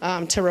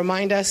 to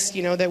remind us,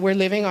 you know, that we're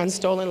living on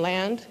stolen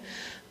land.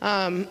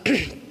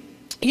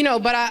 You know,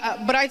 but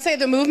I'd say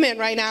the movement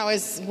right now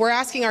is we're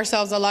asking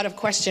ourselves a lot of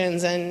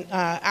questions, and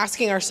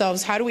asking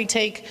ourselves, how do we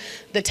take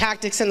the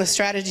tactics and the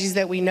strategies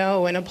that we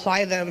know and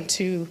apply them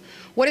to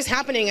what is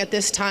happening at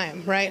this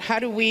time, right? How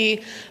do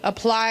we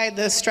apply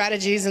the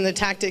strategies and the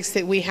tactics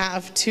that we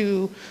have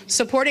to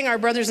supporting our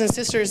brothers and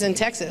sisters in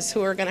Texas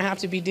who are going to have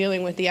to be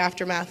dealing with the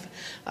aftermath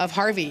of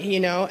Harvey, you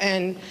know?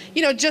 And,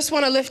 you know, just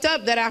want to lift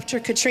up that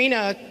after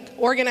Katrina,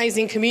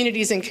 organizing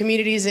communities and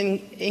communities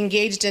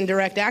engaged in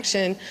direct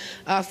action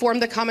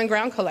formed the Common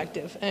Ground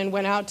Collective and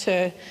went out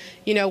to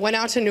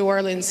New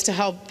Orleans to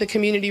help the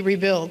community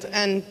rebuild.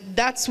 And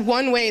that's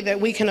one way that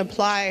we can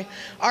apply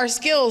our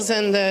skills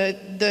and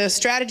the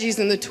strategies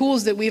and the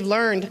tools that we've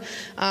learned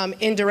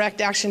in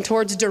direct action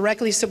towards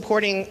directly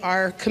supporting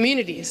our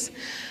communities.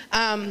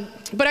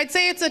 But I'd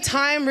say it's a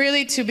time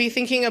really to be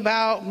thinking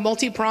about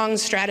multi-pronged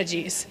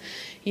strategies.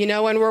 You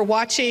know, and we're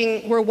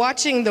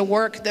watching the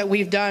work that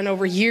we've done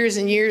over years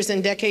and years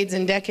and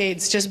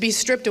decades just be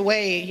stripped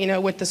away, you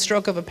know, with the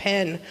stroke of a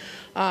pen,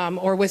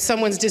 or with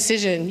someone's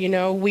decision. You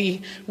know,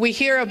 we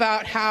hear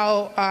about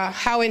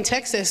how in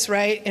Texas,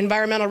 right,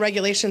 environmental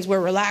regulations were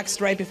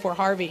relaxed right before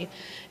Harvey,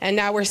 and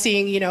now we're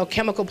seeing, you know,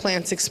 chemical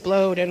plants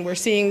explode, and we're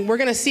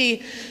going to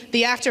see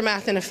the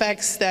aftermath and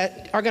effects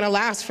that are going to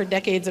last for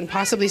decades and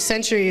possibly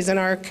centuries in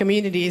our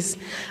communities.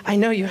 I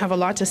know you have a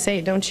lot to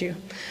say, don't you?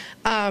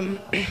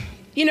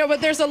 You know,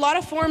 but there's a lot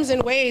of forms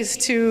and ways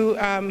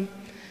to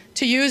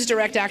use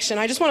direct action.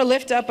 I just want to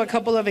lift up a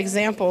couple of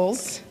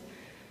examples.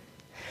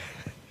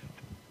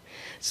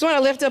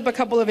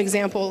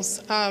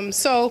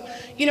 So,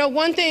 you know,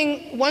 one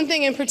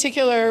thing in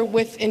particular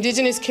with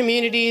indigenous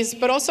communities,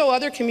 but also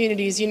other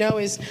communities, you know,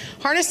 is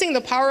harnessing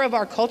the power of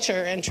our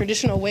culture and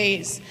traditional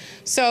ways.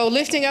 So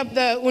lifting up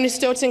the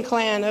Unistoten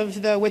clan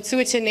of the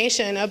Wet'suwet'en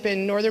Nation up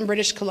in northern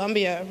British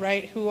Columbia,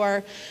 right, who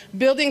are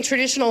building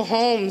traditional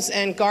homes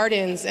and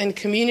gardens and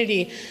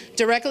community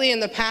directly in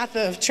the path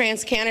of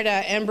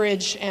TransCanada,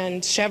 Enbridge,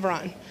 and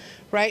Chevron.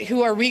 Right,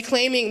 who are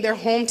reclaiming their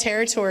home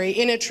territory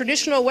in a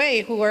traditional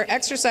way, who are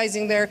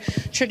exercising their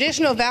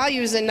traditional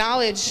values and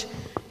knowledge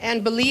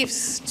and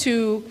beliefs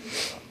to,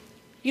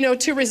 you know,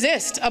 to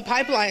resist a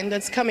pipeline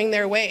that's coming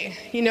their way.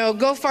 You know,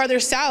 go farther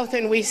south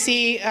and we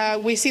see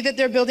that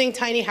they're building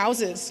tiny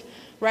houses,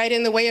 right,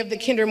 in the way of the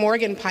Kinder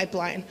Morgan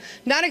pipeline.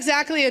 Not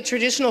exactly a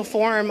traditional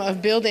form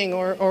of building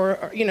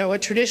or you know, a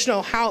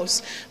traditional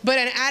house, but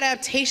an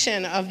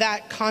adaptation of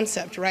that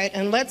concept, right?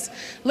 And let's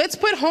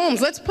put homes,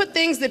 let's put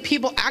things that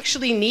people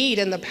actually need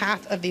in the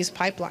path of these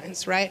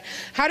pipelines, right?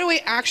 How do we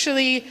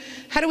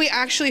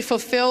actually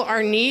fulfill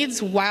our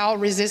needs while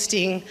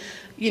resisting,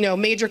 you know,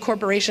 major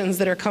corporations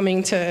that are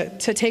coming to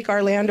take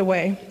our land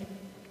away?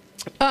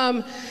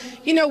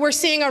 You know, we're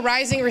seeing a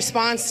rising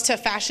response to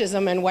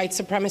fascism and white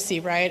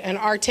supremacy, right? And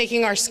are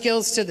taking our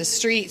skills to the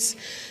streets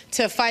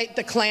to fight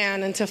the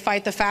Klan and to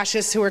fight the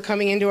fascists who are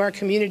coming into our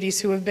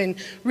communities, who have been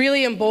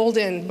really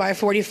emboldened by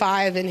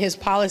 45 and his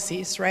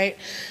policies, right?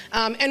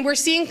 And we're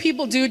seeing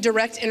people do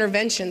direct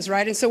interventions,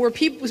 right? And so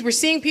we're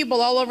seeing people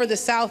all over the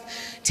South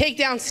take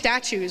down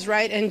statues,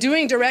 right? And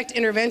doing direct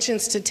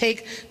interventions to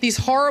take these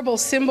horrible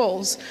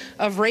symbols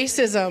of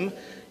racism,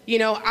 you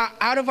know,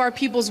 out of our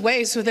people's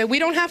way, so that we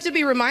don't have to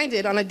be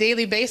reminded on a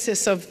daily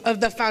basis of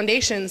the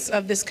foundations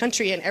of this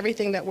country and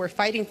everything that we're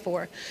fighting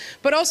for.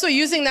 But also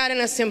using that in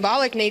a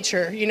symbolic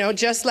nature. You know,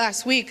 just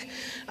last week,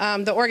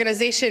 the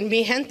organization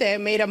Mi Gente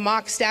made a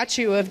mock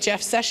statue of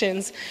Jeff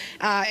Sessions,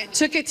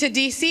 took it to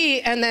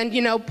DC, and then,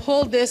 you know,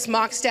 pulled this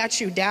mock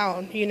statue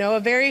down. You know,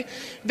 a very,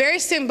 very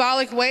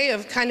symbolic way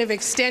of kind of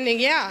extending,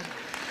 yeah,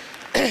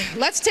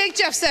 let's take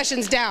Jeff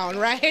Sessions down,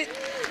 right?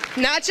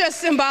 Not just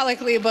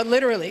symbolically, but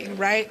literally,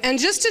 right? And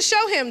just to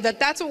show him that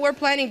that's what we're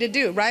planning to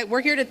do, right?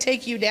 We're here to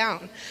take you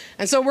down.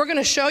 And so we're going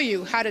to show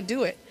you how to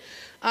do it.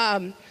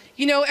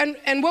 You know,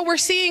 and what we're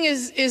seeing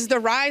is the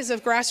rise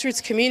of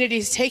grassroots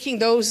communities taking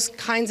those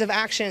kinds of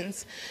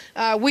actions.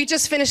 We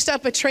just finished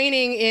up a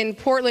training in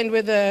Portland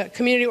with a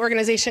community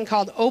organization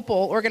called OPAL,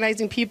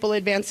 Organizing People,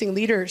 Advancing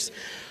Leaders,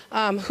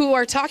 who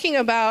are talking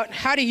about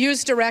how to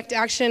use direct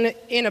action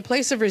in a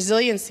place of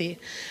resiliency,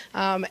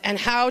 and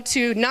how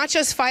to not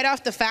just fight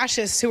off the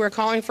fascists who are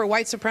calling for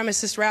white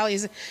supremacist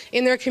rallies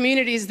in their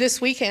communities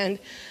this weekend,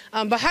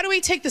 but how do we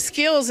take the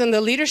skills and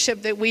the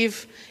leadership that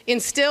we've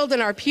instilled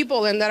in our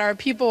people and that our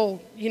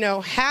people,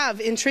 have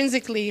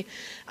intrinsically,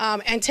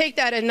 and take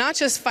that and not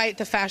just fight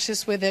the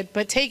fascists with it,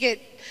 but take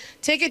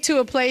it to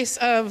a place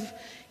of,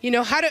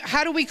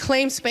 how do we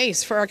claim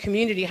space for our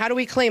community? How do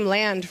we claim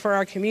land for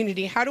our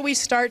community? How do we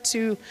start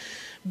to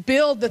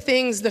build the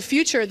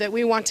future that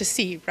we want to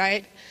see,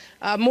 right?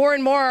 More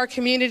and more our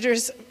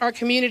communities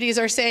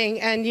are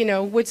saying, and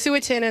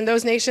Wet'suwet'en and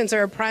those nations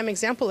are a prime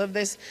example of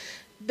this,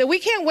 that we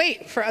can't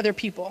wait for other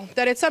people,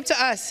 that it's up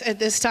to us at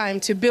this time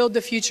to build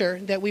the future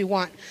that we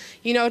want.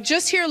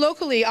 Just here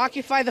locally,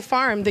 Occupy the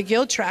Farm, the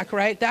Guild Track,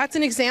 right? That's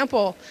an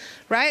example,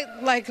 right?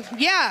 Like,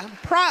 yeah,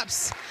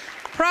 props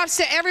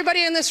to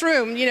everybody in this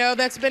room,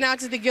 that's been out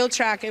to the Guild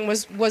Track and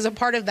was a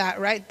part of that,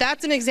 right?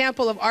 That's an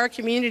example of our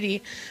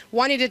community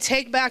wanting to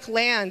take back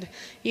land,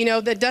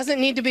 that doesn't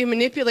need to be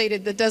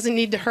manipulated, that doesn't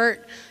need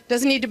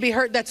to be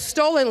hurt, that's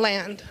stolen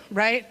land,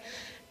 right?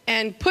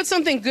 And put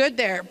something good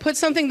there, put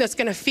something that's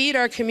gonna feed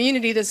our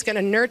community, that's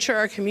gonna nurture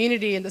our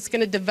community, and that's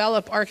gonna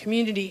develop our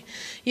community.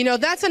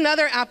 That's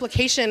another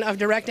application of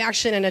direct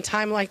action in a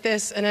time like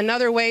this, and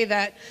another way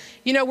that,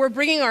 we're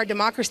bringing our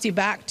democracy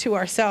back to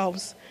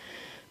ourselves.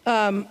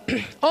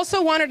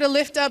 Also wanted to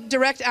lift up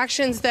direct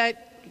actions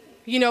that,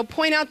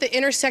 point out the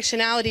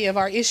intersectionality of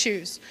our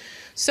issues.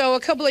 So a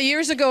couple of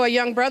years ago, a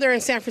young brother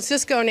in San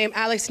Francisco named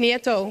Alex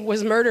Nieto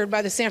was murdered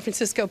by the San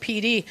Francisco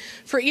PD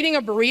for eating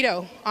a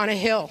burrito on a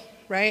hill,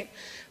 right?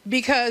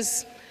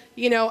 Because,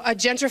 a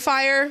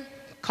gentrifier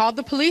called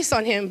the police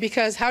on him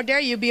because how dare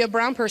you be a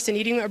brown person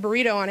eating a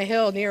burrito on a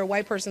hill near a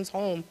white person's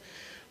home,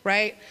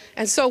 right?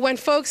 And so when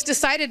folks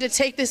decided to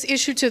take this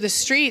issue to the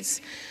streets,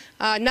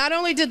 not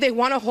only did they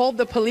want to hold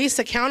the police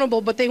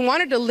accountable, but they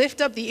wanted to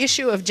lift up the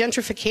issue of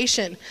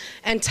gentrification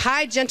and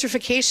tie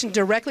gentrification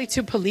directly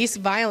to police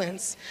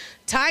violence,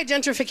 tie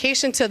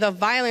gentrification to the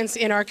violence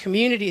in our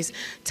communities,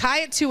 tie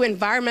it to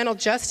environmental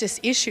justice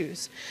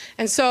issues.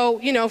 And so,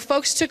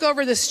 folks took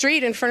over the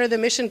street in front of the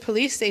Mission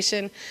Police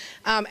Station,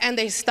 and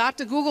they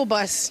stopped a Google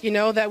bus,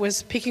 that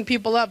was picking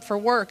people up for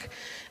work.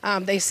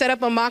 They set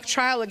up a mock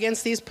trial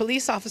against these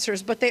police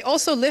officers, but they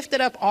also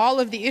lifted up all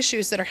of the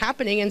issues that are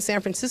happening in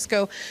San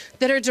Francisco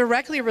that are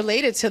directly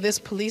related to this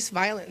police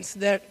violence,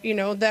 that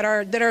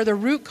are the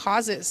root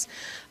causes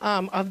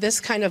of this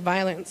kind of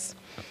violence.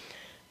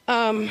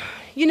 So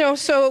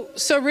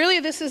really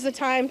this is the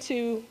time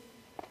to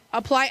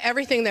apply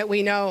everything that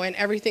we know and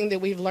everything that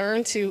we've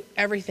learned to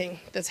everything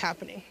that's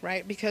happening,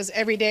 right? Because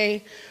every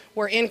day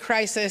we're in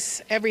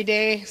crisis, every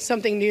day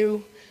something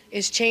new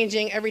is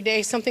changing, every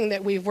day something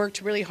that we've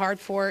worked really hard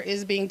for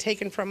is being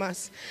taken from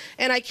us.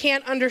 And I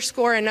can't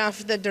underscore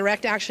enough that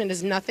direct action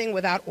is nothing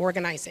without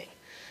organizing,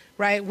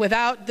 right?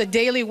 Without the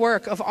daily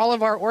work of all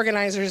of our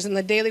organizers and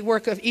the daily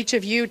work of each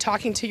of you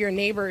talking to your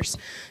neighbors,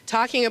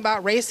 talking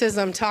about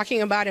racism,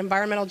 talking about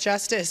environmental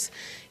justice,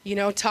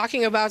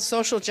 talking about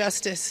social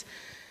justice.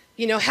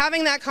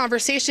 Having that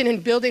conversation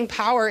and building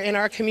power in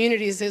our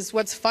communities is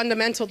what's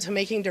fundamental to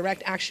making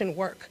direct action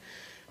work.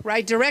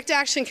 Right? Direct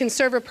action can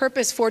serve a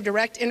purpose for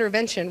direct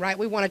intervention, right?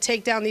 We want to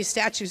take down these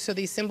statues so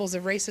these symbols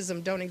of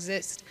racism don't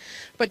exist.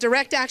 But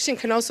direct action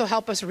can also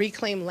help us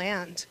reclaim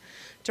land.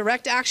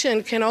 Direct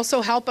action can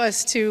also help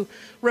us to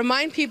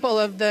remind people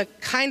of the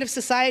kind of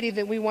society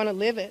that we want to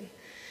live in.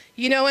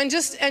 And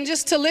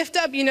just to lift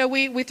up,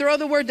 we throw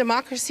the word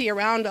democracy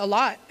around a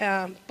lot,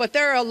 but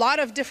there are a lot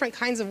of different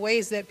kinds of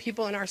ways that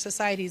people in our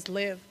societies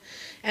live,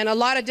 and a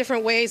lot of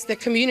different ways that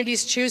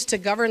communities choose to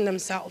govern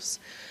themselves.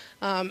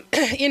 And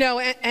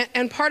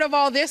part of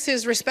all this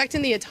is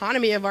respecting the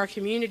autonomy of our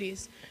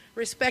communities,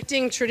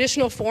 respecting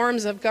traditional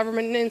forms of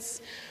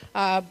governance,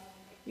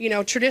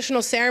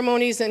 traditional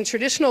ceremonies and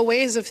traditional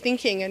ways of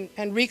thinking,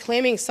 and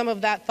reclaiming some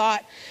of that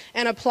thought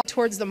and apply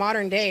towards the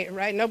modern day,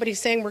 right? Nobody's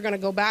saying we're going to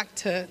go back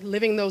to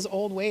living those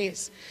old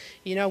ways.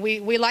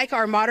 We like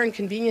our modern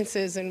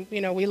conveniences, and,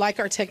 we like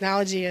our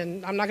technology,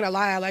 and I'm not going to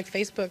lie, I like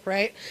Facebook,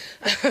 right?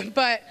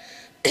 But,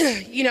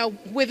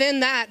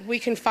 within that, we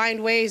can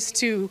find ways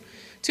to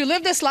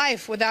live this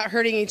life without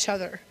hurting each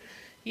other.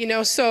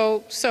 Just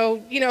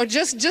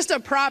a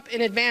prop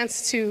in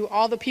advance to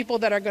all the people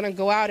that are going to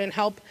go out and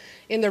help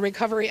in the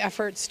recovery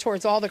efforts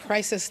towards all the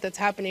crisis that's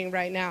happening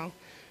right now,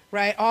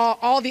 right?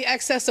 All the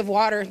excess of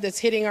water that's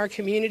hitting our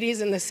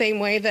communities in the same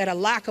way that a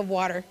lack of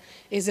water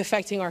is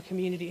affecting our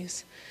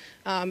communities.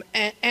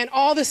 And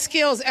all the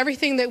skills,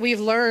 everything that we've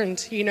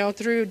learned,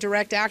 through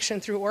direct action,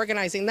 through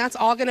organizing, that's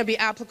all going to be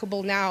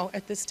applicable now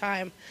at this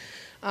time.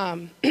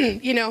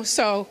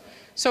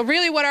 So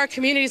really what our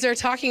communities are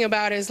talking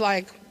about is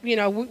like,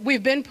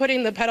 we've been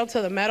putting the pedal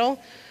to the metal,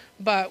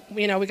 but,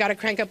 we got to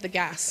crank up the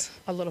gas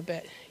a little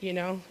bit,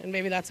 and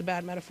maybe that's a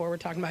bad metaphor, we're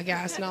talking about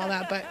gas and all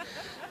that, but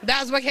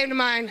that's what came to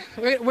mind.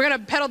 We're going to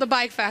pedal the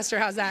bike faster,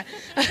 how's that?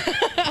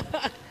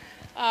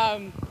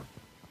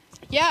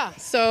 Yeah,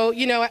 so,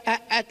 you know,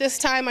 at this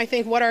time, I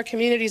think what our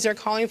communities are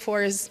calling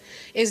for is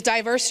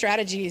diverse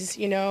strategies,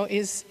 you know,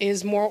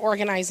 is more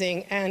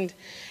organizing and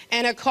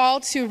a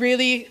call to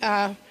really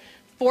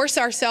force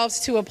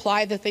ourselves to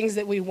apply the things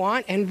that we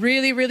want and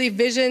really, really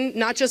vision,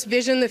 not just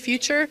vision the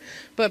future,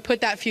 but put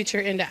that future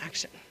into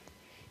action.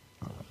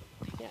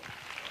 Yeah.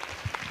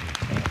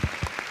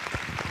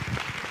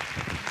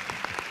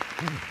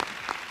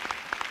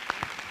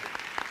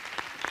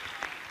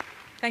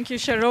 Thank you,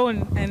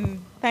 Sharon, and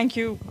thank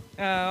you,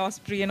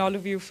 Osprey, and all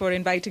of you for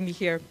inviting me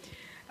here.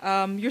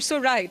 You're so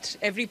right.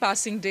 Every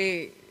passing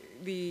day,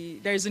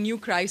 there's a new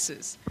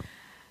crisis.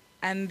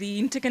 And the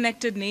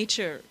interconnected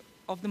nature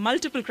of the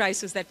multiple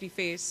crises that we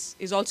face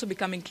is also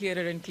becoming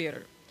clearer and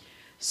clearer.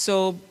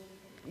 So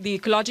the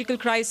ecological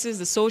crisis,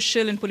 the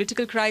social and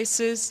political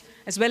crisis,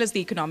 as well as the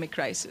economic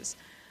crisis.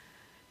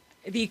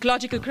 The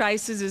ecological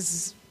crisis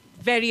is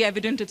very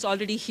evident. It's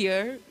already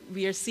here.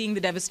 We are seeing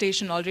the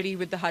devastation already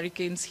with the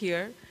hurricanes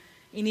here.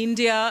 In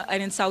India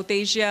and in South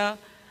Asia,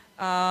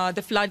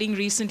 the flooding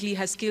recently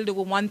has killed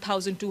over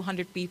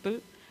 1,200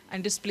 people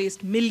and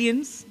displaced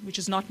millions, which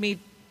has not made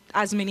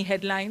as many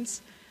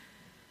headlines.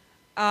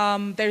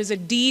 There is a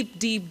deep,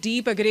 deep,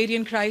 deep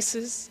agrarian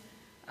crisis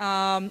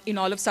in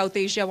all of South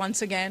Asia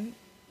once again.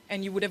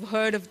 And you would have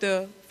heard of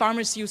the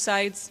farmer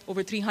suicides,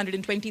 over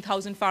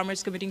 320,000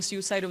 farmers committing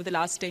suicide over the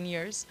last 10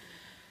 years.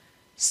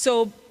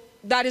 So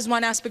that is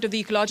one aspect of the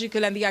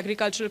ecological and the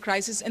agricultural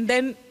crisis. And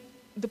then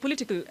the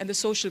political and the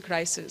social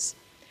crisis.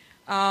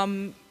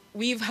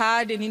 We've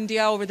had in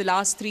India over the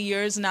last 3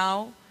 years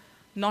now,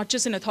 not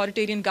just an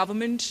authoritarian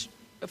government,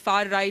 a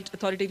far-right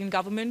authoritarian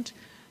government,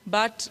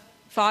 but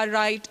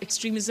far-right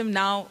extremism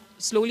now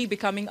slowly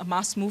becoming a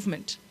mass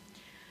movement.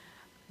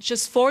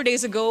 Just 4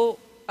 days ago,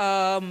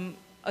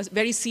 a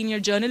very senior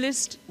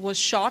journalist was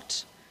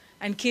shot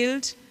and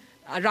killed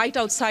right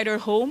outside her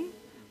home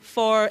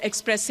for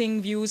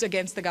expressing views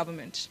against the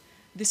government.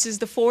 This is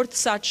the 4th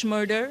such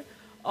murder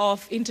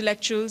of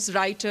intellectuals,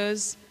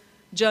 writers,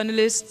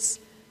 journalists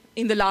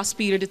in the last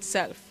period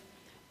itself.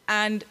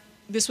 And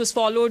this was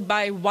followed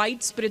by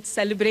widespread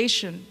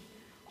celebration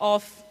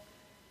of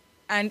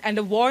and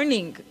a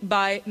warning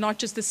by not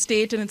just the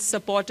state and its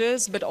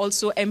supporters, but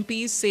also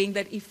MPs saying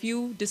that if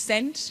you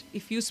dissent,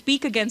 if you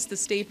speak against the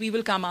state, we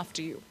will come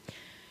after you.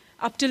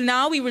 Up till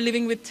now, we were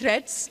living with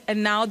threats,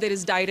 and now there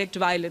is direct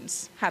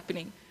violence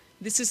happening.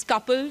 This is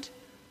coupled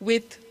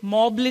with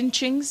mob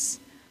lynchings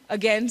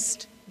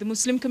against the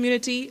Muslim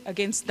community,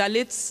 against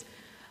Dalits,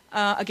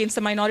 against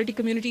the minority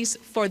communities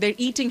for their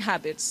eating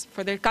habits,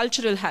 for their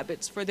cultural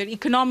habits, for their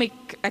economic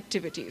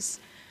activities.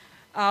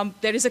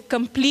 There is a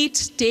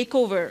complete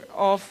takeover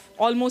of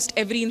almost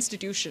every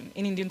institution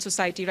in Indian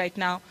society right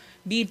now,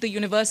 be it the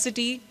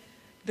university,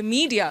 the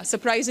media.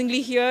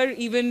 Surprisingly here,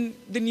 even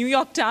the New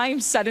York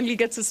Times suddenly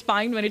gets a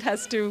spine when it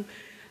has to,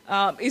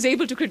 is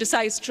able to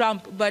criticize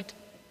Trump. But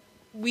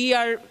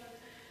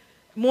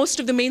most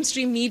of the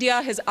mainstream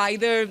media has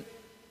either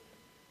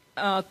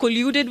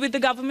colluded with the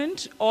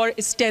government or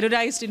is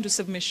terrorized into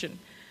submission.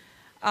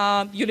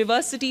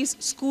 Universities,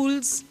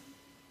 schools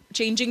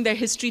changing their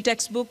history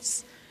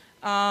textbooks,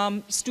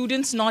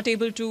 students not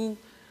able to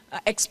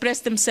express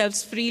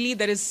themselves freely.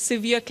 There is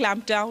severe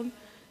clampdown.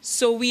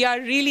 So we are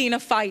really in a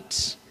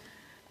fight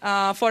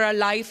for our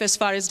life as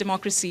far as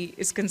democracy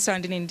is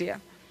concerned in India.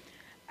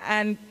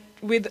 And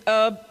with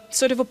a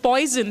sort of a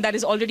poison that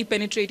is already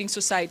penetrating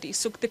society.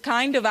 So the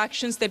kind of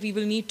actions that we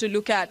will need to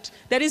look at,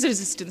 there is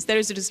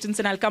resistance,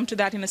 and I'll come to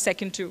that in a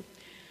second too.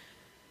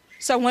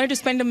 So I wanted to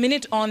spend a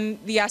minute on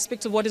the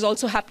aspects of what is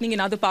also happening in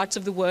other parts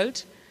of the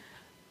world.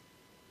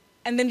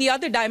 And then the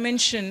other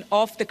dimension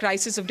of the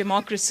crisis of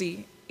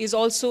democracy is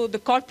also the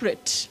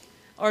corporate,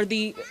 or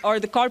the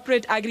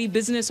corporate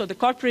agribusiness, or the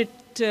corporate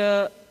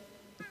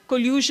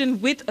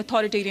collusion with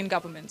authoritarian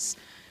governments.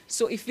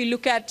 So if we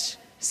look at,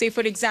 say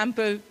for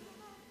example,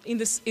 in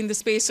the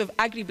space of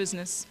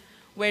agribusiness,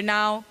 where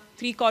now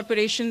 3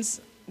 corporations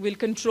will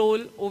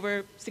control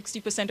over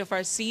 60% of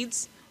our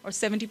seeds or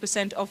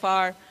 70% of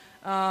our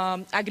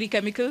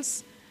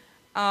agri-chemicals.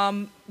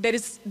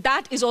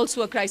 That is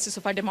also a crisis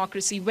of our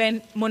democracy,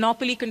 when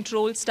monopoly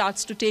control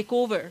starts to take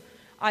over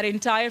our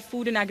entire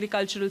food and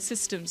agricultural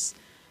systems,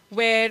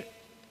 where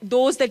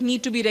those that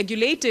need to be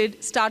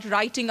regulated start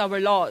writing our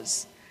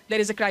laws.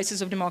 There is a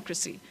crisis of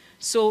democracy.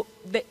 So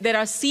there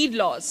are seed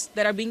laws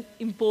that are being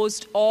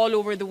imposed all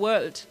over the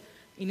world.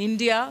 In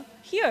India,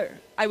 here,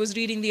 I was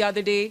reading the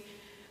other day,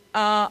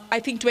 I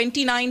think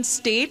 29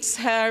 states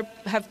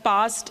have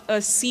passed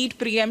a seed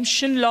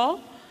preemption law,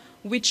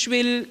 which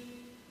will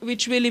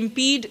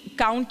impede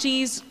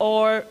counties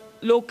or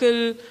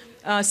local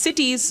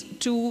cities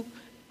to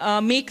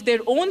make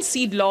their own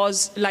seed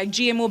laws, like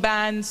GMO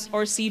bans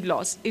or seed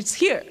laws. It's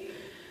here.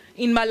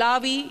 In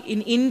Malawi,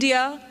 in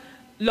India,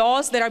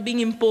 laws that are being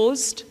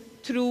imposed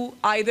through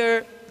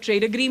either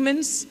trade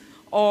agreements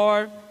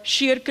or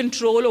sheer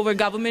control over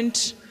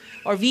government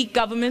or weak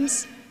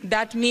governments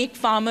that make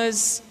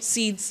farmers'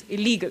 seeds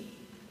illegal.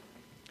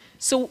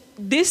 So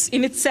this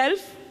in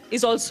itself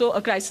is also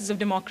a crisis of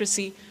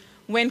democracy,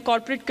 when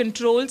corporate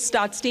control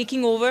starts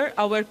taking over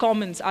our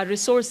commons, our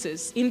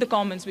resources in the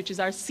commons, which is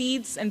our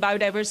seeds and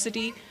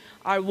biodiversity,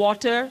 our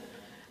water,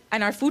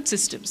 and our food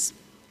systems.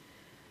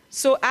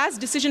 So as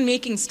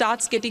decision-making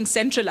starts getting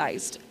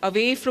centralized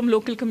away from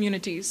local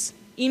communities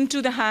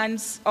into the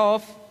hands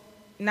of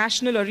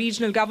national or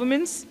regional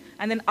governments,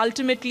 and then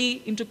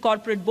ultimately into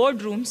corporate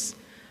boardrooms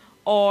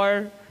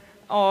or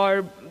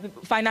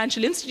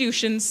financial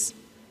institutions,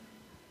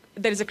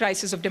 there is a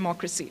crisis of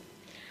democracy.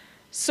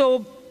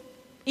 So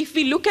if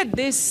we look at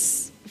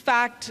this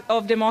fact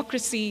of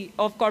democracy,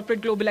 of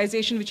corporate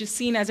globalization, which is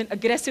seen as an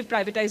aggressive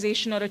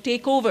privatization or a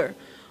takeover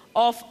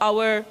of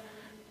our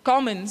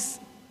commons,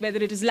 whether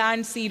it is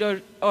land, seed,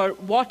 or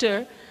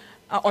water,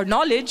 or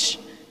knowledge,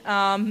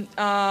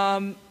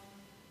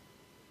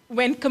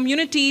 when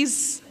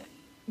communities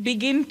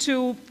begin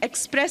to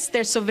express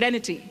their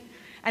sovereignty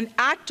and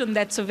act on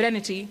that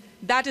sovereignty,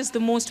 that is the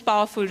most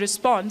powerful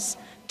response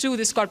to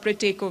this corporate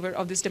takeover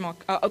of this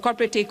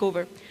corporate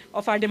takeover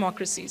of our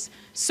democracies.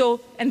 So,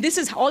 and this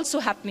is also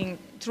happening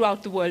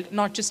throughout the world,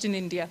 not just in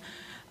India.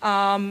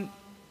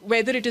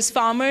 Whether it is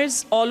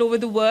farmers all over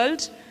the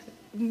world,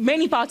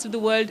 many parts of the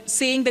world,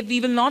 saying that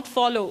we will not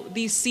follow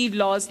these seed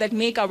laws that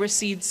make our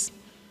seeds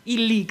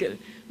illegal.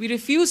 We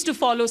refuse to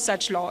follow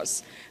such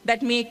laws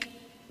that make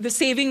the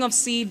saving of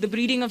seed, the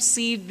breeding of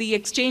seed, the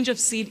exchange of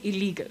seed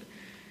illegal.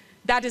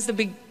 That is the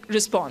big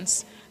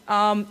response.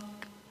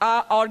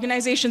 Our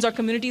organizations or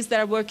communities that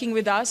are working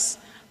with us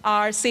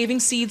are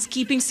saving seeds,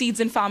 keeping seeds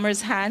in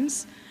farmers'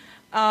 hands.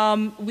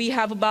 We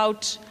have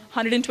about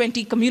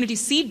 120 community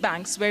seed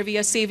banks where we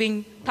are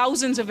saving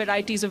thousands of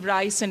varieties of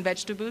rice and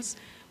vegetables.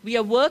 We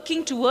are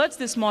working towards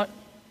this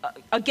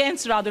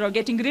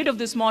getting rid of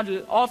this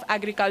model of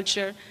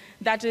agriculture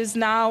that is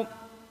now,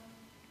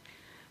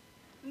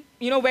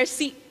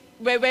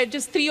 where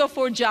just 3 or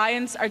 4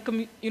 giants are,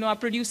 are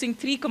producing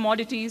 3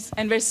 commodities,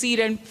 and where seed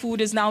and food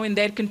is now in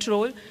their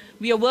control.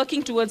 We are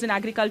working towards an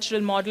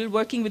agricultural model,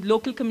 working with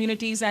local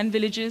communities and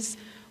villages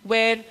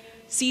where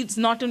seeds,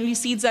 not only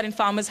seeds are in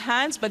farmers'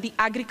 hands, but the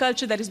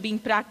agriculture that is being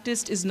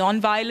practiced is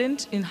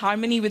non-violent, in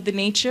harmony with the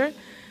nature.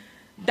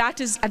 That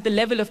is at the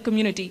level of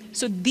community.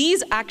 So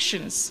these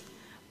actions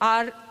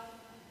are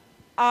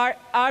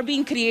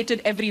being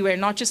created everywhere,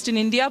 not just in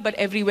India, but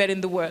everywhere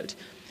in the world.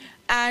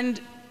 And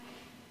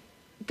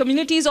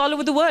communities all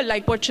over the world,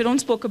 like what Sharon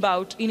spoke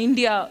about, in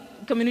India,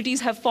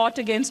 communities have fought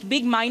against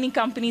big mining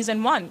companies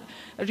and won.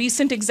 A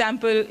recent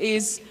example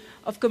is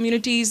of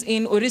communities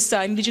in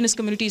Orissa, indigenous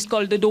communities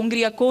called the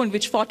Dongriya Kond,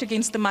 which fought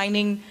against the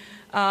mining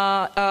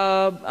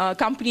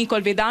company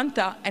called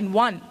Vedanta and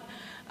won.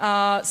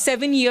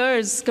 7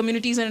 years,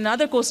 communities in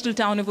another coastal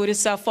town of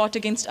Orissa fought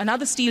against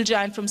another steel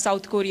giant from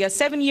South Korea.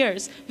 7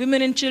 years,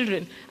 women and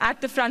children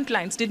at the front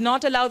lines did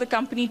not allow the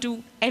company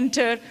to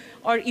enter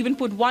or even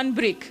put one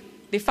brick.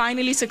 They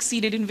finally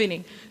succeeded in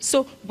winning.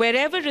 So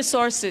wherever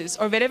resources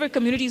or wherever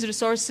communities'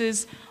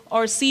 resources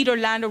or seed or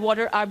land or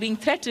water are being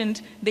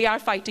threatened, they are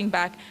fighting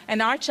back.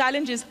 And our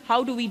challenge is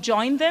how do we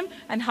join them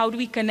and how do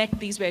we connect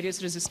these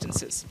various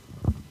resistances?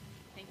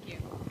 Thank you.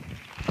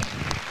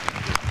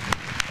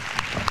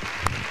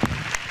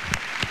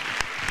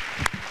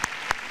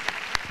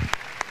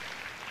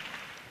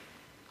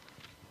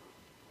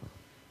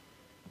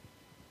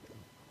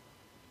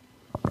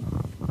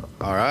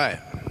 All right.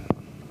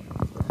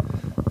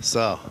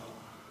 So,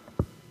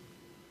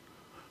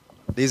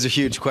 these are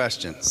huge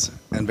questions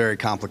and very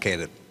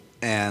complicated.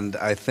 And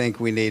I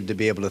think we need to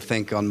be able to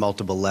think on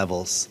multiple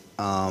levels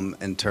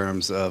in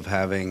terms of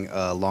having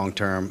a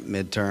long-term,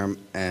 midterm,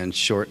 and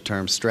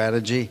short-term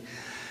strategy,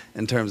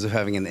 in terms of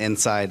having an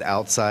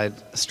inside-outside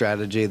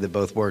strategy that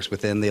both works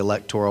within the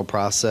electoral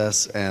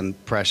process and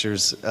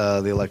pressures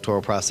the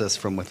electoral process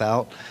from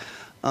without.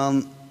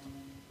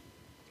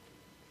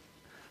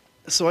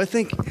 So I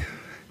think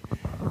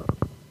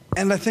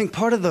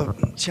part of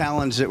the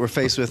challenge that we're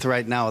faced with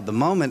right now at the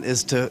moment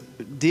is to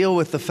deal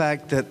with the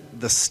fact that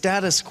the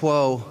status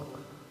quo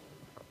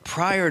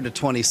prior to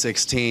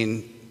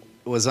 2016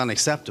 was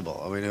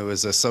unacceptable. I mean, it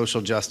was a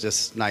social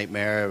justice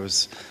nightmare. It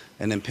was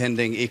an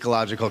impending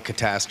ecological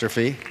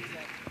catastrophe.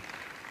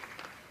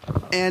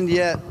 And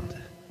yet,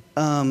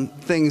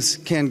 things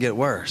can get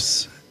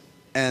worse.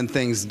 And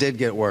things did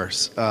get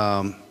worse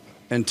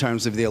in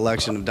terms of the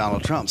election of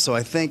Donald Trump. So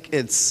I think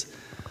it's,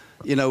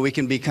 we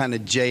can be kind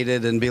of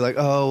jaded and be like,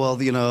 oh, well,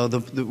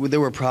 there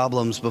were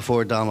problems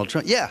before Donald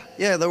Trump. Yeah,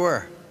 there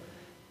were.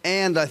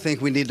 And I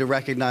think we need to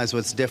recognize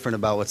what's different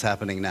about what's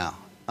happening now,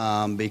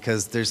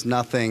 because there's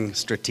nothing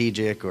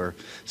strategic or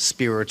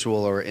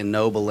spiritual or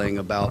ennobling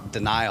about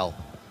denial,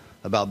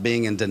 about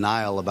being in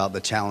denial about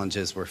the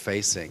challenges we're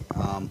facing.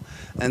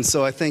 And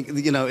so I think,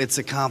 it's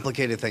a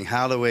complicated thing.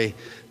 How do we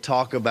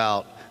talk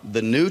about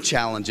the new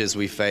challenges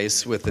we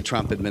face with the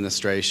Trump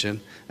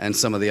administration and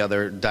some of the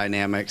other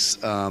dynamics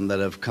that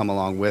have come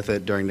along with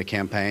it during the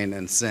campaign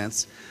and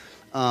since,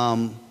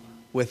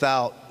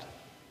 without,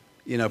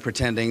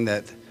 pretending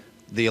that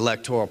the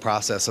electoral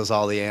process has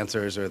all the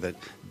answers, or that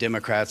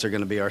Democrats are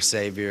going to be our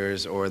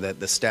saviors, or that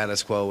the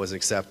status quo was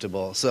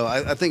acceptable. So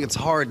I think it's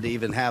hard to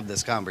even have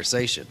this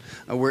conversation.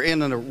 We're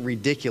in a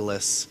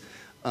ridiculous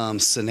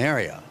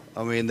scenario.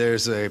 I mean,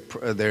 there's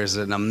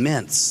an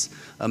immense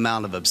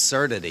amount of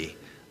absurdity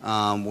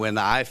when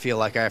I feel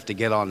like I have to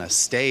get on a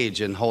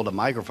stage and hold a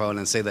microphone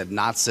and say that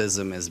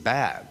Nazism is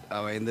bad.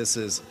 I mean,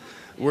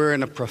 we're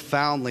in a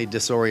profoundly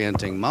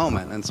disorienting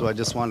moment. And so I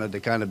just wanted to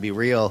kind of be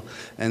real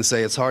and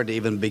say it's hard to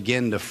even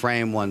begin to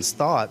frame one's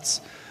thoughts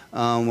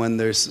when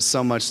there's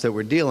so much that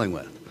we're dealing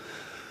with.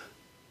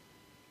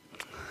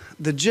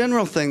 The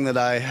general thing that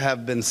I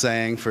have been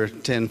saying for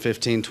 10,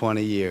 15,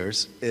 20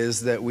 years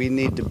is that we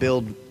need to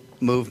build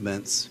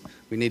movements.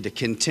 We need to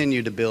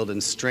continue to build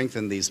and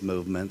strengthen these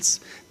movements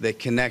that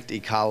connect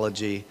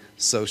ecology,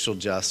 social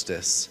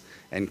justice,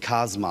 and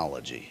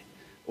cosmology,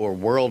 or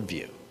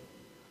worldview.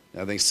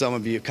 I think some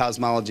of you,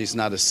 cosmology is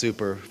not a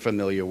super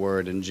familiar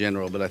word in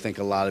general, but I think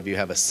a lot of you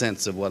have a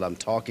sense of what I'm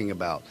talking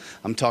about.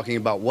 I'm talking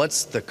about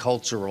what's the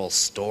cultural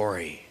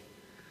story?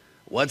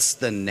 What's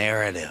the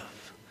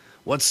narrative?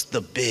 What's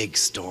the big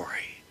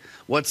story?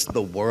 What's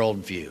the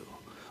worldview?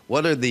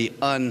 What are the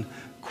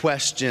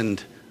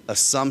unquestioned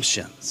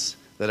assumptions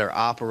that are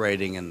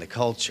operating in the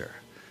culture?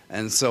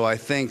 And so I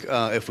think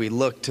if we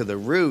look to the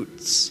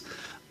roots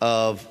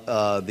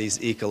of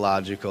these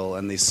ecological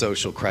and these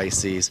social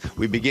crises,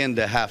 we begin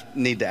to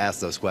need to ask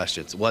those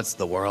questions. What's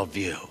the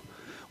worldview?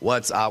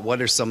 What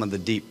are some of the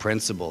deep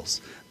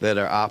principles that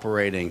are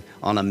operating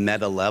on a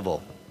meta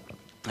level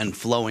and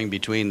flowing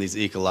between these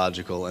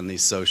ecological and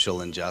these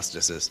social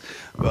injustices?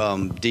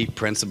 Deep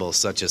principles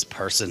such as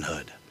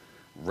personhood,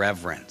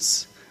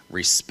 reverence,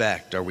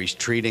 respect. Are we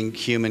treating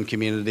human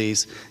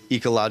communities,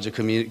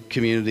 ecological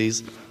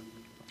communities,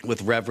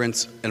 with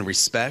reverence and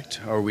respect,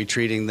 or are we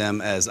treating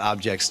them as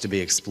objects to be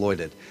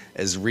exploited,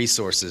 as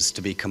resources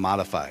to be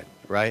commodified,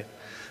 right?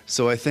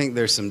 So I think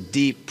there's some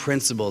deep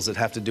principles that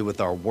have to do with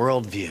our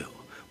worldview,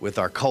 with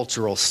our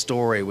cultural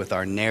story, with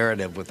our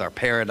narrative, with our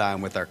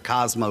paradigm, with our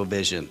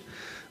cosmovision,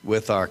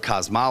 with our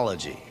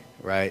cosmology,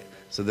 right?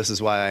 So this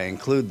is why I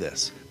include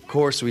this. Of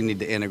course, we need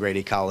to integrate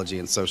ecology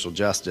and social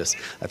justice.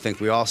 I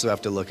think we also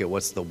have to look at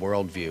what's the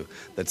worldview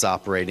that's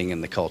operating in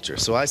the culture.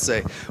 So I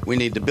say we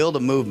need to build a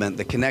movement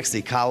that connects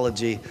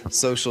ecology,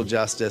 social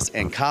justice,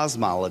 and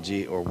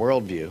cosmology, or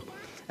worldview.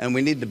 And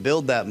we need to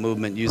build that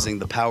movement using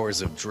the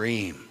powers of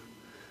dream,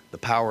 the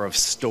power of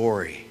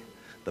story,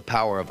 the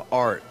power of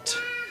art,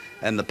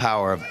 and the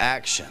power of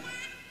action.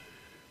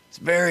 It's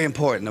very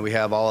important that we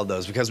have all of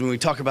those, because when we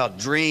talk about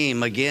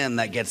dream, again,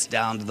 that gets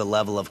down to the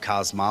level of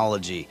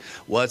cosmology.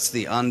 What's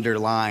the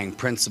underlying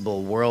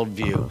principle,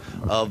 worldview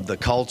of the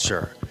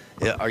culture?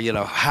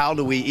 How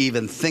do we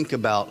even think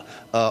about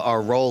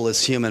our role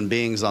as human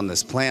beings on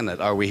this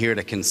planet? Are we here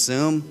to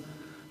consume?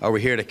 Are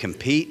we here to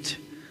compete?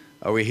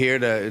 Are we here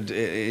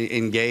to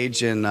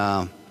engage in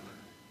the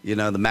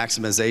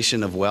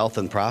maximization of wealth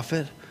and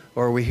profit?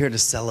 Or are we here to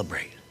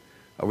celebrate?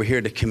 Are we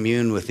here to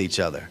commune with each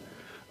other?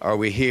 Are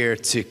we here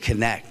to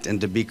connect and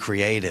to be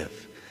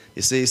creative?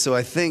 You see, so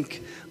I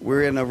think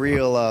we're in a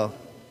real,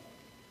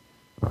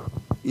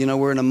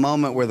 we're in a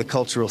moment where the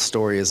cultural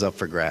story is up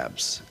for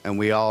grabs, and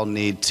we all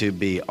need to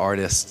be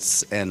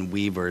artists and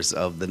weavers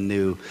of the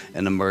new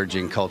and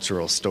emerging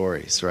cultural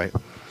stories, right?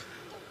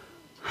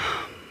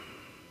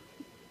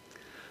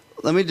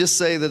 Let me just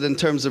say that in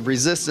terms of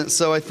resistance,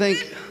 so I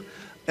think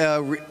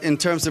in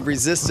terms of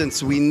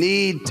resistance,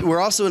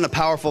 we're also in a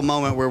powerful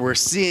moment where we're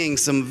seeing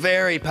some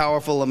very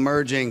powerful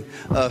emerging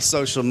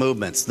social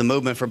movements. The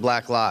movement for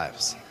Black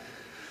Lives.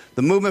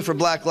 The movement for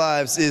Black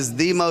Lives is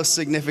the most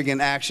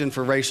significant action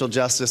for racial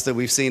justice that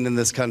we've seen in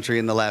this country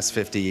in the last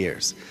 50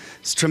 years.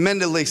 It's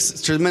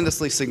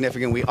tremendously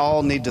significant. We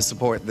all need to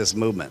support this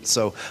movement.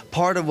 So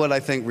part of what I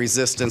think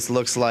resistance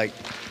looks like,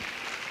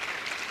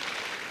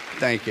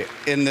 thank you,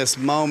 in this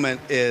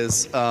moment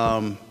is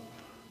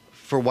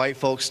for white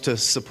folks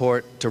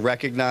to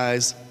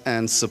recognize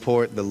and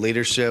support the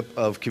leadership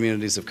of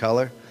communities of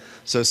color.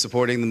 So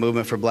supporting the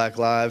movement for Black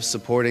Lives,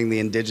 supporting the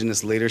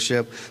indigenous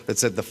leadership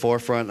that's at the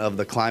forefront of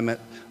the climate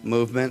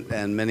movement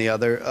and many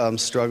other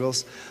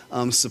struggles,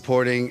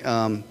 supporting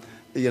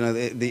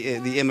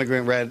the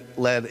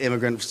immigrant-led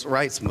immigrant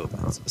rights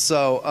movements.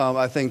 So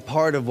I think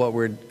part of what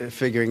we're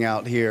figuring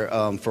out here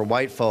for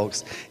white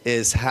folks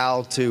is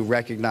how to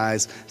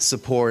recognize,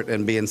 support,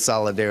 and be in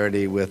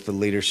solidarity with the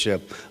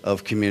leadership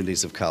of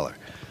communities of color.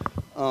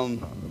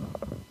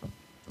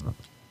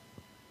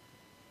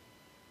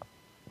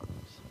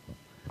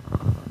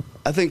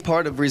 I think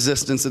part of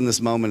resistance in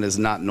this moment is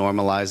not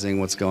normalizing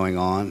what's going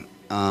on.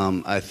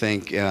 I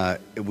think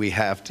we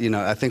have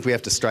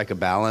to strike a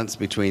balance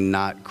between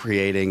not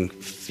creating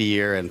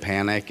fear and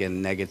panic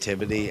and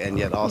negativity, and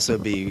yet also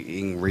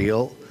being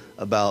real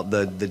about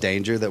the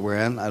danger that we're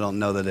in. I don't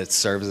know that it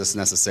serves us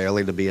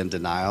necessarily to be in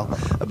denial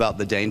about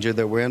the danger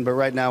that we're in, but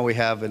right now we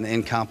have an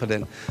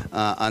incompetent,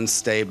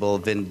 unstable,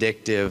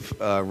 vindictive,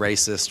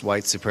 racist,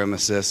 white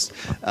supremacist,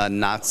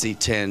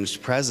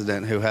 Nazi-tinged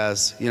president who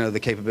has, the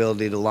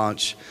capability to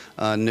launch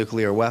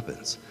nuclear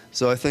weapons.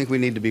 So I think we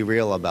need to be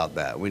real about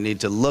that. We need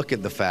to look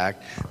at the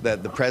fact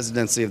that the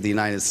presidency of the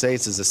United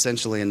States is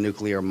essentially a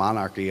nuclear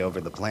monarchy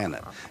over the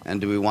planet. And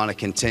do we want to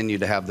continue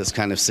to have this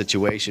kind of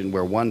situation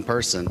where one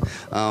person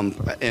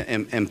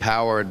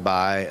empowered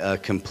by a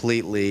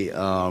completely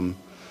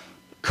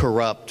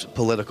corrupt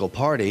political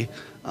party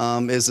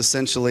is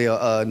essentially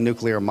a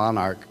nuclear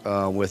monarch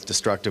with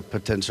destructive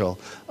potential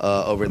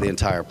over the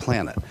entire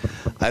planet?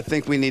 I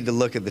think we need to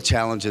look at the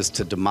challenges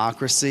to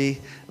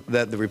democracy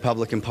that the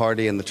Republican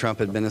Party and the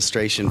Trump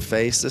administration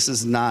face. This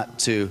is not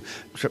to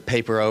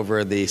paper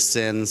over the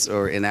sins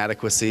or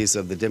inadequacies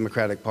of the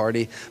Democratic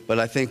Party, but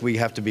I think we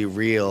have to be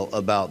real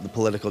about the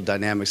political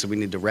dynamics, and we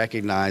need to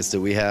recognize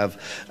that we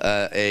have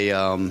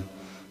a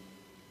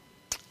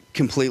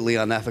completely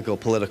unethical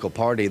political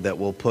party that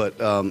will put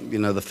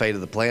the fate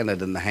of the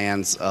planet in the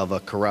hands of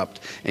a corrupt,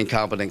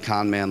 incompetent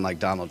con man like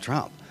Donald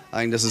Trump. I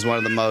think this is one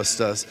of the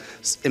most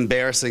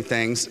embarrassing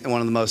things and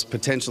one of the most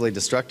potentially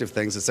destructive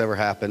things that's ever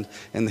happened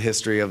in the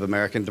history of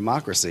American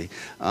democracy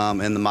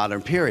in the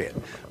modern period.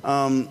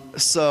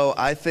 So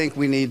I think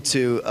we need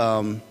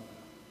to,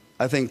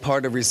 I think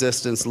part of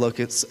resistance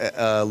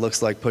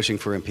looks like pushing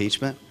for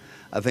impeachment.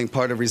 I think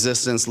part of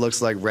resistance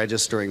looks like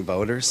registering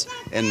voters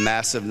in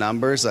massive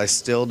numbers. I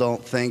still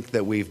don't think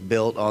that we've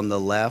built on the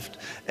left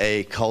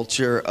a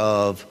culture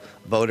of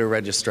voter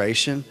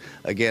registration.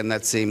 Again,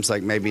 that seems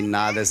like maybe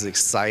not as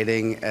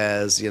exciting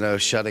as,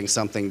 shutting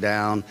something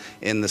down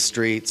in the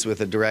streets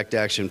with a direct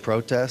action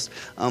protest.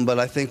 But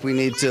I think we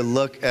need to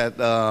look at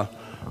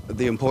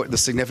the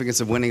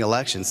significance of winning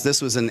elections.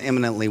 This was an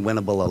eminently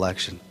winnable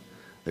election.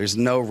 There's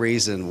no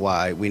reason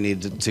why we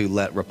need to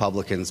let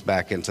Republicans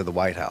back into the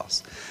White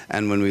House.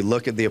 And when we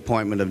look at the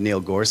appointment of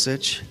Neil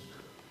Gorsuch,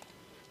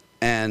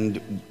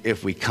 and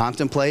if we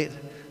contemplate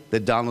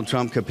that Donald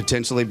Trump could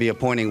potentially be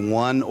appointing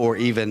one or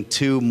even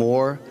two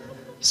more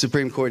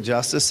Supreme Court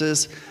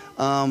justices,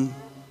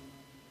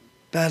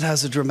 that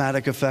has a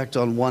dramatic effect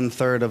on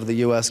 1/3 of the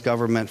U.S.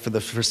 government for the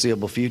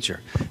foreseeable future.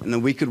 And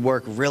then we could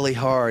work really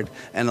hard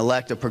and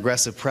elect a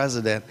progressive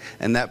president,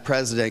 and that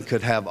president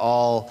could have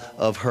all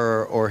of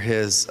her or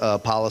his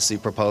policy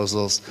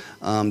proposals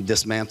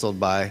dismantled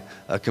by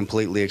a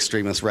completely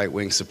extremist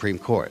right-wing Supreme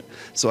Court.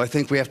 So I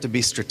think we have to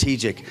be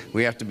strategic.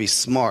 We have to be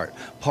smart.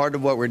 Part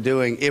of what we're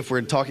doing, if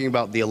we're talking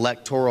about the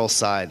electoral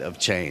side of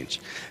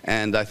change,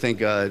 and I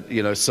think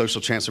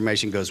social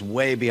transformation goes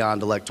way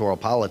beyond electoral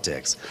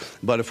politics.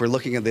 But if we're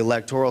looking at the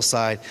electoral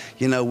side,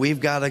 we've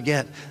got to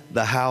get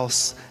the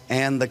House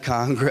and the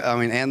Congress,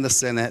 and the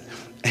Senate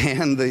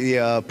and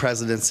the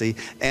presidency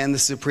and the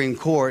Supreme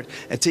Court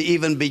to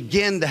even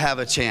begin to have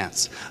a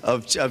chance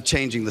of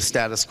changing the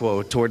status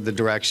quo toward the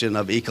direction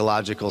of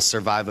ecological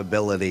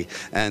survivability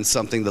and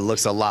something that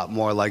looks a lot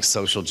more like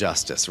social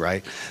justice,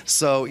 right?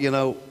 So,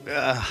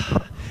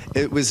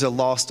 it was a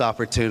lost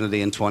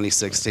opportunity in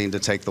 2016 to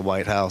take the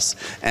White House,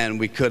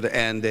 and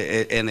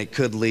it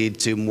could lead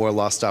to more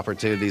lost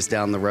opportunities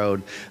down the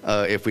road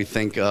if we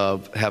think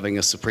of having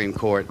a Supreme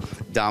Court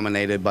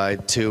dominated by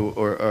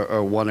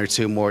one or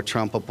two more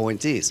Trump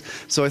appointees.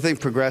 So I think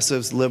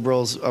progressives,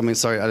 liberals,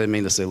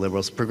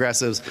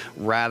 progressives,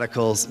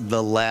 radicals,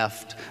 the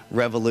left,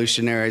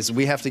 revolutionaries,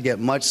 we have to get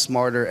much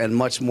smarter and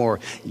much more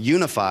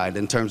unified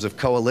in terms of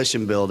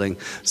coalition building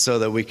so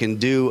that we can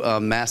do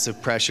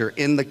massive pressure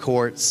in the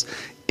courts,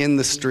 in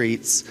the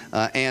streets,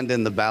 and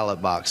in the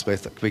ballot box,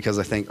 because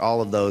I think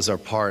all of those are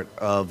part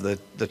of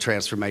the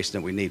transformation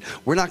that we need.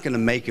 We're not going to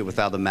make it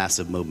without a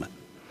massive movement.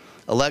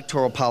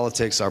 Electoral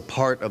politics are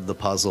part of the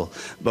puzzle,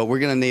 but we're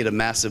going to need a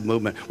massive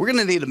movement. We're going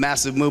to need a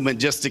massive movement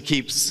just to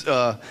keep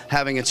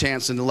having a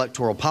chance in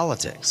electoral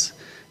politics.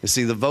 You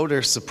see, the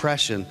voter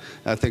suppression,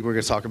 I think we're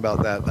going to talk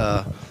about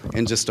that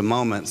in just a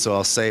moment, so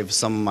I'll save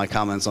some of my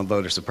comments on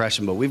voter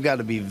suppression, but we've got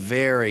to be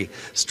very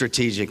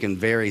strategic and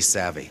very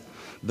savvy.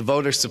 The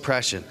voter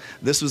suppression.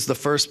 This was the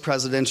first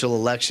presidential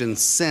election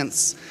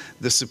since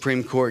the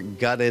Supreme Court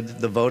gutted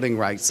the Voting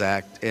Rights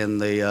Act in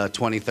the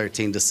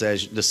 2013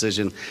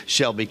 decision,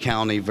 Shelby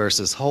County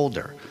versus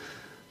Holder.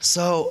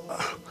 So,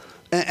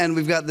 and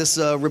we've got this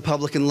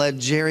Republican-led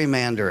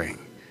gerrymandering.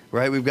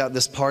 Right? We've got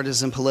this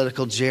partisan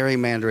political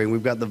gerrymandering.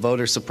 We've got the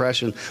voter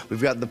suppression.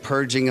 We've got the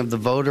purging of the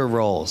voter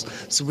rolls.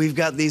 So we've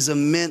got these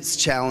immense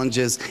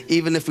challenges,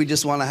 even if we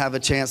just want to have a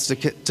chance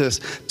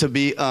to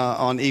be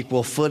on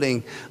equal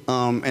footing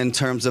in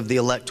terms of the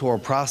electoral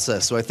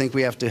process. So I think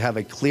we have to have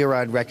a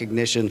clear-eyed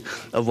recognition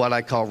of what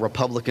I call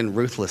Republican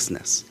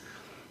ruthlessness.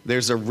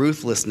 There's a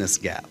ruthlessness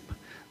gap.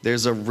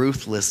 There's a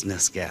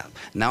ruthlessness gap.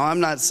 Now, I'm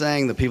not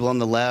saying that people on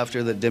the left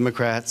or that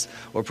Democrats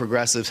or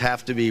progressives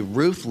have to be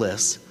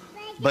ruthless,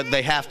 but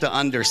they have to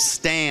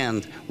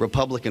understand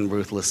Republican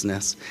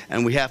ruthlessness,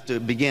 and we have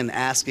to begin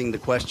asking the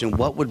question,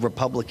 what would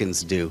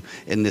Republicans do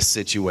in this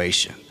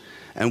situation?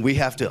 And we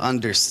have to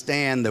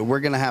understand that we're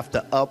going to have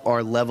to up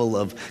our level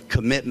of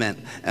commitment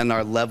and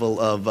our level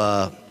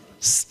of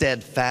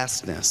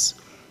steadfastness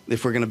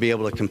if we're going to be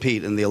able to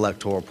compete in the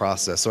electoral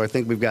process. So I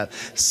think we've got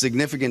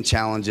significant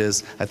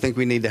challenges. I think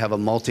we need to have a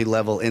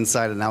multi-level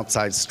inside and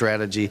outside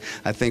strategy.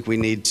 I think we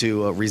need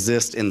to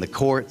resist in the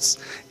courts,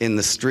 in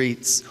the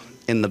streets,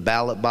 in the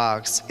ballot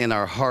box, in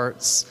our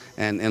hearts,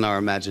 and in our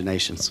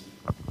imaginations.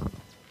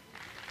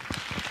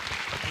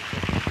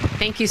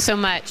 Thank you so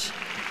much.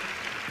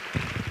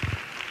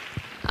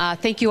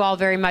 Thank you all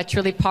very much.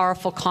 Really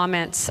powerful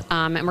comments.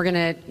 And we're going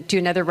to do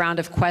another round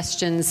of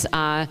questions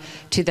to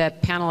the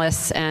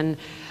panelists. And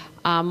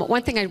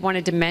one thing I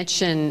wanted to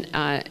mention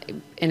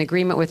in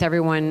agreement with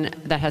everyone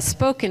that has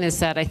spoken is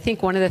that I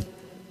think one of the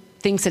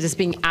things that is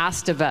being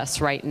asked of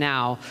us right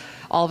now,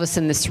 all of us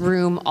in this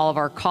room, all of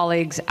our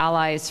colleagues,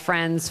 allies,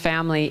 friends,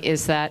 family,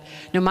 is that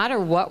no matter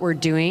what we're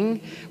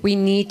doing, we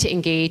need to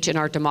engage in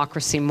our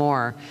democracy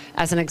more.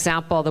 As an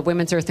example, the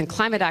Women's Earth and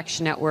Climate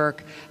Action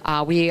Network,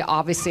 we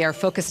obviously are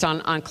focused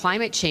on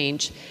climate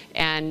change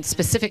and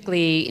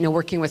specifically,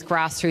 working with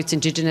grassroots,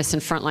 Indigenous,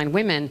 and frontline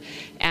women.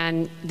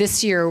 And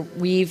this year,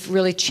 we've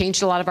really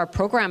changed a lot of our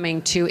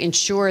programming to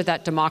ensure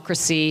that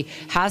democracy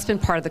has been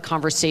part of the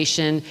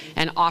conversation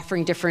and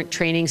offering different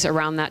trainings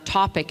around that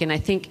topic. And I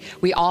think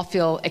we all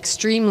feel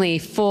extremely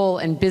full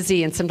and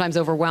busy and sometimes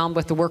overwhelmed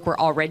with the work we're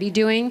already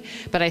doing.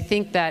 But I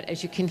think that,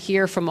 as you can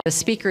hear from the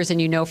speakers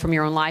and from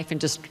your own life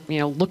and just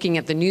looking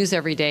at the news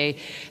every day,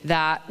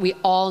 that we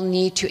all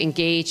need to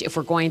engage if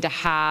we're going to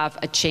have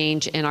a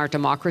change in our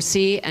democracy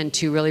and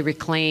to really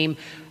reclaim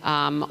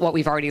what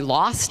we've already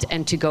lost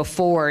and to go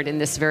forward in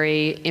this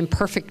very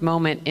imperfect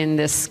moment in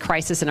this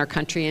crisis in our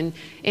country and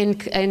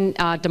in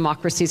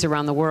democracies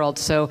around the world.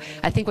 So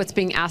I think what's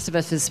being asked of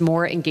us is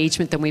more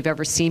engagement than we've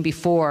ever seen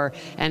before,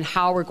 and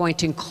how we're going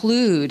to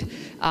include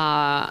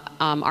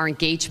our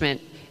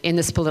engagement in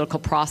this political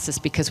process,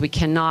 because we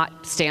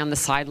cannot stay on the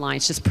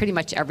sidelines. Just pretty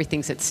much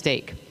everything's at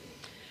stake.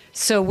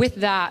 So with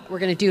that, we're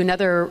going to do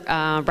another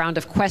round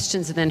of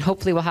questions, and then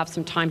hopefully we'll have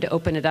some time to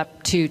open it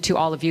up to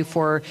all of you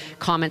for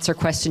comments or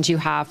questions you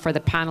have for the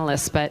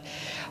panelists. But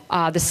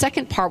the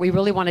second part, we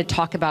really want to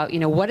talk about,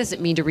 what does it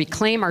mean to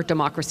reclaim our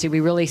democracy? We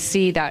really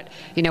see that,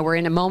 we're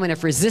in a moment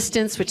of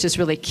resistance, which is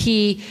really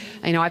key.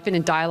 I've been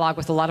in dialogue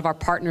with a lot of our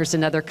partners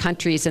in other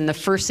countries, and the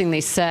first thing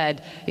they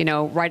said,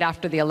 right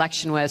after the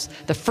election was,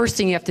 the first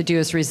thing you have to do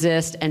is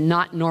resist and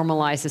not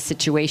normalize the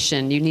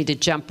situation. You need to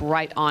jump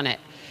right on it.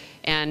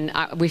 And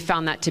we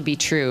found that to be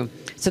true.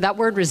 So that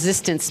word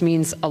resistance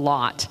means a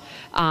lot.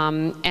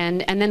 And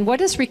then what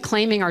does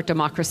reclaiming our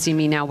democracy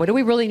mean now? What do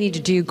we really need to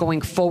do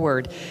going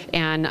forward?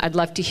 And I'd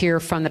love to hear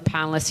from the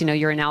panelists,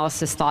 your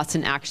analysis, thoughts,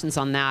 and actions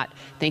on that.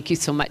 Thank you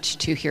so much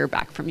to hear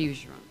back from you,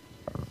 Jerome.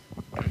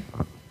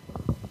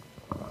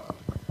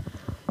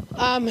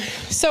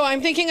 So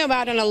I'm thinking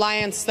about an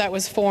alliance that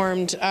was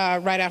formed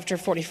right after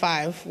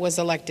 45 was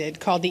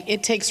elected, called the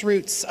It Takes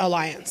Roots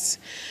Alliance.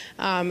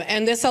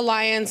 And this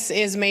alliance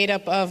is made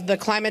up of the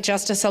Climate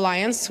Justice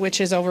Alliance,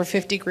 which is over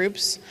 50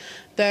 groups,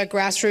 the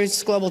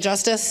Grassroots Global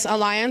Justice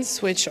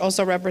Alliance, which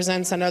also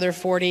represents another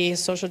 40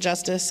 social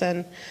justice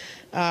and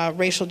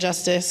racial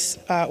justice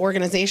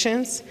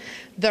organizations,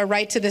 the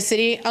Right to the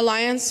City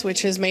Alliance,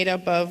 which is made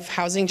up of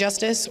housing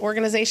justice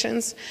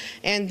organizations,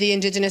 and the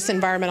Indigenous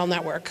Environmental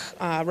Network,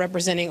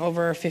 representing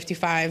over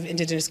 55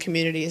 Indigenous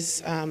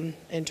communities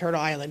in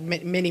Turtle Island,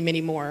 many, many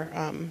more.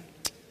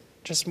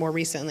 Just more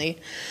recently.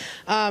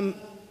 And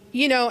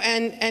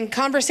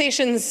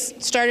conversations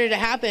started to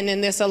happen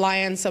in this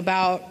alliance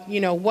about,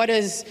 what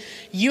does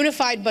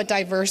unified but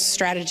diverse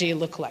strategy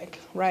look like,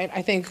 right?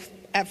 I think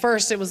at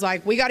first it was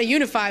like, we got to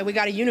unify,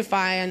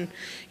 and,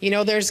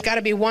 there's got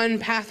to be one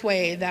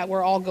pathway that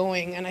we're all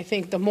going. And I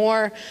think the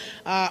more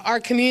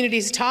our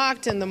communities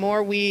talked and the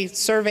more we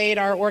surveyed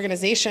our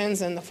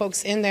organizations and the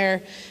folks in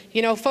there,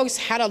 folks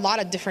had a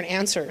lot of different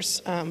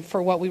answers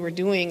for what we were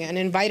doing and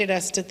invited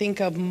us to think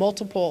of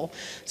multiple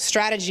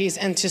strategies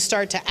and to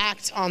start to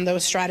act on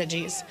those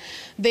strategies.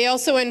 They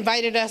also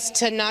invited us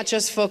to not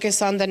just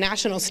focus on the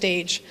national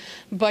stage,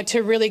 but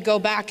to really go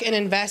back and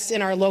invest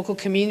in our local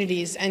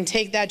communities and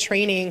take that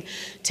training,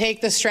 take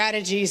the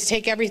strategies,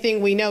 take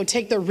everything we know,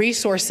 take the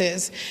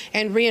resources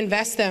and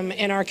reinvest them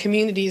in our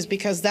communities,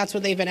 because that's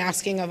what they've been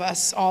asking of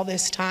us all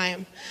this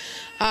time.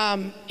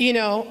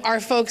 Our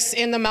folks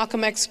in the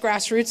Malcolm X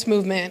grassroots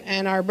movement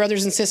and our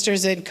brothers and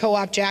sisters in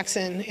Co-op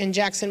Jackson in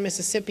Jackson,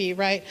 Mississippi,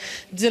 right,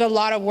 did a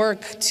lot of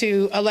work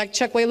to elect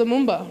Chokwe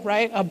Lumumba,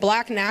 right, a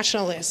black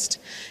nationalist,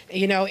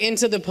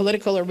 into the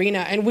political arena.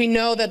 And we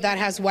know that that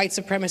has white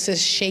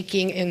supremacists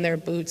shaking in their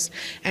boots.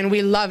 And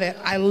we love it.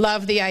 I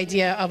love the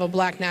idea of a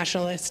black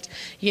nationalist,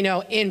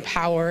 in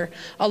power,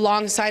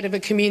 alongside of a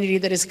community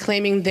that is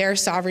claiming their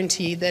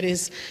sovereignty, that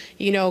is,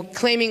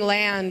 claiming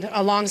land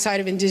alongside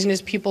of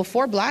Indigenous people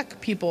for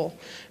black people,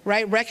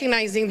 right?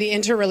 Recognizing the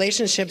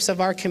interrelationships of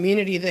our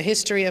community, the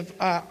history of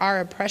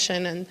our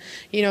oppression, and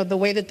the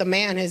way that the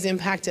man has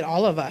impacted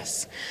all of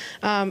us.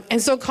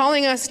 And so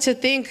calling us to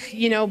think,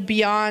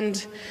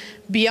 beyond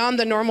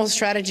the normal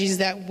strategies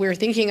that we're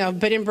thinking of,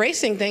 but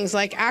embracing things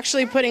like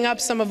actually putting up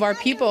some of our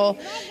people,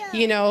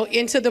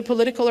 into the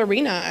political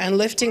arena and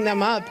lifting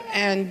them up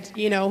and,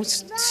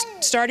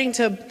 starting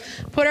to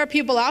put our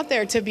people out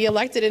there to be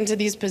elected into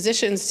these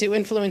positions to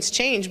influence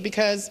change.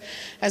 Because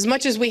as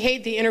much as we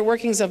hate the inner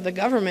workings of the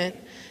government,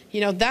 You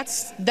know,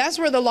 that's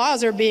where the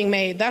laws are being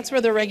made. That's where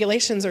the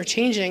regulations are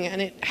changing.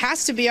 And it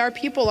has to be our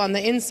people on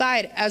the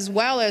inside as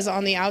well as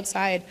on the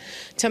outside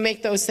to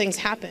make those things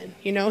happen.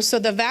 You know, so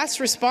the vast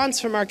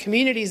response from our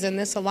communities in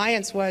this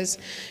alliance was,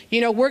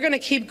 you know, we're going to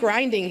keep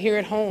grinding here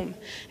at home.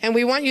 And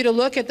we want you to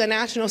look at the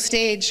national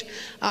stage,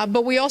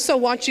 but we also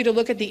want you to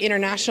look at the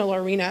international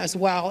arena as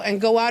well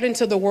and go out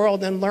into the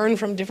world and learn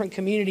from different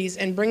communities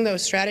and bring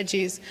those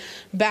strategies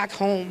back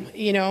home.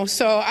 You know,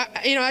 so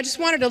I just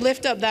wanted to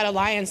lift up that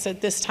alliance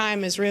at this time,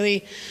 is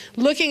really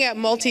looking at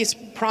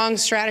multi-pronged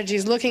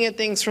strategies, looking at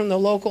things from the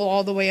local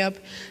all the way up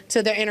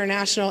to the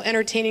international,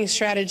 entertaining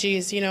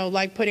strategies, you know,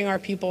 like putting our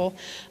people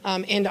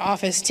into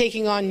office,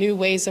 taking on new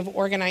ways of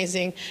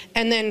organizing,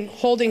 and then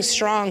holding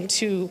strong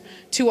to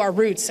our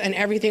roots and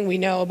everything we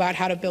know about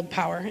how to build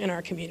power in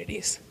our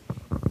communities.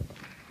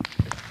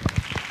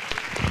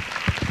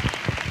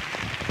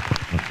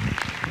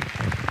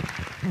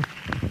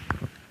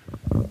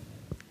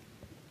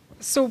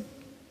 So,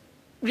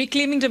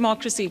 reclaiming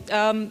democracy.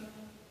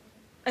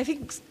 I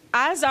think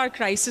as our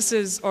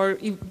crises, or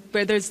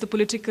whether it's the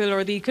political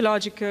or the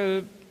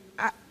ecological,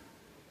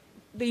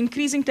 the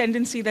increasing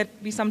tendency that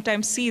we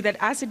sometimes see that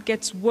as it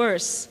gets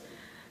worse,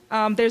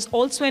 there's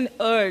also an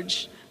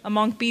urge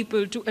among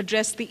people to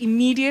address the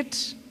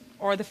immediate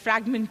or the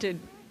fragmented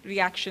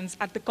reactions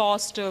at the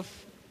cost of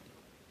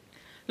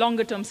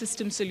longer-term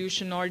system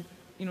solution, or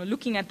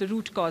looking at the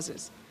root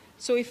causes.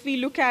 So if we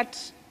look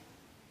at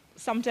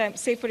sometimes,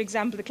 say for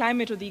example, the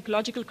climate or the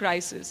ecological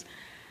crisis,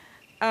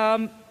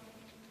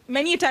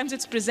 many times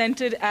it's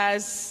presented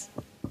as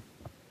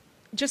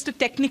just a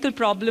technical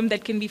problem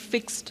that can be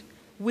fixed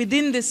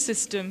within this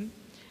system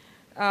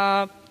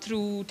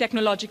through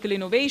technological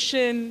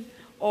innovation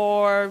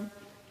or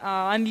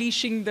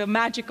unleashing the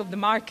magic of the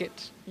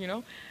market,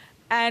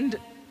 And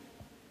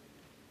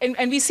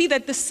we see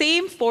that the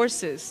same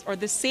forces, or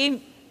the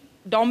same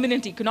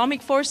dominant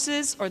economic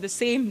forces, or the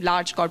same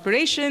large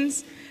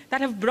corporations that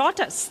have brought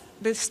us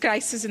this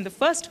crisis in the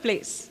first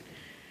place,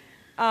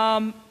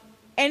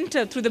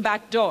 enter through the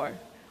back door,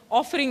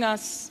 offering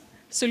us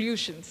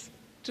solutions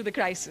to the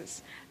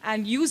crisis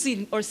and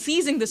using or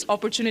seizing this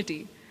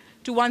opportunity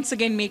to once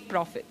again make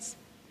profits.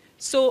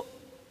 So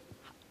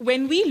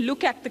when we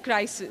look at the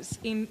crisis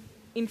in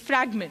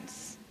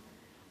fragments,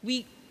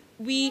 we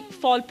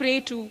fall prey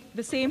to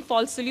the same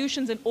false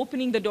solutions and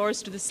opening the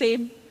doors to the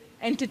same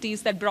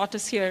entities that brought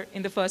us here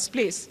in the first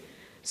place.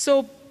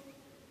 So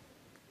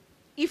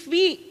if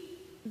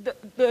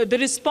the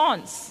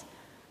response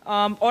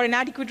or an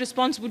adequate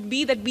response would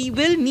be that we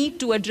will need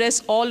to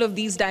address all of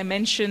these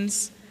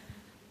dimensions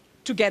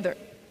together,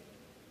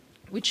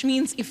 which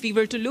means if we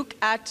were to look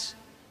at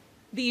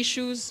the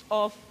issues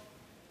of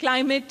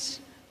climate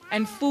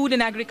and food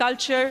and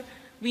agriculture,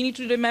 we need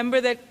to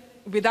remember that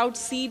without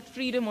seed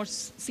freedom or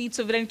seed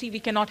sovereignty, we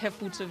cannot have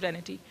food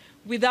sovereignty.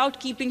 Without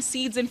keeping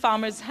seeds in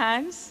farmers'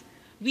 hands,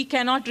 we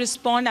cannot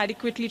respond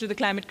adequately to the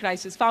climate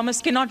crisis.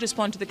 Farmers cannot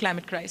respond to the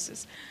climate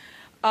crisis.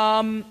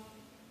 And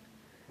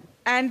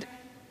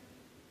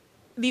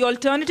the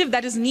alternative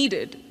that is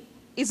needed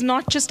is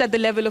not just at the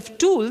level of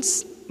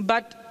tools,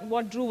 but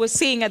what Drew was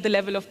saying, at the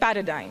level of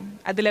paradigm,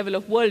 at the level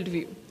of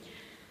worldview.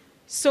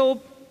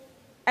 So,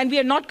 and we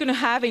are not going to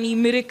have any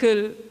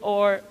miracle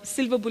or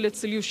silver bullet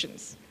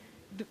solutions.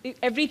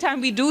 Every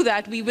time we do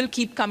that, we will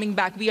keep coming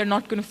back. We are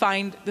not going to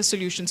find the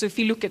solution. So if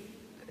we look at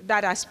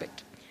that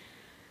aspect.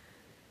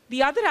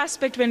 The other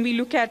aspect when we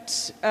look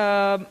at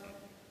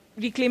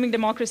reclaiming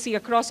democracy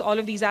across all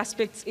of these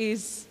aspects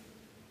is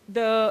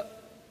the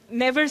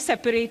never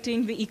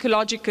separating the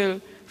ecological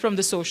from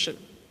the social.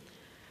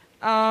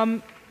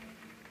 One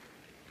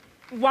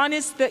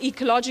is the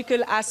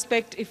ecological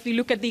aspect. If we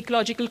look at the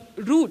ecological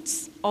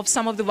roots of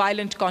some of the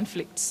violent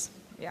conflicts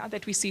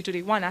that we see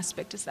today, one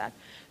aspect is that.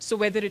 So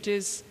whether it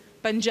is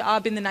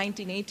Punjab in the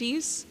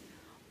 1980s,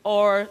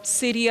 or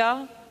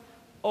Syria,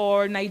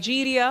 or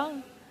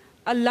Nigeria,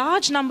 a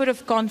large number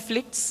of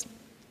conflicts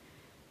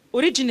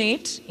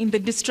originate in the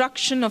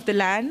destruction of the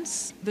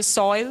lands, the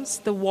soils,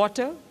 the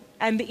water,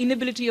 and the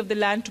inability of the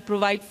land to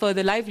provide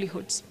further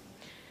livelihoods.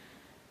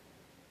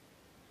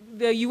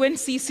 The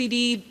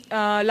UNCCD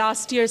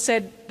last year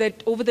said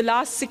that over the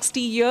last 60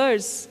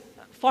 years,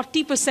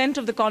 40%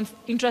 of the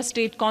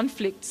intrastate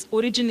conflicts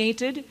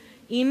originated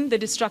in the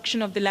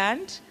destruction of the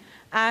land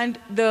and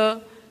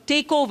the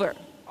takeover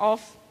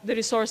of the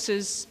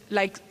resources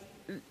like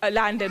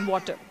land and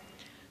water.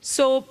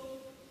 So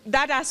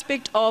that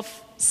aspect of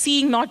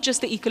seeing not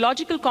just the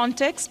ecological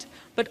context,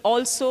 but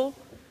also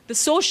the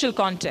social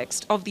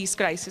context of these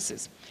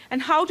crises.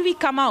 And how do we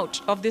come out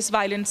of this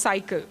violent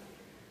cycle?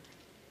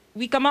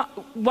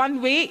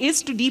 One way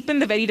is to deepen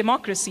the very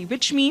democracy,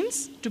 which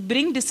means to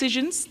bring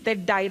decisions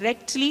that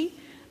directly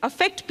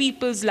affect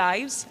people's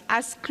lives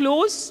as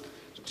close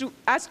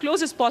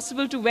as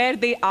possible to where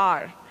they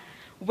are,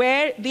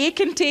 where they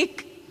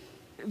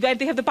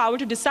have the power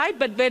to decide,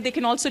 but where they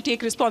can also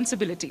take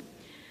responsibility.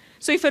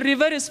 So if a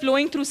river is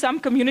flowing through some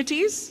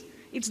communities,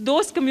 it's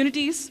those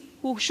communities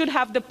who should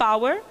have the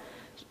power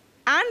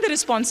and the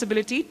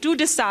responsibility to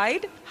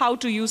decide how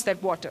to use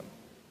that water.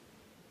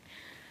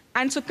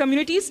 And so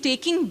communities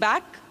taking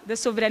back the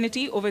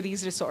sovereignty over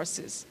these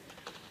resources.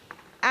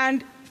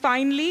 And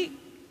finally,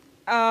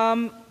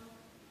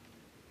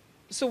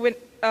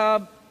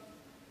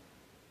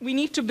 we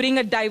need to bring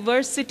a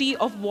diversity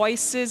of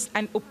voices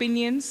and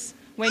opinions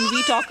when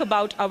we talk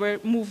about our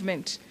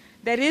movement.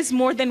 There is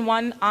more than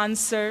one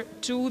answer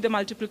to the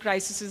multiple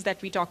crises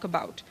that we talk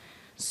about.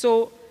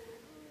 So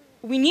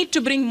we need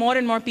to bring more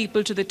and more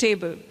people to the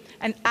table.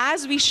 And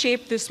as we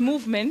shape this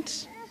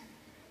movement,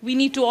 we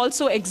need to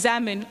also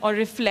examine or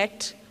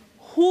reflect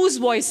whose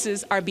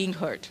voices are being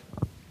heard.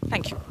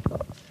 Thank you.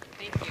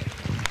 Thank you.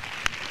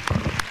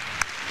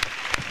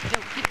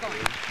 Joe, keep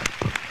going.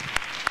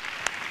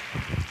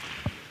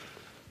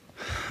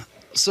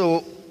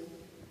 So,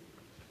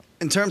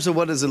 in terms of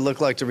what does it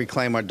look like to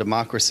reclaim our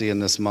democracy in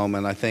this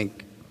moment, I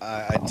think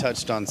I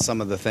touched on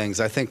some of the things.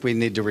 I think we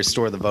need to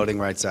restore the Voting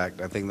Rights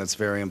Act. I think that's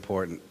very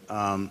important.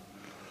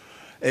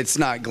 It's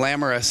not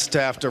glamorous to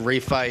have to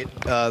refight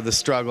the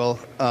struggle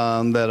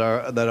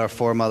that our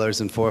foremothers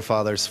and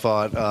forefathers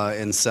fought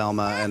in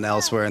Selma and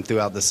elsewhere and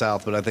throughout the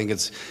South, but I think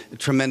it's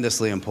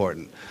tremendously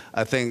important.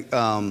 I think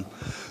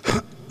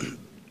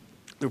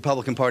the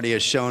Republican Party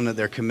has shown that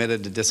they're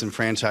committed to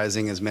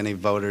disenfranchising as many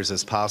voters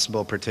as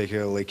possible,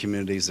 particularly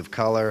communities of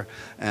color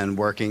and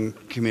working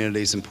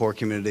communities and poor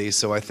communities.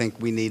 So I think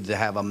we need to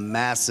have a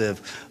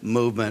massive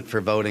movement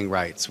for voting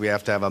rights. We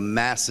have to have a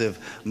massive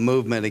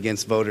movement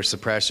against voter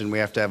suppression. We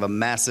have to have a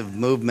massive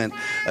movement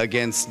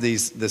against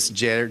this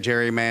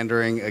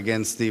gerrymandering,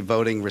 against the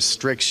voting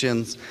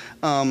restrictions.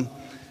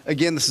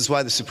 Again, this is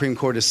why the Supreme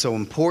Court is so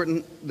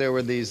important. There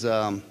were these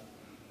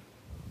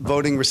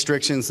voting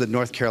restrictions that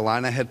North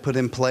Carolina had put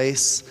in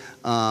place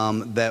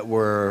that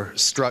were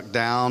struck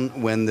down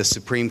when the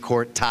Supreme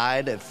Court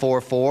tied at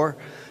 4-4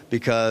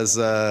 because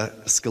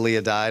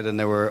Scalia died and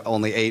there were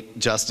only 8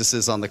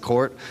 justices on the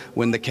court.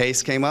 When the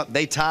case came up,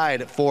 they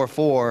tied at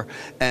 4-4,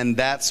 and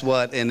that's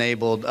what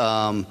enabled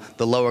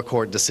the lower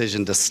court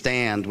decision to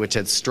stand, which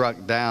had struck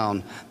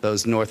down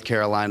those North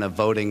Carolina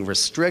voting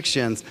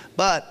restrictions.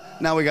 But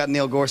now we got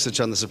Neil Gorsuch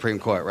on the Supreme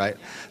Court, right?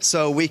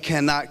 So we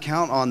cannot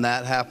count on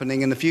that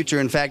happening in the future.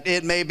 In fact,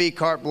 it may be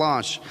carte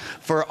blanche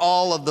for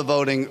all of the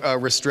voting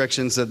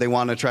restrictions that they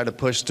want to try to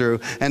push through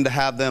and to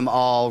have them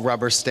all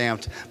rubber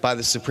stamped by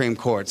the Supreme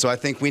Court. So I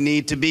think we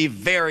need to be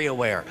very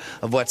aware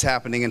of what's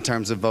happening in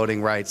terms of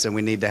voting rights, and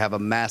we need to have a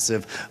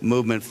massive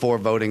movement for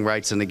voting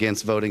rights and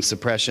against voting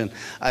suppression.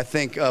 I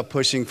think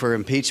pushing for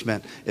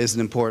impeachment is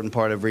an important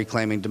part of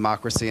reclaiming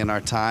democracy in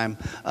our time.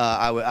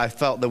 I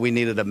felt that we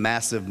needed a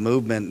massive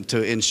movement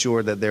to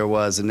ensure that there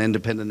was an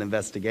independent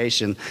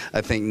investigation.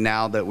 I think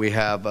now that we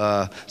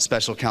have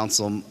Special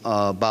Counsel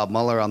Bob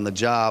Mueller on the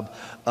job,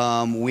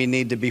 we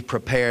need to be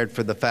prepared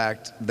for the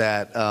fact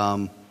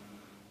that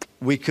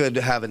we could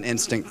have an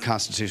instant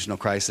constitutional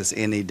crisis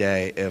any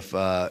day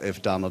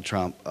if Donald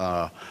Trump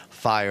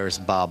fires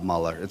Bob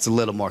Mueller. It's a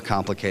little more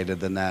complicated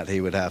than that.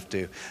 He would have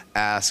to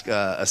ask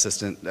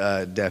Assistant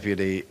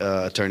Deputy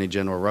Attorney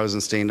General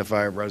Rosenstein to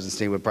fire.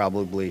 Rosenstein would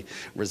probably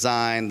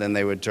resign. Then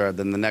they would.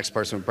 Then the next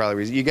person would probably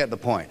resign. You get the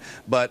point.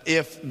 But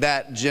if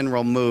that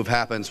general move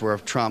happens, where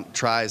if Trump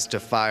tries to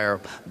fire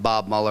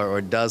Bob Mueller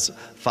or does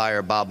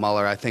fire Bob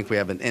Mueller, I think we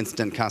have an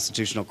instant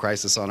constitutional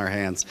crisis on our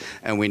hands,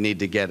 and we need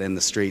to get in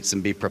the streets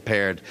and be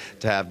prepared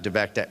to have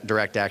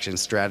direct action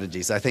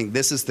strategies. I think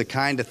this is the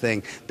kind of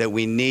thing that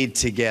we need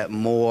to get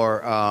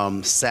more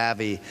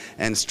savvy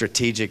and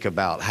strategic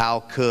about. How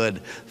could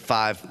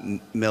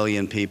 5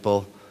 million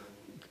people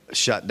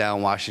shut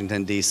down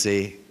Washington,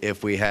 D.C.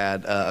 if we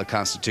had a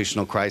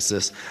constitutional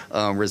crisis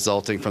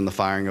resulting from the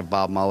firing of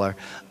Bob Mueller?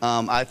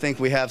 I think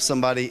we have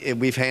somebody,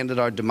 we've handed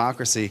our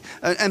democracy,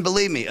 and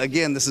believe me,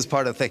 again, this is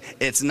part of the thing.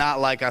 It's not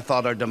like I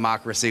thought our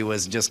democracy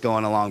was just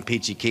going along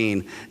peachy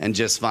keen and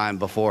just fine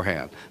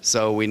beforehand.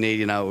 So we need,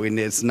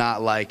 it's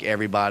not like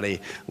everybody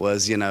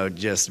was,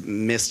 just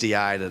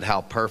misty-eyed at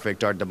how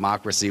perfect our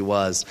democracy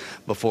was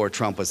before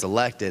Trump was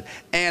elected.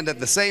 And at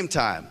the same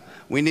time,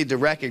 we need to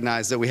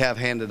recognize that we have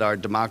handed our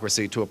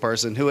democracy to a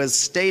person who has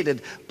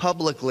stated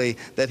publicly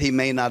that he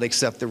may not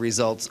accept the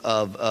results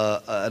of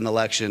an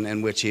election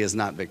in which he is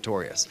not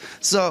victorious.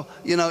 So,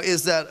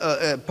 is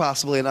that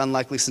possibly an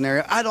unlikely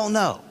scenario? I don't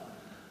know.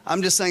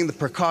 I'm just saying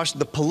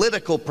the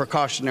political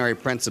precautionary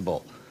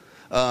principle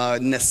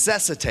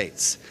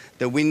necessitates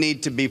that we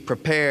need to be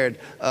prepared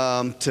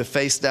to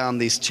face down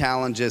these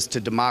challenges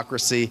to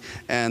democracy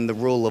and the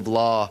rule of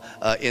law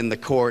in the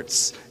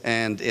courts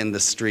and in the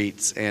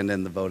streets and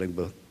in the voting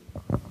booth.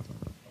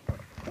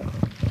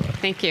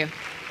 Thank you.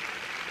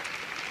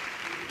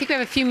 I think we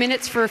have a few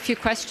minutes for a few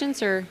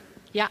questions, or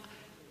yeah,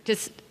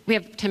 we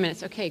have 10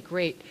 minutes. Okay,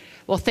 great.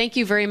 Well, thank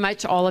you very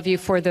much, all of you,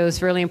 for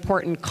those really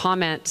important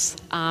comments.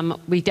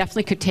 We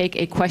definitely could take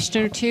a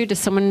question or two. Does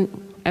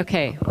someone?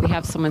 Okay, we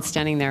have someone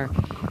standing there.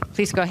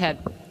 Please go ahead.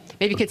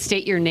 Maybe you could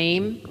state your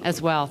name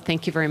as well.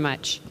 Thank you very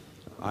much.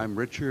 I'm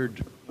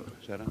Richard.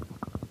 Is that on?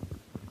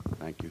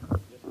 Thank you.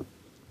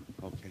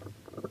 Okay.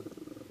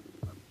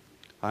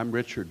 I'm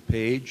Richard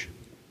Page.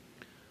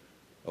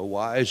 A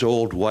wise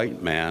old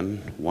white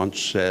man once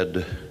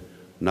said,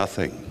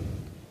 "Nothing."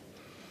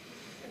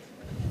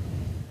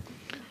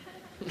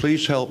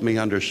 please help me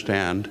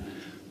understand,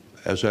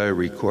 as I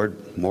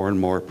record more and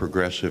more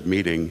progressive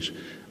meetings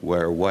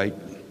where white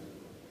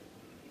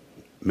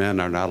men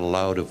are not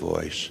allowed a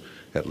voice,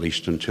 at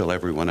least until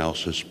everyone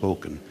else has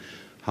spoken.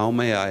 How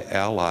may I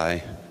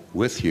ally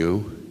with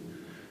you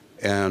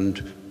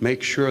and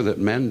make sure that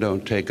men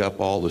don't take up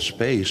all the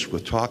space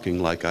with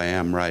talking like I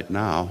am right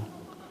now,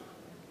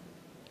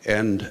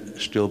 and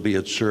still be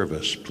at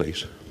service,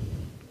 please?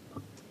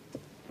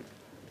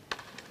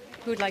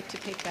 Who'd like to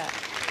take that?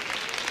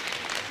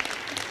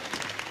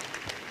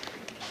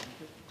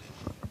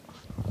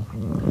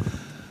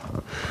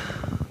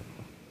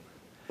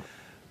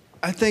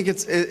 I think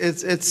it's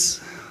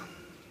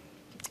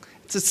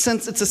a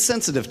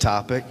sensitive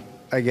topic,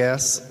 I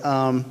guess.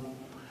 I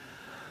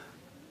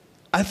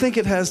think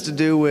it has to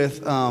do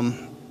with, I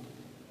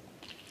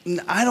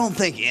don't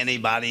think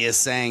anybody is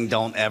saying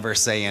don't ever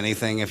say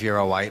anything if you're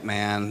a white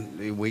man.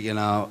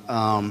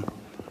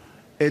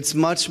 It's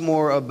much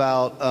more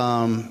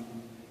about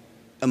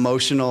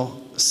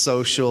emotional,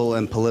 social,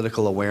 and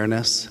political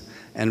awareness,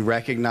 and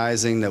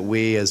recognizing that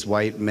we as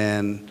white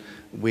men,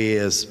 we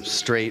as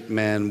straight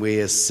men, we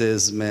as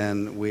cis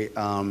men, we,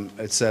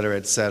 et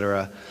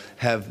cetera,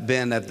 have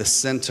been at the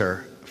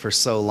center for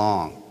so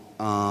long.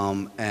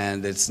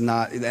 And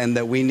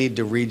that we need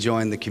to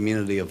rejoin the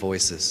community of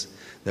voices,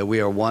 that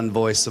we are one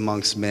voice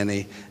amongst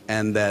many,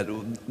 and that,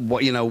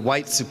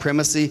 white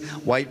supremacy,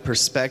 white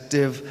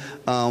perspective,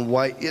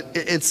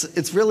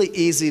 it's really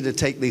easy to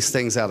take these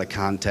things out of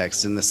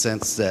context, in the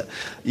sense that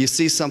you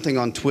see something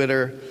on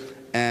Twitter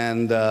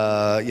and,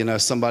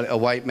 a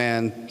white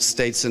man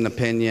states an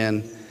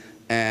opinion,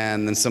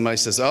 and then somebody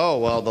says, oh,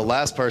 well, the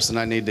last person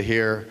I need to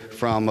hear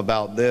from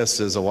about this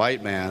is a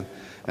white man.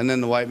 And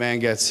then the white man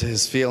gets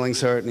his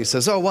feelings hurt, and he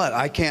says, oh, what,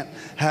 I can't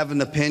have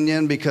an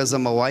opinion because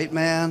I'm a white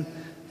man?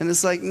 And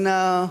it's like,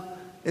 no,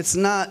 it's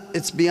not.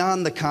 It's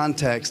beyond the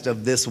context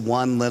of this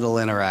one little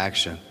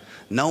interaction.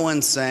 No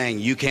one's saying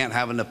you can't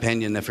have an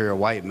opinion if you're a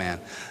white man.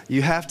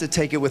 You have to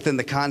take it within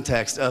the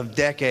context of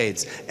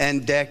decades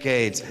and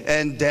decades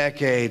and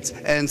decades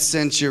and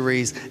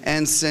centuries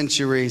and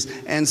centuries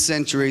and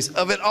centuries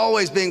of it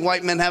always being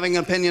white men having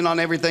an opinion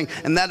on everything,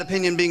 and that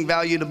opinion being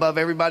valued above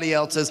everybody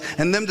else's,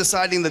 and them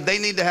deciding that they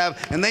need to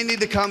have, and they need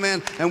to come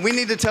in, and we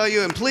need to tell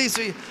you, and please,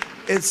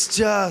 it's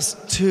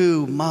just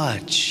too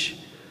much.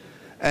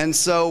 And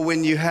so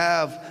when you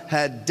have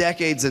had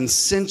decades and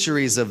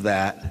centuries of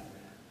that,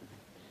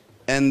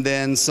 and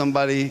then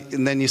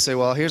you say,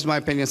 well, here's my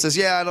opinion, says,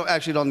 yeah, I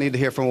actually don't need to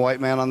hear from a white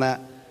man on that.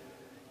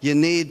 You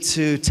need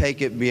to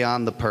take it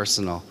beyond the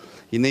personal.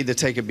 You need to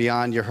take it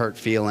beyond your hurt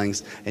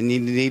feelings, and you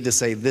need to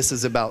say this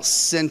is about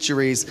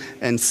centuries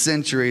and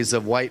centuries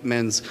of white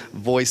men's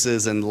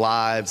voices and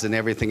lives and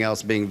everything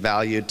else being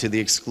valued to the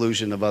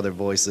exclusion of other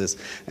voices.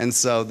 And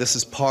so this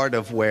is part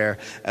of where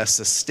a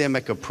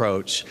systemic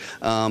approach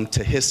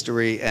to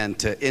history and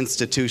to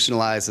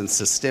institutionalized and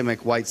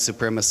systemic white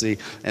supremacy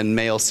and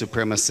male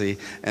supremacy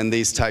and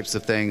these types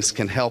of things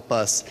can help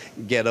us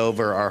get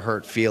over our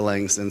hurt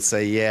feelings and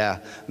say, yeah,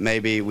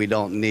 maybe we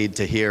don't need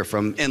to hear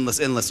from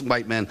endless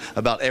white men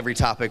about every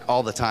topic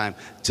all the time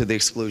to the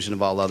exclusion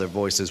of all other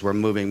voices. We're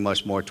moving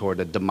much more toward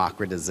a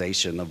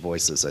democratization of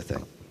voices, I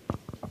think.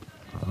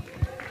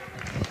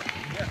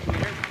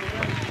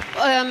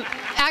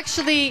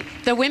 Actually,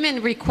 the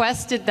women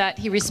requested that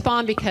he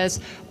respond, because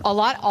a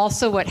lot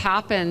also what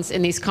happens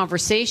in these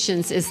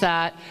conversations is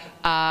that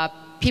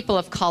people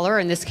of color,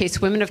 in this case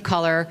women of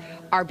color,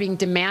 are being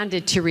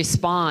demanded to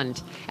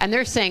respond. And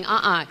they're saying,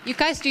 you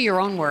guys do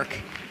your own work.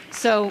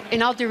 So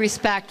in all due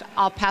respect,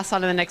 I'll pass on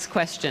to the next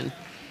question.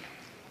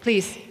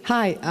 Please.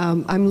 Hi,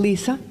 I'm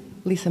Lisa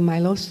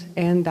Milos,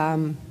 and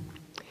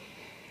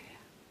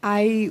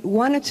I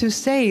wanted to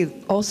say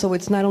also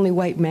it's not only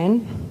white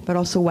men, but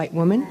also white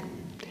women.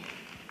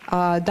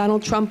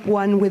 Donald Trump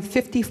won with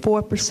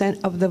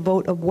 54% of the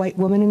vote of white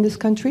women in this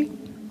country.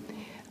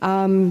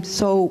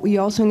 So we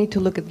also need to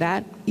look at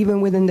that,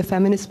 even within the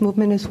feminist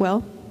movement as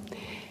well.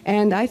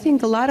 And I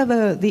think a lot of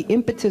the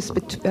impetus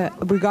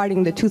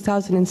regarding the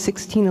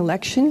 2016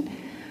 election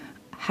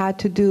had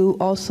to do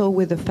also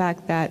with the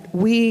fact that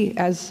we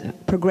as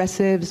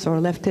progressives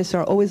or leftists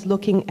are always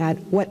looking at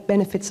what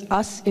benefits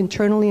us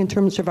internally in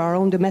terms of our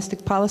own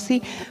domestic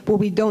policy, but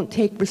we don't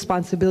take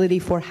responsibility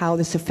for how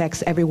this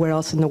affects everywhere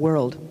else in the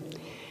world.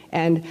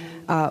 And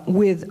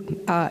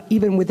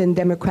even within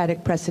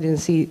Democratic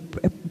presidents,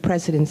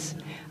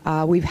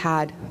 we've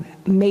had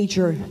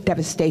major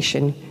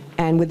devastation,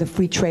 and with the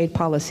free trade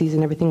policies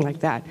and everything like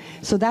that.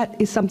 So that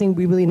is something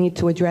we really need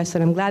to address,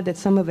 and I'm glad that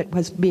some of it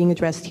was being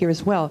addressed here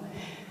as well.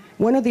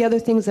 One of the other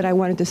things that I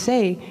wanted to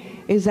say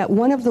is that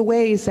one of the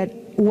ways that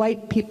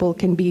white people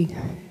can be,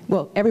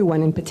 well,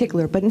 everyone in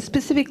particular, but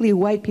specifically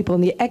white people,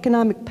 and the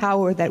economic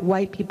power that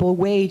white people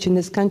wage in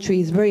this country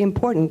is very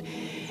important.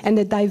 And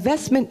the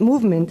divestment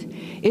movement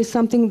is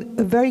something,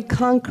 a very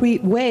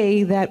concrete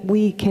way that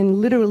we can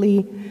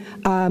literally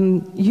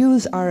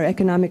use our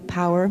economic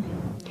power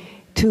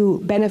to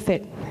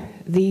benefit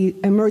the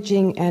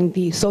emerging and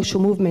the social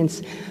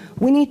movements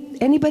We need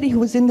anybody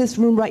who is in this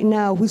room right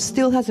now who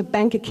still has a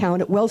bank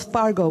account at Wells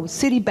Fargo,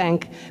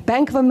 Citibank,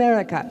 Bank of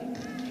America,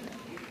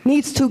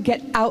 needs to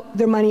get out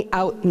their money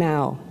out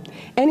now.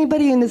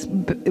 Anybody in this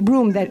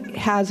room that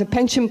has a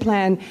pension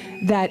plan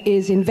that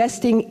is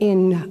investing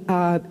in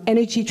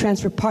energy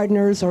transfer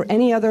partners or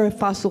any other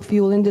fossil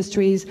fuel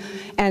industries,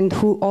 and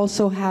who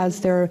also has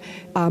their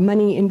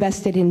money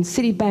invested in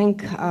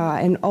Citibank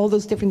and all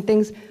those different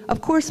things, of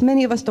course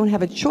many of us don't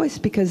have a choice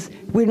because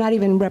we're not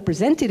even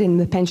represented in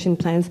the pension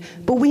plans,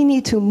 but we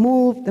need to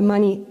move the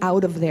money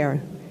out of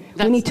there.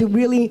 We need to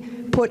really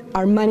put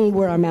our money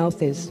where our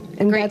mouth is.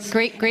 And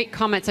great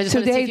comments. I just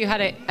wanted to see if you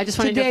had a. I just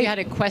wanted to know if you had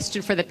a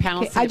question for the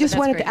panel. I just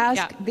wanted to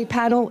ask the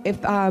panel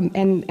if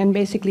and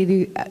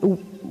basically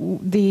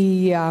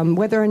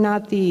whether or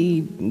not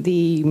the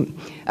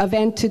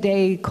event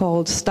today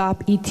called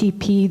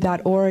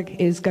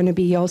StopETP.org is going to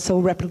be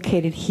also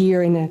replicated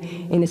here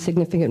in a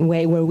significant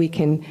way, where we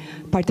can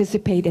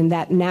participate in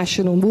that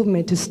national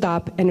movement to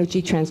stop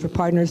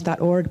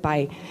EnergyTransferPartners.org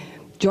by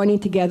joining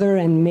together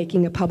and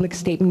making a public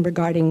statement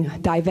regarding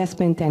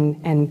divestment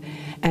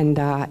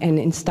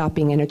and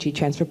stopping Energy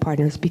Transfer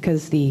Partners,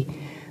 because the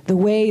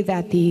way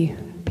that the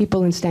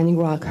people in Standing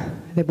Rock,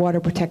 the water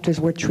protectors,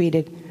 were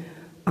treated,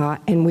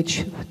 and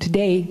which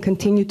today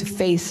continue to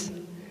face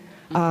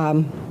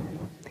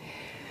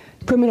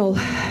criminal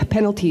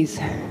penalties.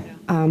 Do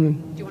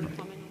you want to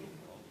comment?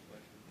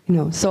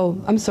 So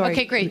I'm sorry.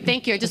 Okay, great.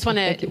 Thank you. I just want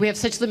to, we have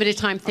such limited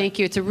time. Thank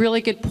you. It's a really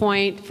good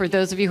point. For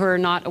those of you who are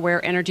not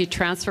aware, Energy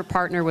Transfer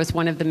Partner was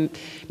one of the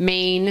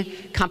main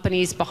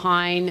companies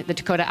behind the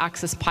Dakota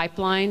Access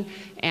Pipeline.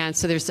 And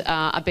so there's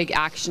a big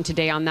action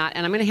today on that.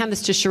 And I'm going to hand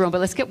this to Sharon,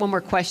 but let's get one more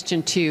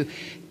question too.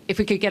 If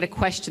we could get a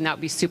question, that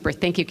would be super.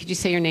 Thank you. Could you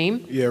say your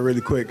name? Yeah,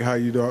 really quick. How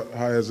you doing?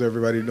 How is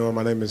everybody doing?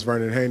 My name is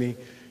Vernon Haney.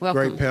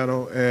 Welcome. Great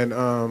panel. And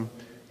no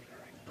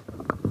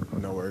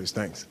worries.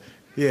 Thanks.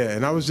 Yeah,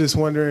 and I was just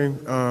wondering,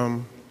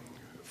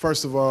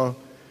 first of all,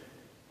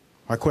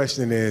 my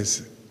question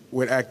is,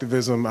 with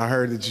activism, I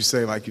heard that you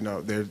say, like,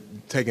 they're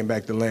taking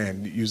back the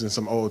land using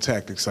some old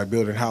tactics, like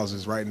building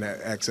houses right in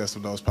that access to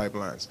those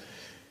pipelines.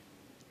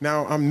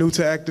 Now, I'm new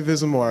to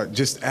activism, or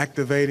just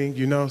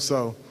activating,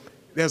 so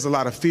there's a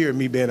lot of fear in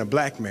me being a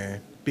black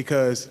man,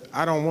 because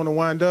I don't want to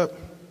wind up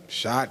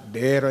shot,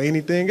 dead, or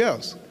anything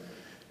else.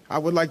 I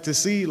would like to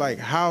see, like,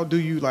 how do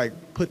you, like,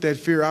 put that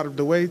fear out of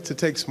the way to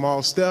take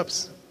small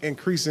steps,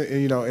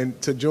 increasing,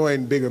 and to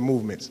join bigger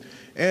movements.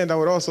 And I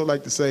would also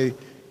like to say,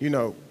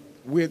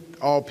 with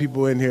all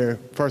people in here,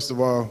 first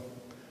of all,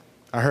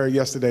 I heard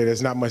yesterday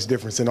there's not much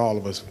difference in all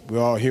of us.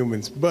 We're all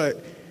humans.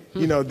 But,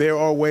 there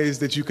are ways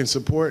that you can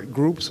support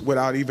groups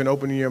without even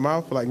opening your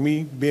mouth. Like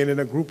me, being in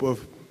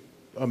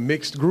a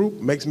mixed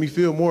group makes me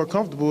feel more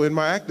comfortable in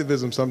my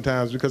activism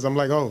sometimes, because I'm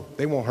like, oh,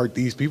 they won't hurt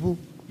these people.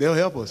 They'll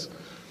help us.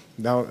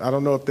 Now, I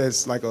don't know if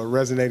that's like a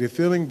resonated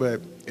feeling, but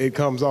it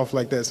comes off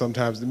like that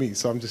sometimes to me.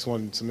 So I'm just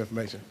wanting some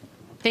information.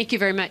 Thank you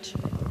very much.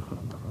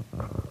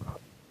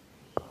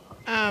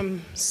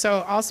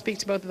 So I'll speak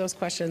to both of those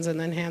questions and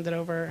then hand it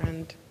over.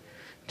 And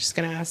I'm just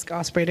going to ask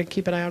Osprey to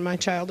keep an eye on my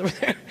child over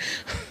there.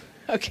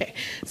 Okay.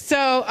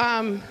 So,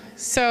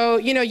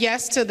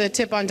 yes to the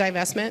tip on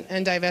divestment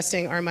and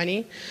divesting our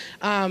money.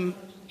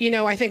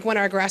 I think when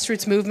our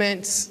grassroots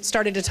movements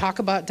started to talk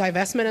about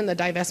divestment and the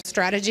divestment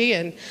strategy,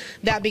 and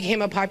that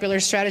became a popular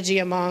strategy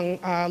among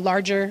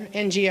larger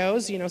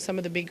NGOs, some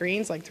of the big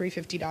greens like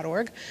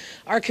 350.org,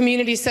 our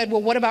community said,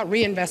 well, what about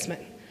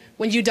reinvestment?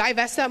 When you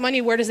divest that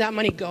money, where does that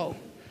money go,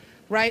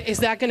 right? Is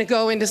that going to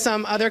go into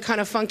some other kind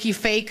of funky,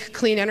 fake,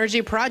 clean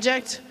energy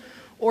project?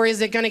 Or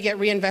is it going to get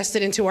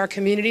reinvested into our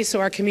communities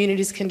so our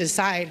communities can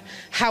decide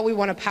how we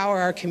want to power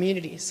our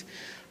communities?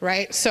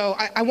 Right? So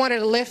I wanted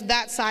to lift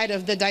that side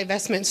of the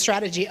divestment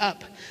strategy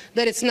up,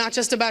 that it's not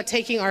just about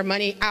taking our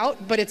money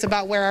out, but it's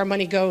about where our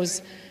money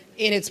goes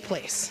in its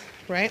place,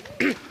 right?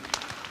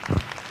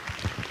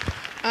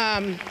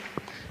 And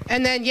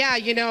then,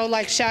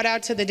 like shout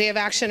out to the Day of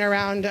Action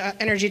around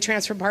Energy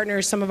Transfer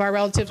Partners. Some of our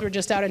relatives were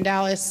just out in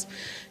Dallas,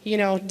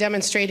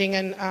 demonstrating,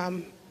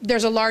 and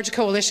there's a large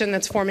coalition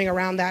that's forming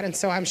around that, and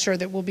so I'm sure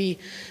that we'll be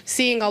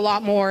seeing a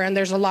lot more, and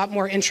there's a lot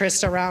more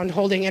interest around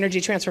holding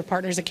Energy Transfer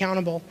Partners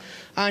accountable,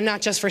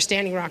 not just for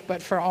Standing Rock,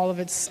 but for all of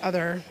its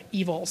other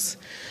evils.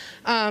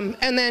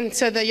 And then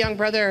to the young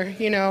brother,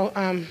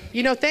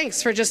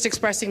 thanks for just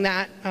expressing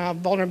that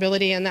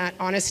vulnerability and that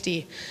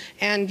honesty.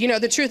 And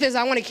the truth is,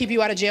 I want to keep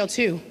you out of jail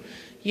too.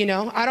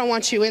 I don't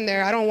want you in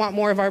there. I don't want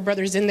more of our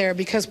brothers in there,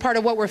 because part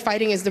of what we're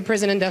fighting is the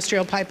prison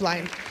industrial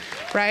pipeline,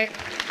 right?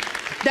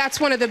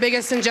 That's one of the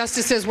biggest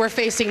injustices we're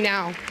facing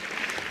now,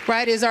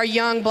 right, is our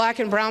young black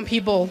and brown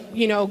people,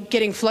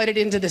 getting flooded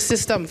into the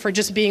system for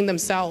just being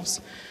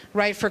themselves,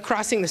 right, for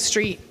crossing the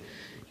street,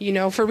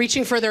 for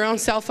reaching for their own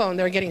cell phone,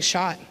 they're getting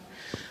shot.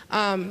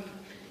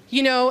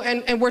 You know,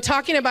 and we're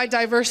talking about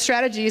diverse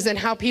strategies and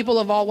how people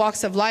of all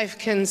walks of life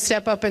can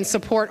step up and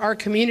support our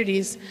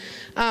communities.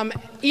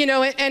 You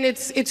know, and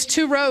it's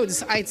two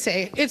roads, I'd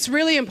say. It's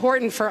really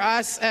important for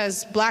us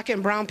as Black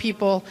and brown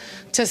people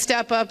to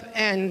step up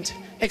and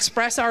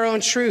express our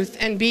own truth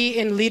and be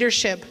in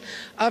leadership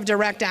of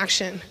direct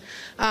action.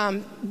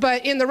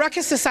 But in the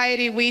Ruckus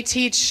Society, we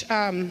teach,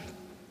 you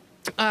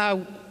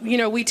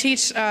know, we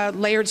teach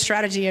layered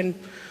strategy. And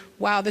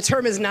wow, the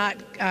term is not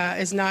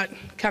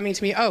coming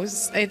to me. Oh,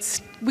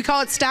 we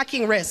call it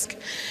stacking risk.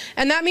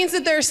 And that means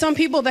that there are some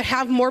people that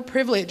have more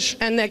privilege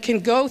and that can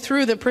go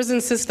through the prison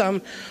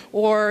system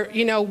or,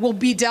 you know, will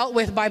be dealt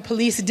with by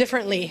police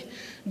differently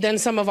than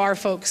some of our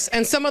folks.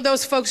 And some of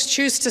those folks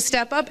choose to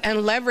step up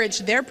and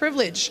leverage their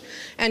privilege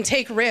and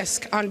take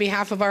risk on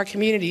behalf of our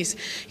communities.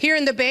 Here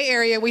in the Bay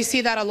Area, we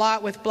see that a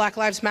lot with Black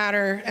Lives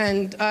Matter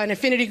and an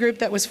affinity group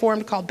that was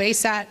formed called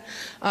BASAT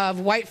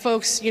of white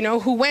folks, you know,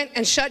 who went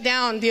and shut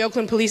down the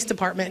Oakland Police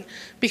Department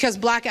because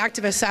Black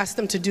activists asked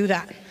them to do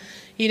that.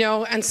 You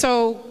know, and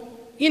so,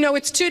 you know,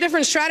 it's two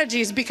different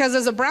strategies because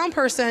as a brown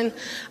person,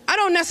 I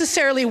don't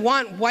necessarily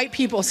want white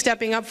people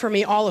stepping up for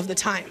me all of the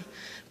time.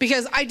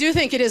 Because I do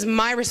think it is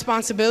my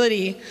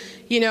responsibility,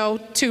 you know,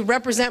 to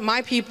represent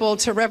my people,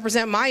 to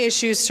represent my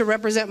issues, to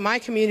represent my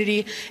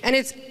community. And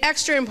it's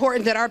extra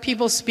important that our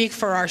people speak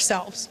for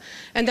ourselves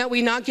and that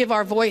we not give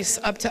our voice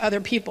up to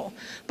other people.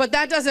 But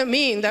that doesn't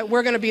mean that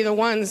we're going to be the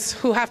ones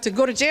who have to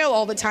go to jail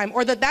all the time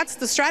or that that's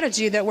the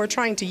strategy that we're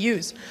trying to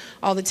use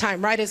all the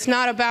time, right? It's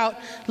not about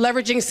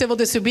leveraging civil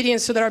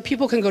disobedience so that our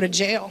people can go to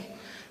jail.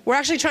 We're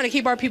actually trying to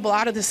keep our people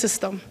out of the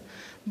system.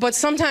 But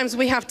sometimes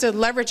we have to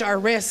leverage our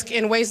risk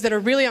in ways that are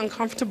really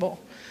uncomfortable,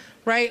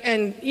 right?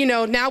 And, you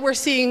know, now we're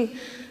seeing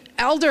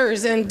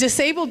elders and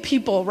disabled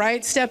people,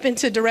 right, step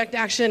into direct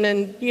action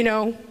and, you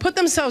know, put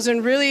themselves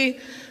in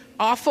really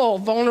awful,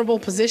 vulnerable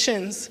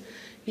positions,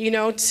 you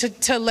know,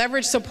 to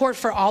leverage support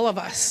for all of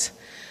us.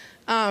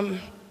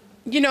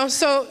 You know,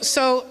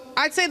 so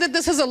I'd say that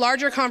this is a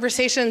larger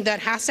conversation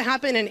that has to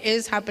happen and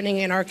is happening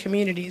in our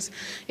communities.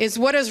 Is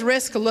what does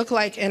risk look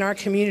like in our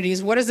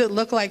communities? What does it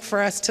look like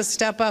for us to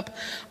step up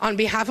on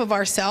behalf of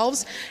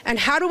ourselves? And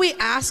how do we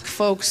ask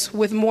folks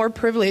with more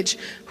privilege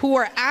who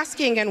are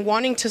asking and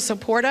wanting to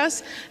support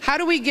us, how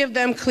do we give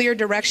them clear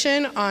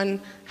direction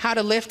on how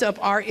to lift up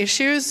our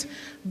issues,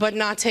 but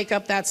not take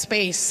up that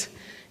space,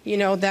 you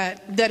know,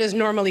 that is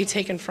normally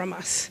taken from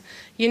us?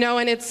 You know,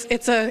 and it's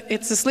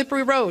a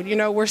slippery road. You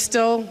know, we're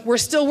still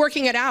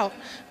working it out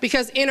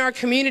because in our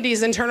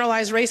communities,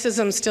 internalized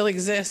racism still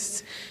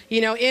exists.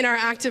 You know, in our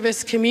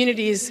activist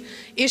communities,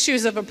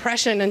 issues of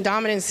oppression and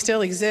dominance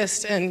still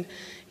exist. And,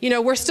 you know,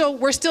 we're still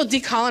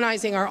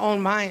decolonizing our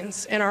own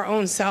minds and our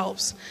own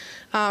selves.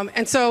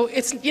 And so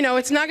it's, you know,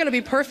 it's not going to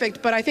be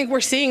perfect, but I think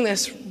we're seeing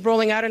this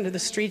rolling out into the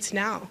streets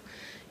now.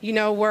 You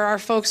know, where our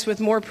folks with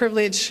more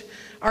privilege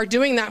are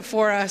doing that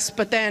for us,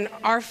 but then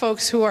our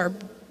folks who are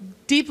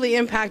deeply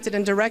impacted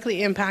and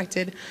directly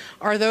impacted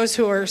are those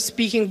who are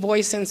speaking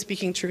voice and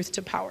speaking truth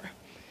to power.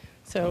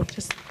 So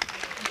just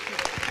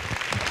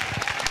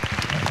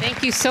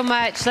thank you so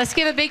much. Let's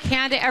give a big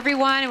hand to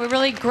everyone. And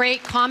really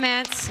great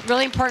comments,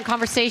 really important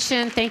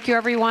conversation. Thank you,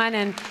 everyone.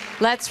 And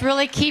let's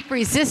really keep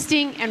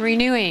resisting and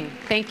renewing.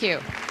 Thank you.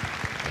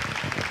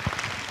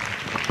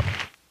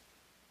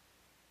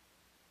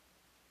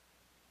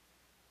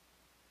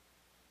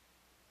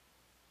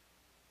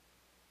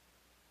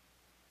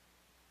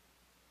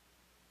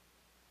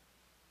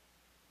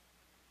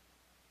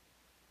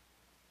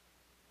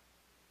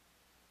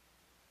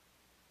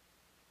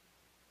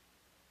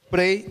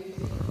 Pray.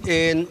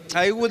 And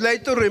I would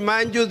like to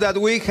remind you that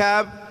we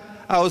have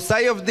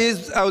outside of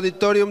this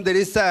auditorium there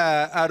is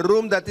a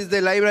room that is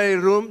the library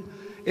room,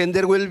 and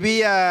there will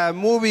be a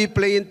movie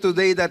playing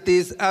today that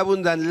is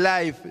Abundant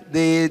Life.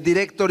 The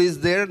director is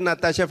there,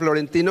 Natasha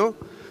Florentino.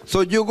 So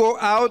you go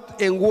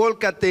out and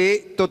walk to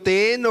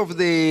the end of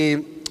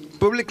the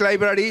public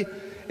library,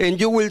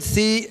 and you will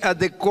see at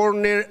the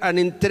corner an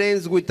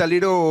entrance with a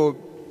little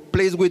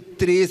place with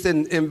trees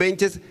and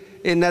benches,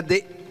 and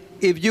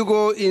if you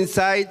go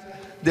inside,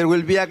 there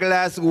will be a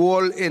glass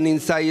wall, and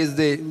inside is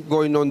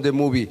going on the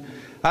movie.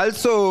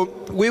 Also,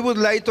 we would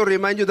like to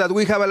remind you that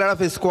we have a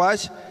lot of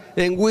squash,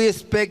 and we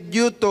expect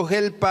you to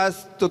help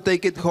us to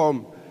take it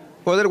home.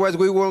 Otherwise,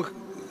 we won't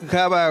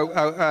have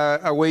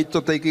a way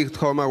to take it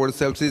home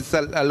ourselves. It's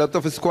a lot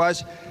of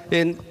squash.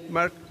 And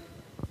Mark?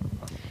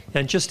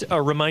 And just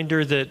a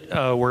reminder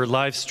that we're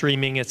live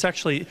streaming. It's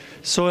actually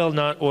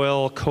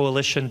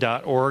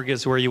soilnotoilcoalition.org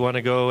is where you want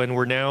to go, and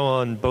we're now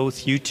on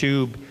both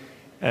YouTube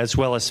as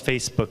well as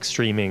Facebook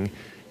streaming.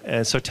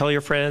 And so tell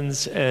your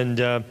friends, and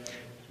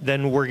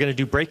then we're going to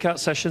do breakout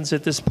sessions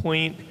at this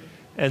point.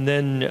 And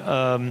then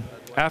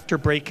after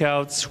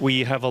breakouts,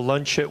 we have a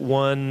lunch at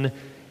 1,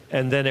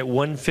 and then at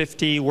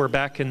 1:50, we're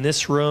back in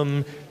this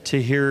room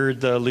to hear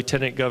the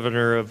Lieutenant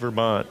Governor of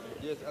Vermont.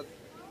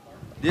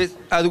 Yes,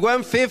 at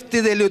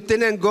 1:50, the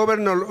Lieutenant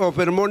Governor of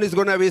Vermont is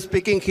going to be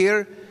speaking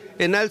here.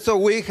 And also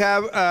we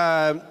have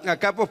a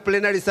couple of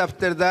plenaries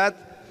after that.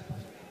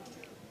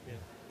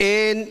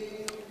 And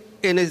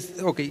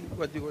okay,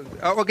 what do you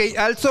want? Okay,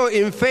 also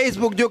in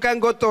Facebook, you can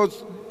go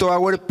to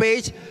our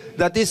page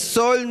that is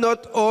Soil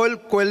Not All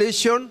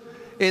Coalition,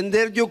 and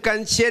there you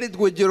can share it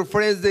with your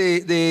friends,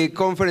 the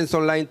conference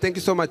online. Thank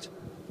you so much.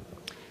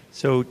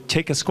 So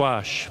take a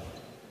squash.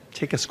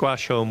 Take a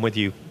squash home with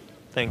you.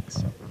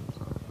 Thanks.